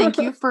you. Thank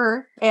you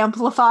for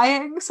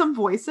amplifying some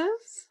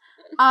voices.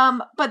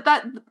 But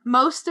that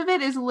most of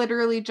it is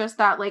literally just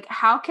that, like,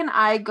 how can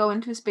I go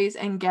into a space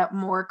and get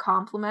more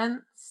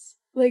compliments?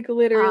 Like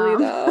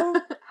literally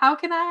though. How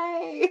can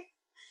I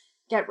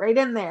get right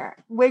in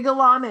there?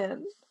 Wiggle on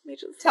in.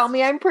 Tell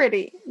me I'm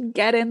pretty.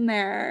 Get in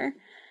there.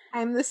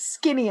 I'm the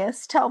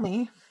skinniest. Tell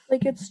me.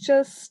 Like it's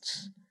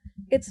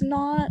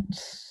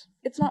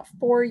not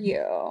for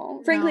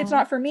you. Frankly, it's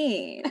not for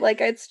me.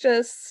 Like it's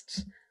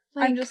just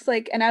like, I'm just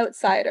like an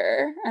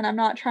outsider and I'm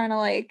not trying to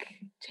like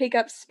take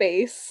up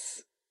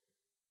space.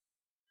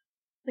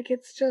 Like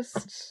it's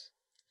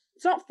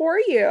not for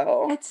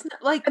you. It's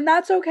like, and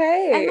that's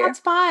okay. And that's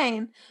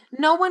fine.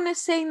 No one is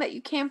saying that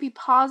you can't be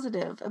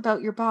positive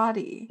about your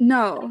body.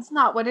 No. That's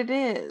not what it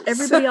is.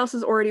 Everybody else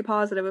is already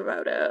positive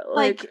about it.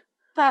 Like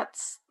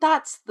that's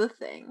the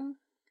thing.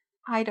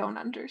 I don't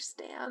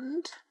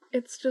understand.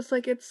 It's just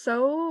like it's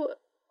so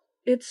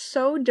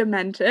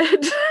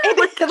demented.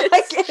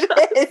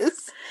 It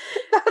is.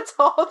 That's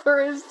all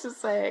there is to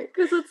say.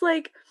 Because it's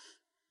like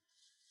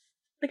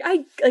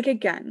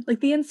again, like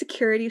the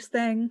insecurities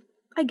thing,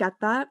 I get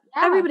that.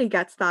 Yeah. Everybody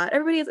gets that.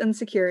 Everybody has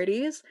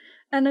insecurities.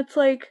 And it's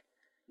like,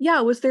 yeah,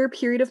 was there a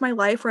period of my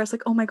life where I was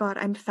like, oh my God,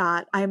 I'm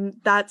fat.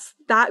 That's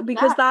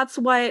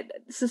what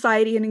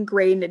society had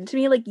ingrained into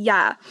me. Like,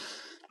 yeah,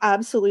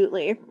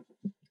 absolutely.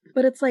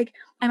 But it's like,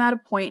 I'm at a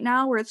point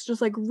now where it's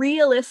just like,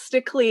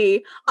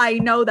 realistically, I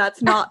know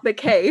that's not the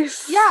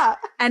case. Yeah.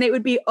 And it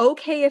would be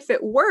okay if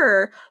it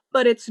were,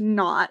 but it's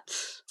not.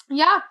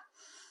 Yeah.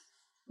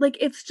 Like,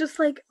 it's just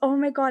like, oh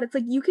my God, it's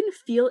like, you can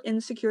feel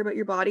insecure about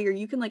your body or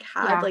you can like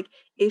have like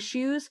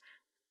issues,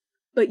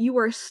 but you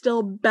are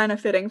still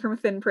benefiting from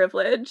thin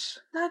privilege.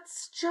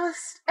 That's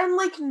just, and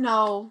like,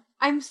 no,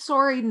 I'm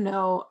sorry,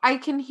 no. I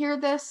can hear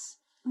this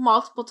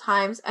multiple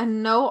times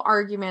and no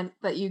argument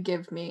that you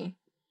give me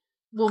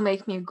will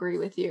make me agree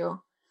with you.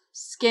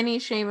 Skinny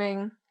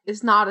shaming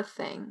is not a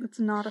thing. It's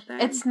not a thing.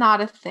 It's not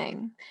a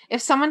thing.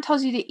 If someone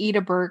tells you to eat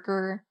a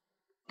burger,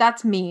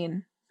 that's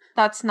mean.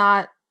 That's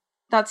not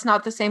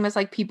the same as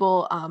like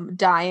people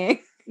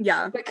dying.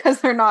 Yeah.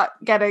 Because they're not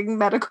getting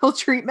medical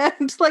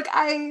treatment. Like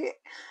I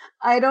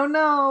don't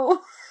know.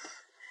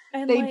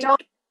 And they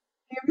don't.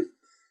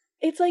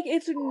 It's like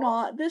it's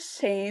not the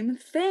same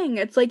thing.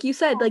 It's like you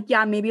said, like,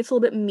 yeah, maybe it's a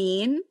little bit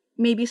mean.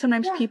 Maybe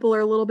sometimes people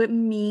are a little bit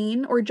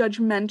mean or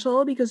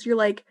judgmental because you're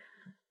like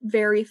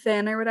very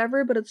thin or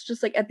whatever, but it's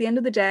just like at the end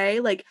of the day,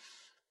 like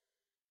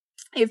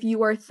if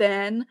you are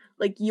thin,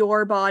 like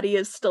your body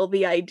is still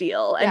the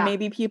ideal. And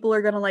maybe people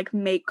are gonna like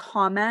make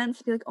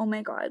comments, be like, oh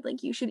my God,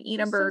 like you should eat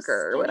a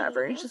burger or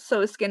whatever. It's just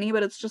so skinny,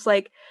 but it's just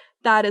like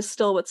that is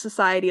still what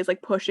society is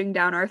like pushing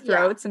down our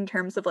throats in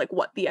terms of like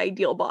what the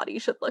ideal body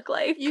should look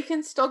like. You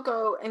can still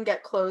go and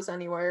get clothes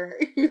anywhere.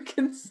 You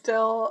can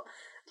still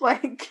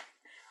like,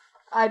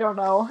 I don't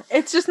know.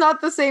 It's just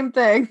not the same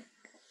thing.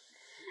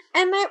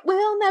 And it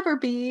will never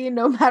be,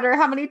 no matter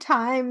how many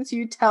times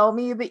you tell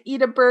me the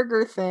eat a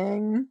burger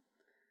thing.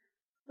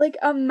 Like,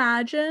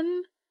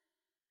 imagine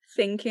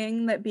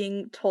thinking that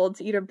being told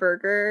to eat a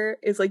burger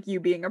is like you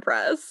being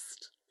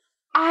oppressed.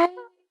 I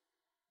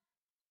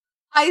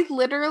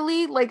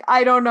literally, like,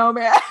 I don't know,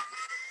 man.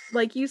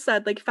 Like you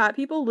said, like, fat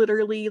people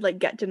literally, like,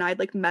 get denied,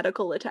 like,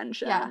 medical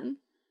attention.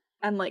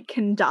 And, like,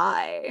 can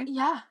die.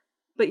 Yeah.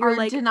 But you're,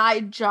 like,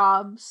 denied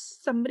jobs.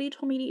 Somebody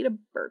told me to eat a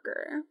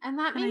burger. And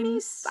that made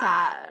me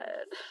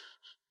sad.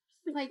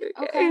 Like,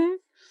 okay.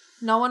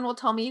 No one will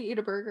tell me to eat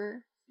a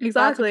burger.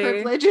 Exactly. That's a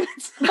privilege in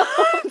itself.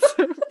 That's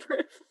a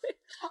privilege.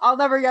 I'll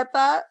never get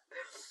that.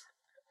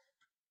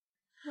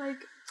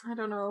 Like, I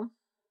don't know.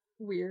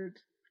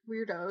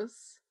 Weirdos.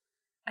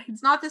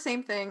 It's not the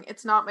same thing.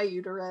 It's not my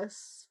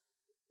uterus.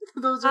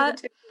 Those are the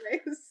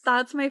takeaways.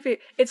 That's my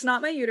favorite. It's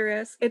not my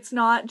uterus. It's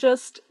not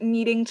just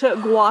needing to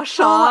gua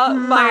sha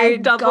my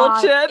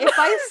double chin. If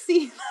I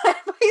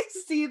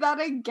see that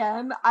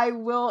again, I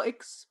will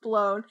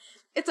explode.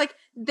 It's like,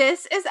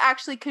 this is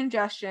actually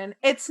congestion.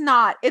 It's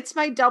not. It's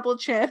my double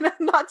chin.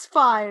 That's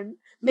fine.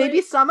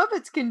 Maybe some of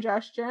it's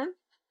congestion.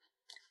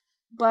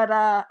 But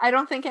I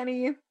don't think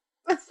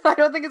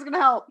it's gonna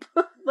help.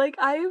 Like,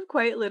 I've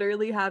quite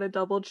literally had a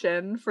double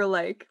chin for,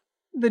 like,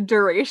 the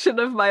duration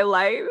of my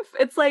life.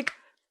 It's like,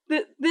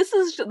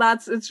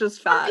 it's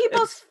just fat. And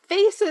people's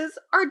faces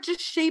are just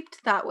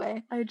shaped that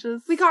way.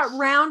 We got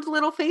round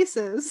little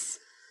faces.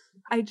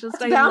 It's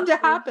bound to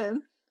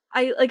happen.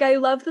 I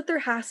love that there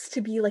has to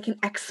be, like, an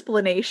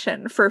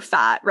explanation for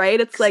fat, right?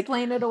 It's like,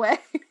 explain it away.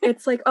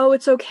 It's like, oh,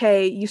 it's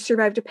okay. You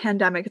survived a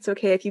pandemic. It's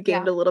okay if you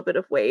gained a little bit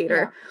of weight,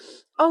 or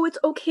oh, it's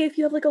okay if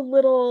you have, like, a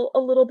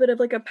little bit of,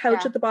 like, a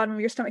pouch at the bottom of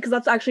your stomach, because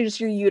that's actually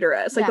just your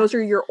uterus. Like, those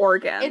are your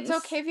organs. It's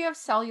okay if you have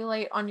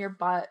cellulite on your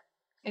butt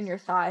and your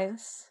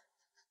thighs,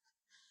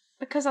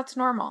 because that's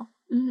normal.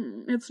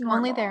 It's normal.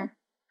 Only there.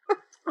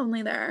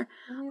 Only there.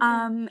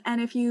 And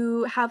if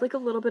you have, like, a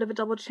little bit of a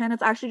double chin,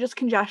 it's actually just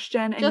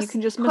congestion, and you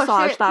can just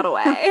massage that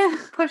away.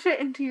 Push it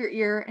into your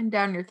ear and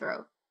down your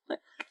throat.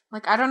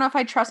 Like, I don't know if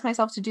I trust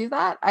myself to do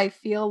that. I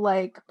feel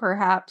like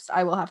perhaps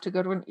I will have to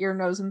go to an ear,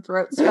 nose, and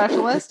throat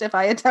specialist if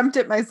I attempt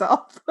it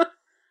myself.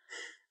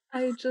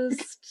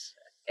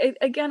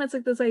 Again, it's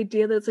like this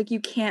idea that it's like you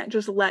can't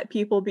just let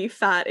people be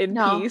fat in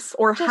peace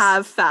or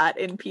have fat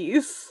in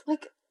peace.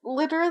 Like,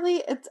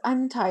 literally,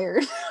 I'm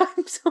tired.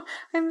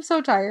 I'm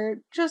so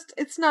tired. Just,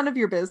 it's none of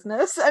your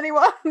business,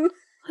 anyone.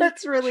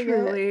 That's really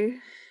it.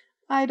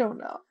 I don't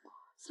know.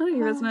 It's none of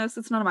your business.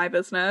 It's none of my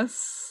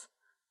business.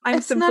 I'm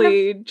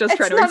simply just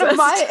trying to exist.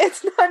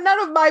 It's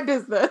none of my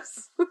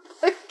business.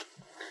 Like,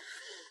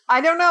 I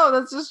don't know.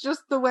 That's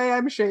just the way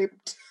I'm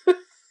shaped.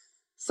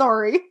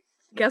 Sorry.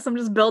 Guess I'm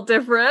just built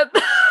different.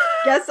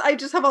 Guess I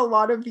just have a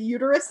lot of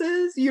uteri.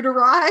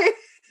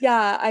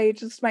 Yeah,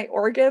 my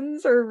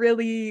organs are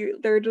really,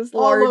 they're just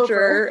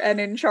larger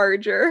and in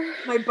charger.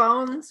 My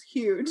bones,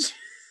 huge.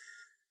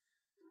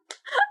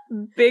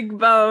 Big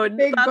bone.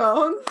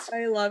 Bones.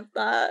 I love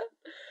that.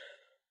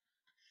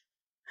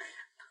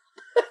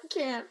 I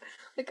can't.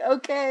 Like,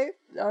 okay,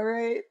 all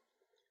right.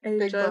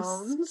 Big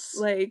bones.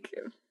 Like,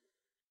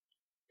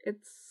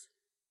 it's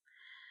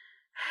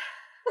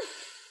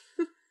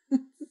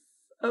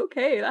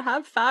okay to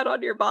have fat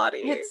on your body.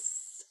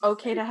 It's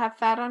okay to have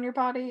fat on your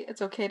body.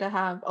 It's okay to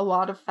have a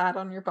lot of fat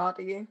on your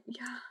body.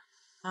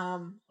 Yeah.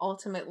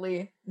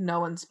 Ultimately,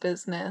 no one's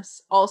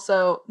business.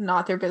 Also,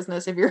 not their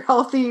business if you're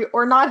healthy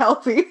or not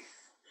healthy.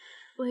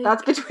 Like,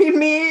 that's between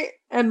me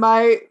and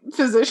my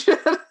physician.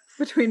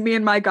 Between me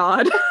and my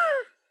God.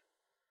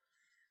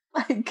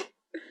 Like,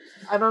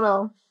 I don't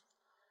know.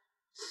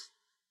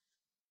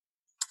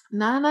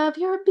 None of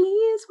your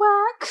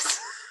beeswax.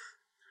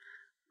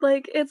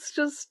 Like, it's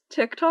just,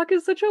 TikTok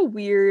is such a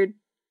weird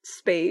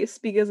space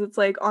because it's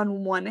like,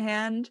 on one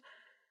hand,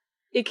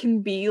 it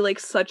can be like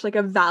such like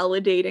a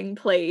validating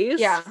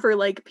place for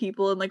like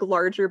people in like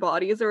larger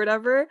bodies or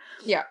whatever.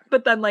 Yeah.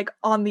 But then like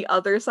on the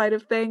other side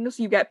of things,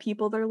 you get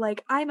people that are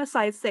like, I'm a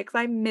size 6,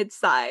 I'm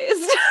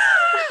mid-sized.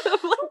 I'm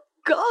like,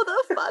 go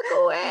the fuck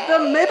away.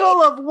 The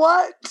middle of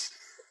what?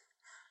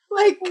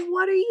 Like,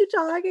 what are you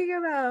talking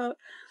about?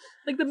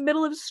 Like, the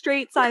middle of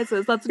straight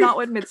sizes. That's not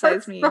what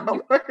mid-size means.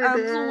 You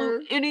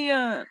absolute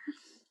idiot.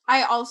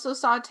 I also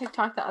saw a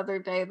TikTok the other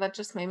day that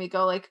just made me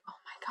go like, oh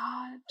my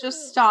God,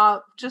 just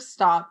stop.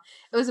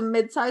 It was a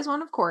mid-size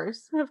one, of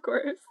course. Of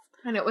course.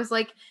 And it was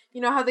like,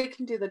 you know how they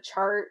can do the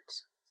chart?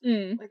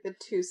 Like the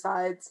two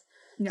sides?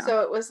 Yeah.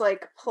 So it was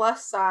like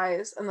plus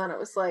size, and then it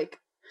was like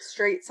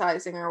straight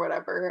sizing or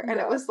whatever. And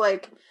it was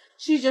like,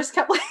 she just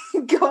kept like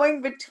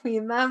going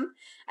between them.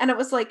 And it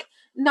was like,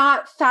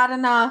 not fat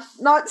enough,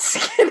 not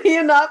skinny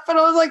enough. And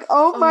I was like,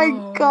 oh my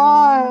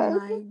God. Oh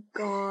my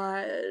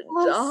God.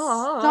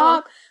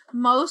 Stop.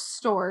 Most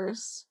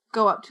stores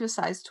go up to a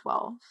size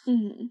 12.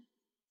 Mm-hmm.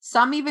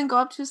 Some even go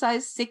up to a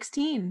size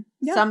 16.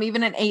 Yeah. Some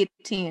even an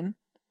 18.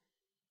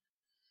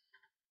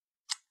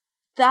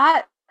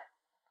 That,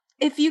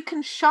 if you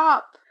can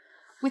shop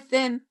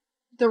within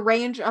the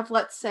range of,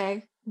 let's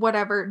say,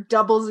 whatever,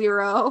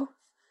 00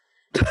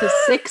 to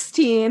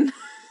 16,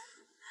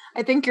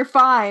 I think you're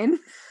fine.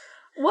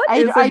 What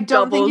is a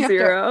double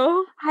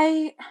zero?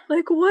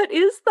 Like, what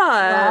is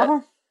that?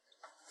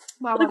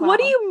 Wow. What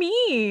do you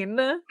mean?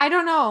 I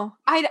don't know.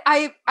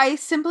 I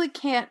simply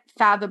can't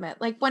fathom it.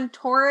 Like when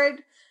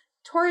torrid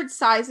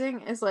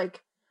sizing is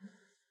like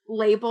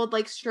labeled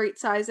like straight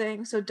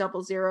sizing, so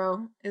double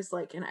zero is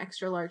like an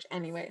extra large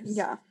anyways.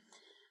 Yeah.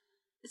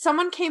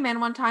 Someone came in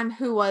one time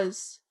who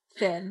was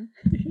thin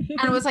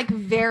and was like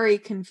very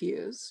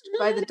confused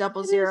by the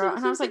double zero,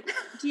 and I was like,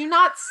 do you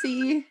not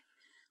see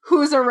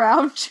who's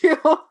around you?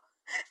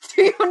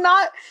 Do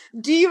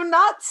you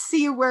not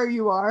see where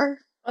you are?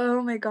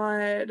 Oh my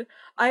god.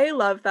 I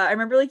love that. I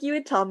remember like you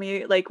would tell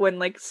me like when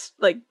like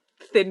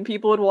thin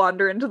people would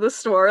wander into the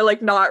store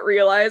like not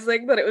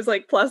realizing that it was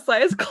like plus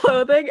size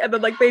clothing, and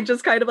then like they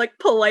just kind of like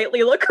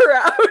politely look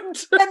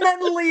around and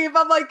then leave.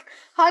 I'm like,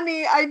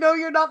 honey, I know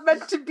you're not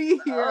meant to be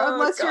here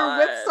unless you're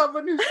with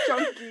someone who's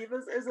chunky.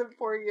 This isn't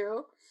for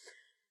you.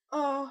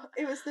 Oh,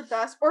 it was the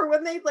best. Or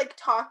when they like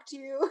talk to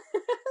you.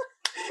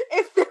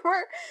 If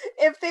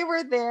they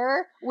were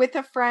there with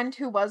a friend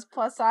who was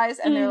plus size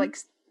and they're like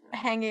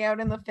hanging out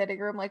in the fitting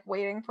room like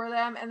waiting for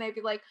them, and they'd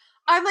be like,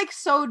 I'm like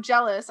so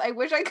jealous, I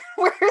wish I could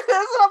wear this,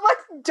 and I'm like,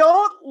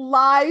 don't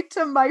lie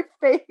to my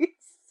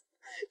face,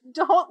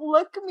 don't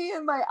look me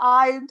in my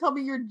eye and tell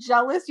me you're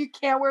jealous you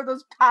can't wear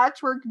those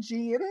patchwork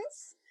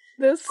jeans,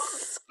 this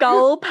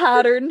skull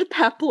patterned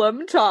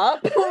peplum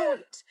top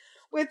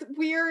with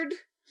weird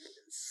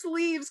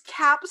sleeves,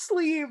 cap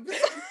sleeves.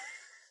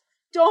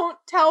 Don't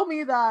tell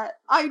me that.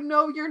 I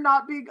know you're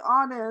not being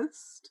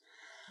honest.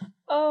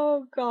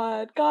 Oh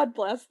god. God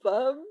bless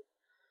them.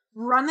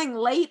 Running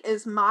late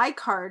is my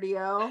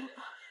cardio.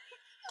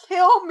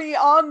 Kill me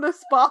on the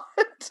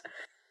spot.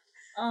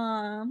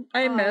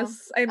 I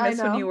miss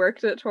when you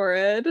worked at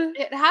Torrid.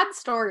 It had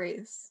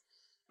stories.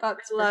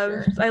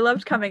 I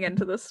loved coming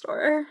into the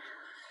store.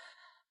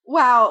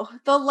 Wow,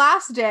 the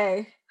last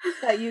day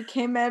that you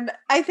came in,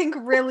 I think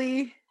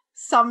really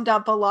summed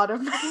up a lot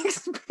of my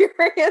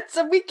experience,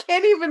 and we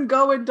can't even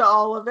go into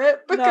all of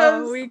it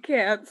because no, we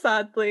can't,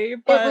 sadly,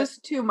 but it was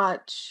too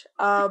much.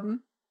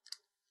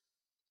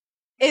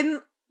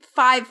 In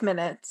 5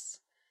 minutes,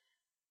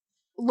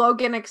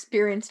 Logan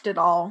experienced it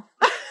all.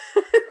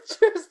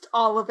 Just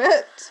all of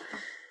it.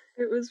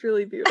 It was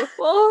really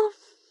beautiful.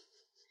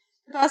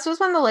 This was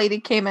when the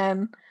lady came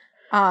in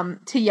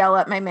to yell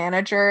at my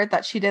manager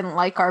that she didn't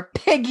like our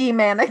piggy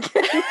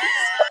mannequins.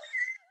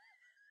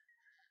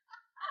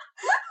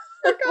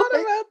 I forgot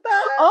about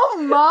that. Oh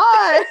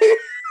my!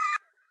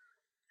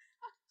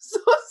 So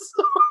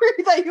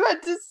sorry that you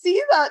had to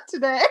see that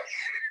today.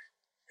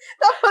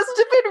 That must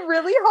have been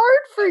really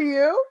hard for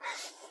you.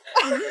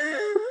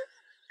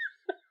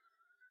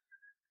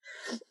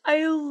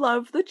 I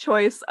love the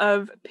choice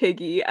of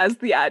piggy as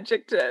the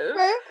adjective.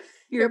 Right?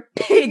 Your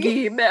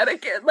piggy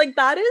mannequin. Like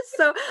that is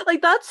so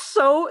like that's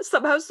so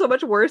somehow so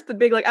much worse than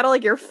being like, I don't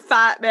like your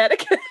fat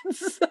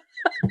mannequins.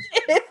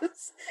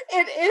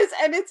 It is,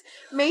 and it's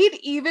made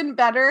even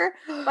better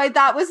by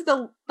that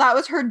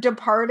was her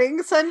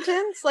departing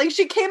sentence. Like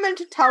she came in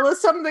to tell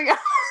us something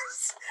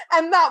else,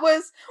 and that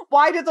was,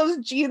 why did those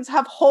jeans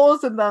have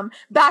holes in them?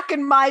 Back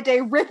in my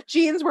day, ripped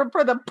jeans were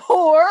for the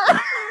poor.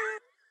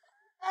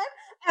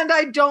 And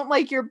I don't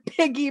like your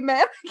piggy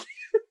mannequins.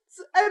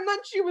 And then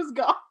she was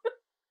gone.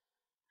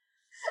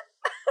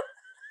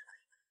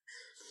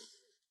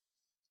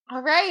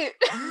 All right.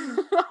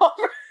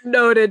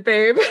 Noted,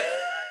 babe.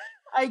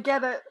 I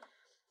get it.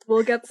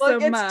 We'll get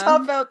some. It's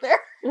tough out there.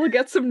 We'll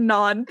get some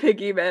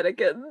non-piggy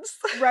mannequins.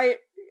 Right.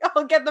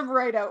 I'll get them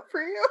right out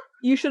for you.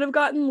 You should have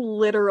gotten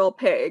literal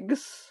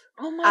pigs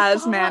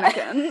as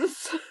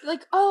mannequins.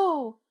 Like,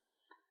 oh,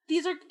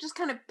 these are just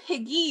kind of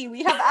piggy.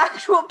 We have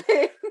actual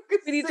pigs.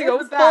 We need to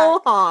go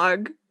full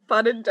hog.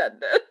 Pun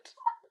intended.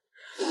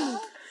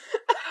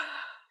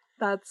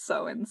 That's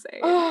so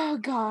insane. Oh,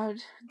 God.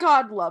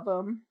 God love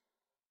them.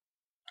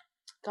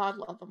 God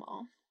love them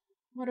all.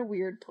 What a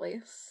weird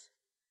place.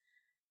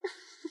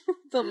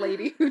 The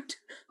lady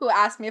who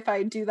asked me if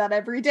I do that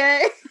every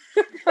day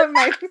for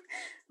my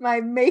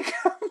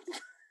makeup.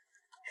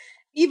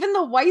 Even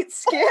the white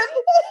skin.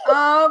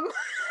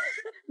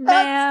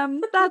 Ma'am,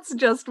 that's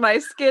just my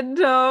skin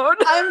tone.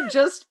 I'm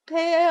just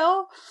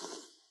pale.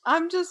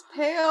 The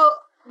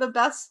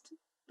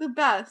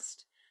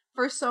best.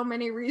 For so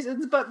many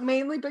reasons, but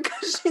mainly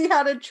because she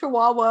had a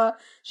chihuahua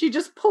she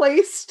just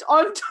placed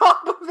on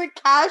top of the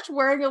couch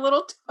wearing a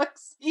little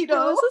tuxedo.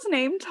 What was his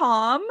name?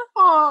 Tom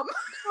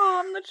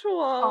the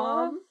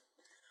chihuahua.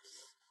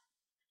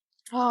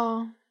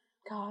 Oh,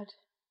 God.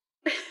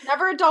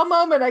 Never a dull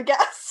moment, I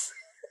guess.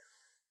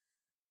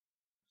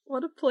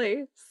 What a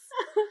place.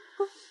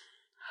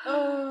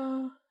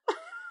 Is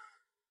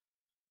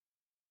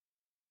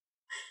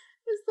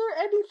there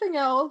anything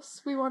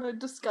else we want to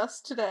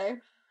discuss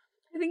today?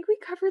 I think we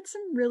covered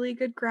some really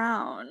good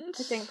ground.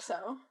 I think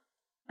so.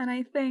 And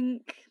I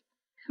think,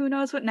 who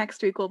knows what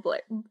next week will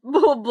bling.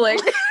 Bling.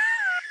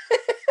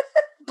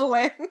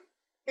 Bling.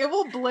 It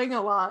will bling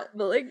a lot.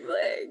 Bling,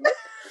 bling.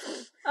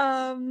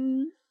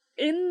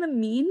 In the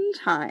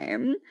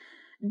meantime,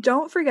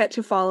 Don't forget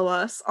to follow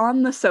us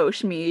on the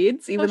social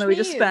medias, even though we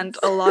just spent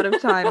a lot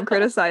of time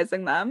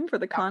criticizing them for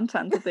the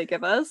content that they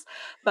give us.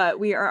 But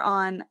we are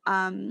on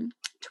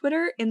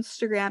Twitter,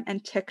 Instagram,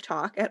 and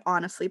TikTok at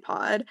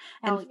HonestlyPod,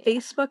 and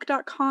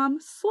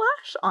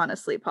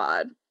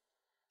Facebook.com/HonestlyPod.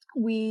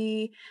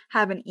 We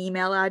have an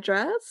email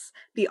address,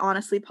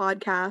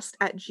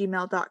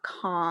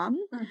 thehonestlypodcast@gmail.com.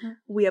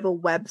 We have a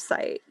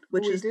website,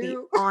 which is the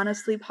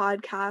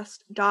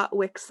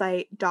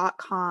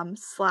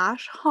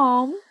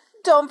honestlypodcast.wixsite.com/home.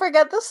 Don't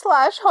forget the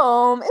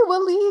 /home. It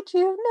will lead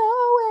you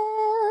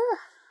nowhere.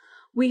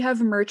 We have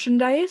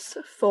merchandise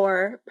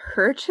for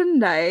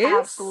Perchandise.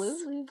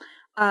 Absolutely.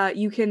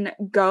 You can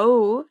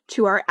go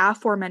to our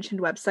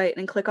aforementioned website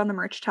and click on the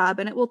merch tab,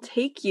 and it will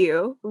take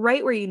you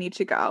right where you need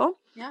to go.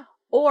 Yeah.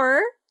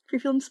 Or if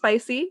you're feeling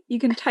spicy, you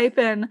can type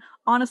in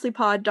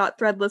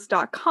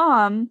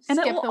honestlypod.threadless.com and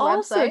it will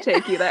also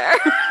take you there.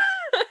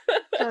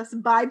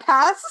 Just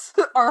bypass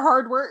our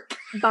hard work.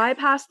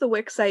 Bypass the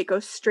Wix site,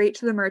 go straight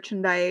to the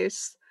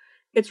merchandise.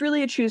 It's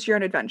really a choose your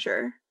own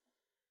adventure.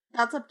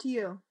 That's up to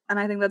you. And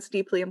I think that's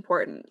deeply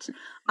important.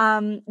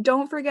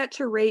 Don't forget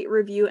to rate,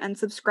 review, and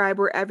subscribe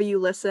wherever you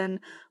listen.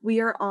 We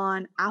are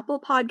on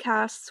Apple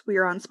Podcasts. We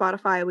are on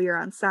Spotify. We are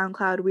on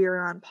SoundCloud. We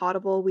are on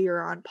Potable. We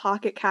are on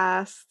Pocket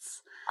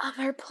Casts.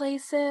 Other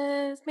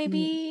places,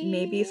 maybe.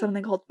 Maybe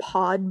something called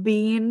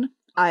Podbean.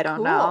 I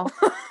don't know.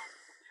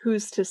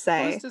 Who's to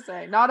say? Who's to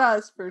say? Not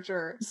us, for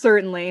sure.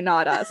 Certainly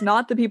not us.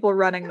 Not the people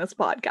running this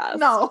podcast.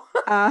 No.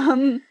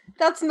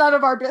 That's none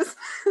of our business.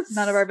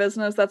 None of our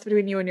business. That's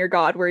between you and your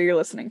God where you're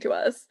listening to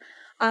us.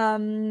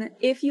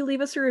 If you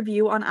leave us a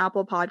review on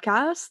Apple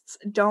Podcasts,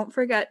 don't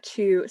forget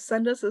to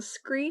send us a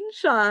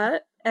screenshot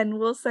and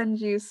we'll send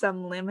you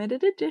some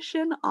limited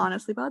edition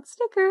Honestly Pod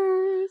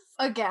stickers.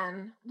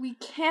 Again, we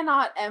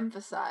cannot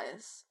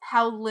emphasize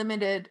how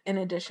limited in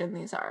edition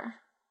these are.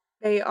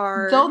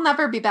 They'll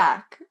never be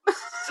back.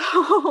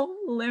 So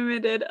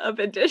limited of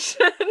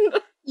edition.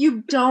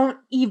 You don't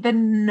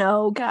even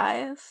know,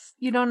 guys.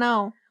 You don't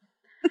know.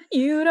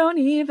 You don't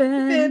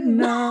even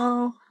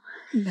know.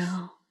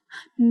 No.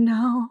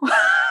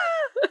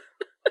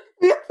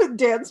 We have a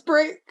dance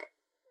break.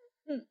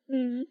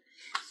 Mm-mm.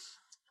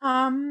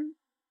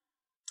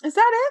 Is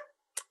that it?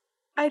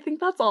 I think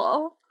that's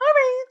all. All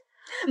right.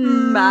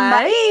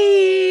 Bye.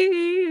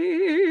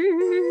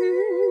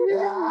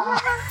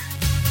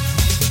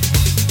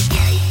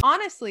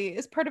 Honestly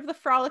is part of the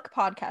Frolic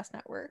Podcast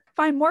Network.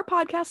 Find more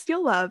podcasts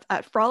you'll love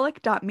at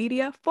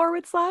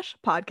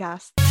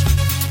frolic.media/podcast.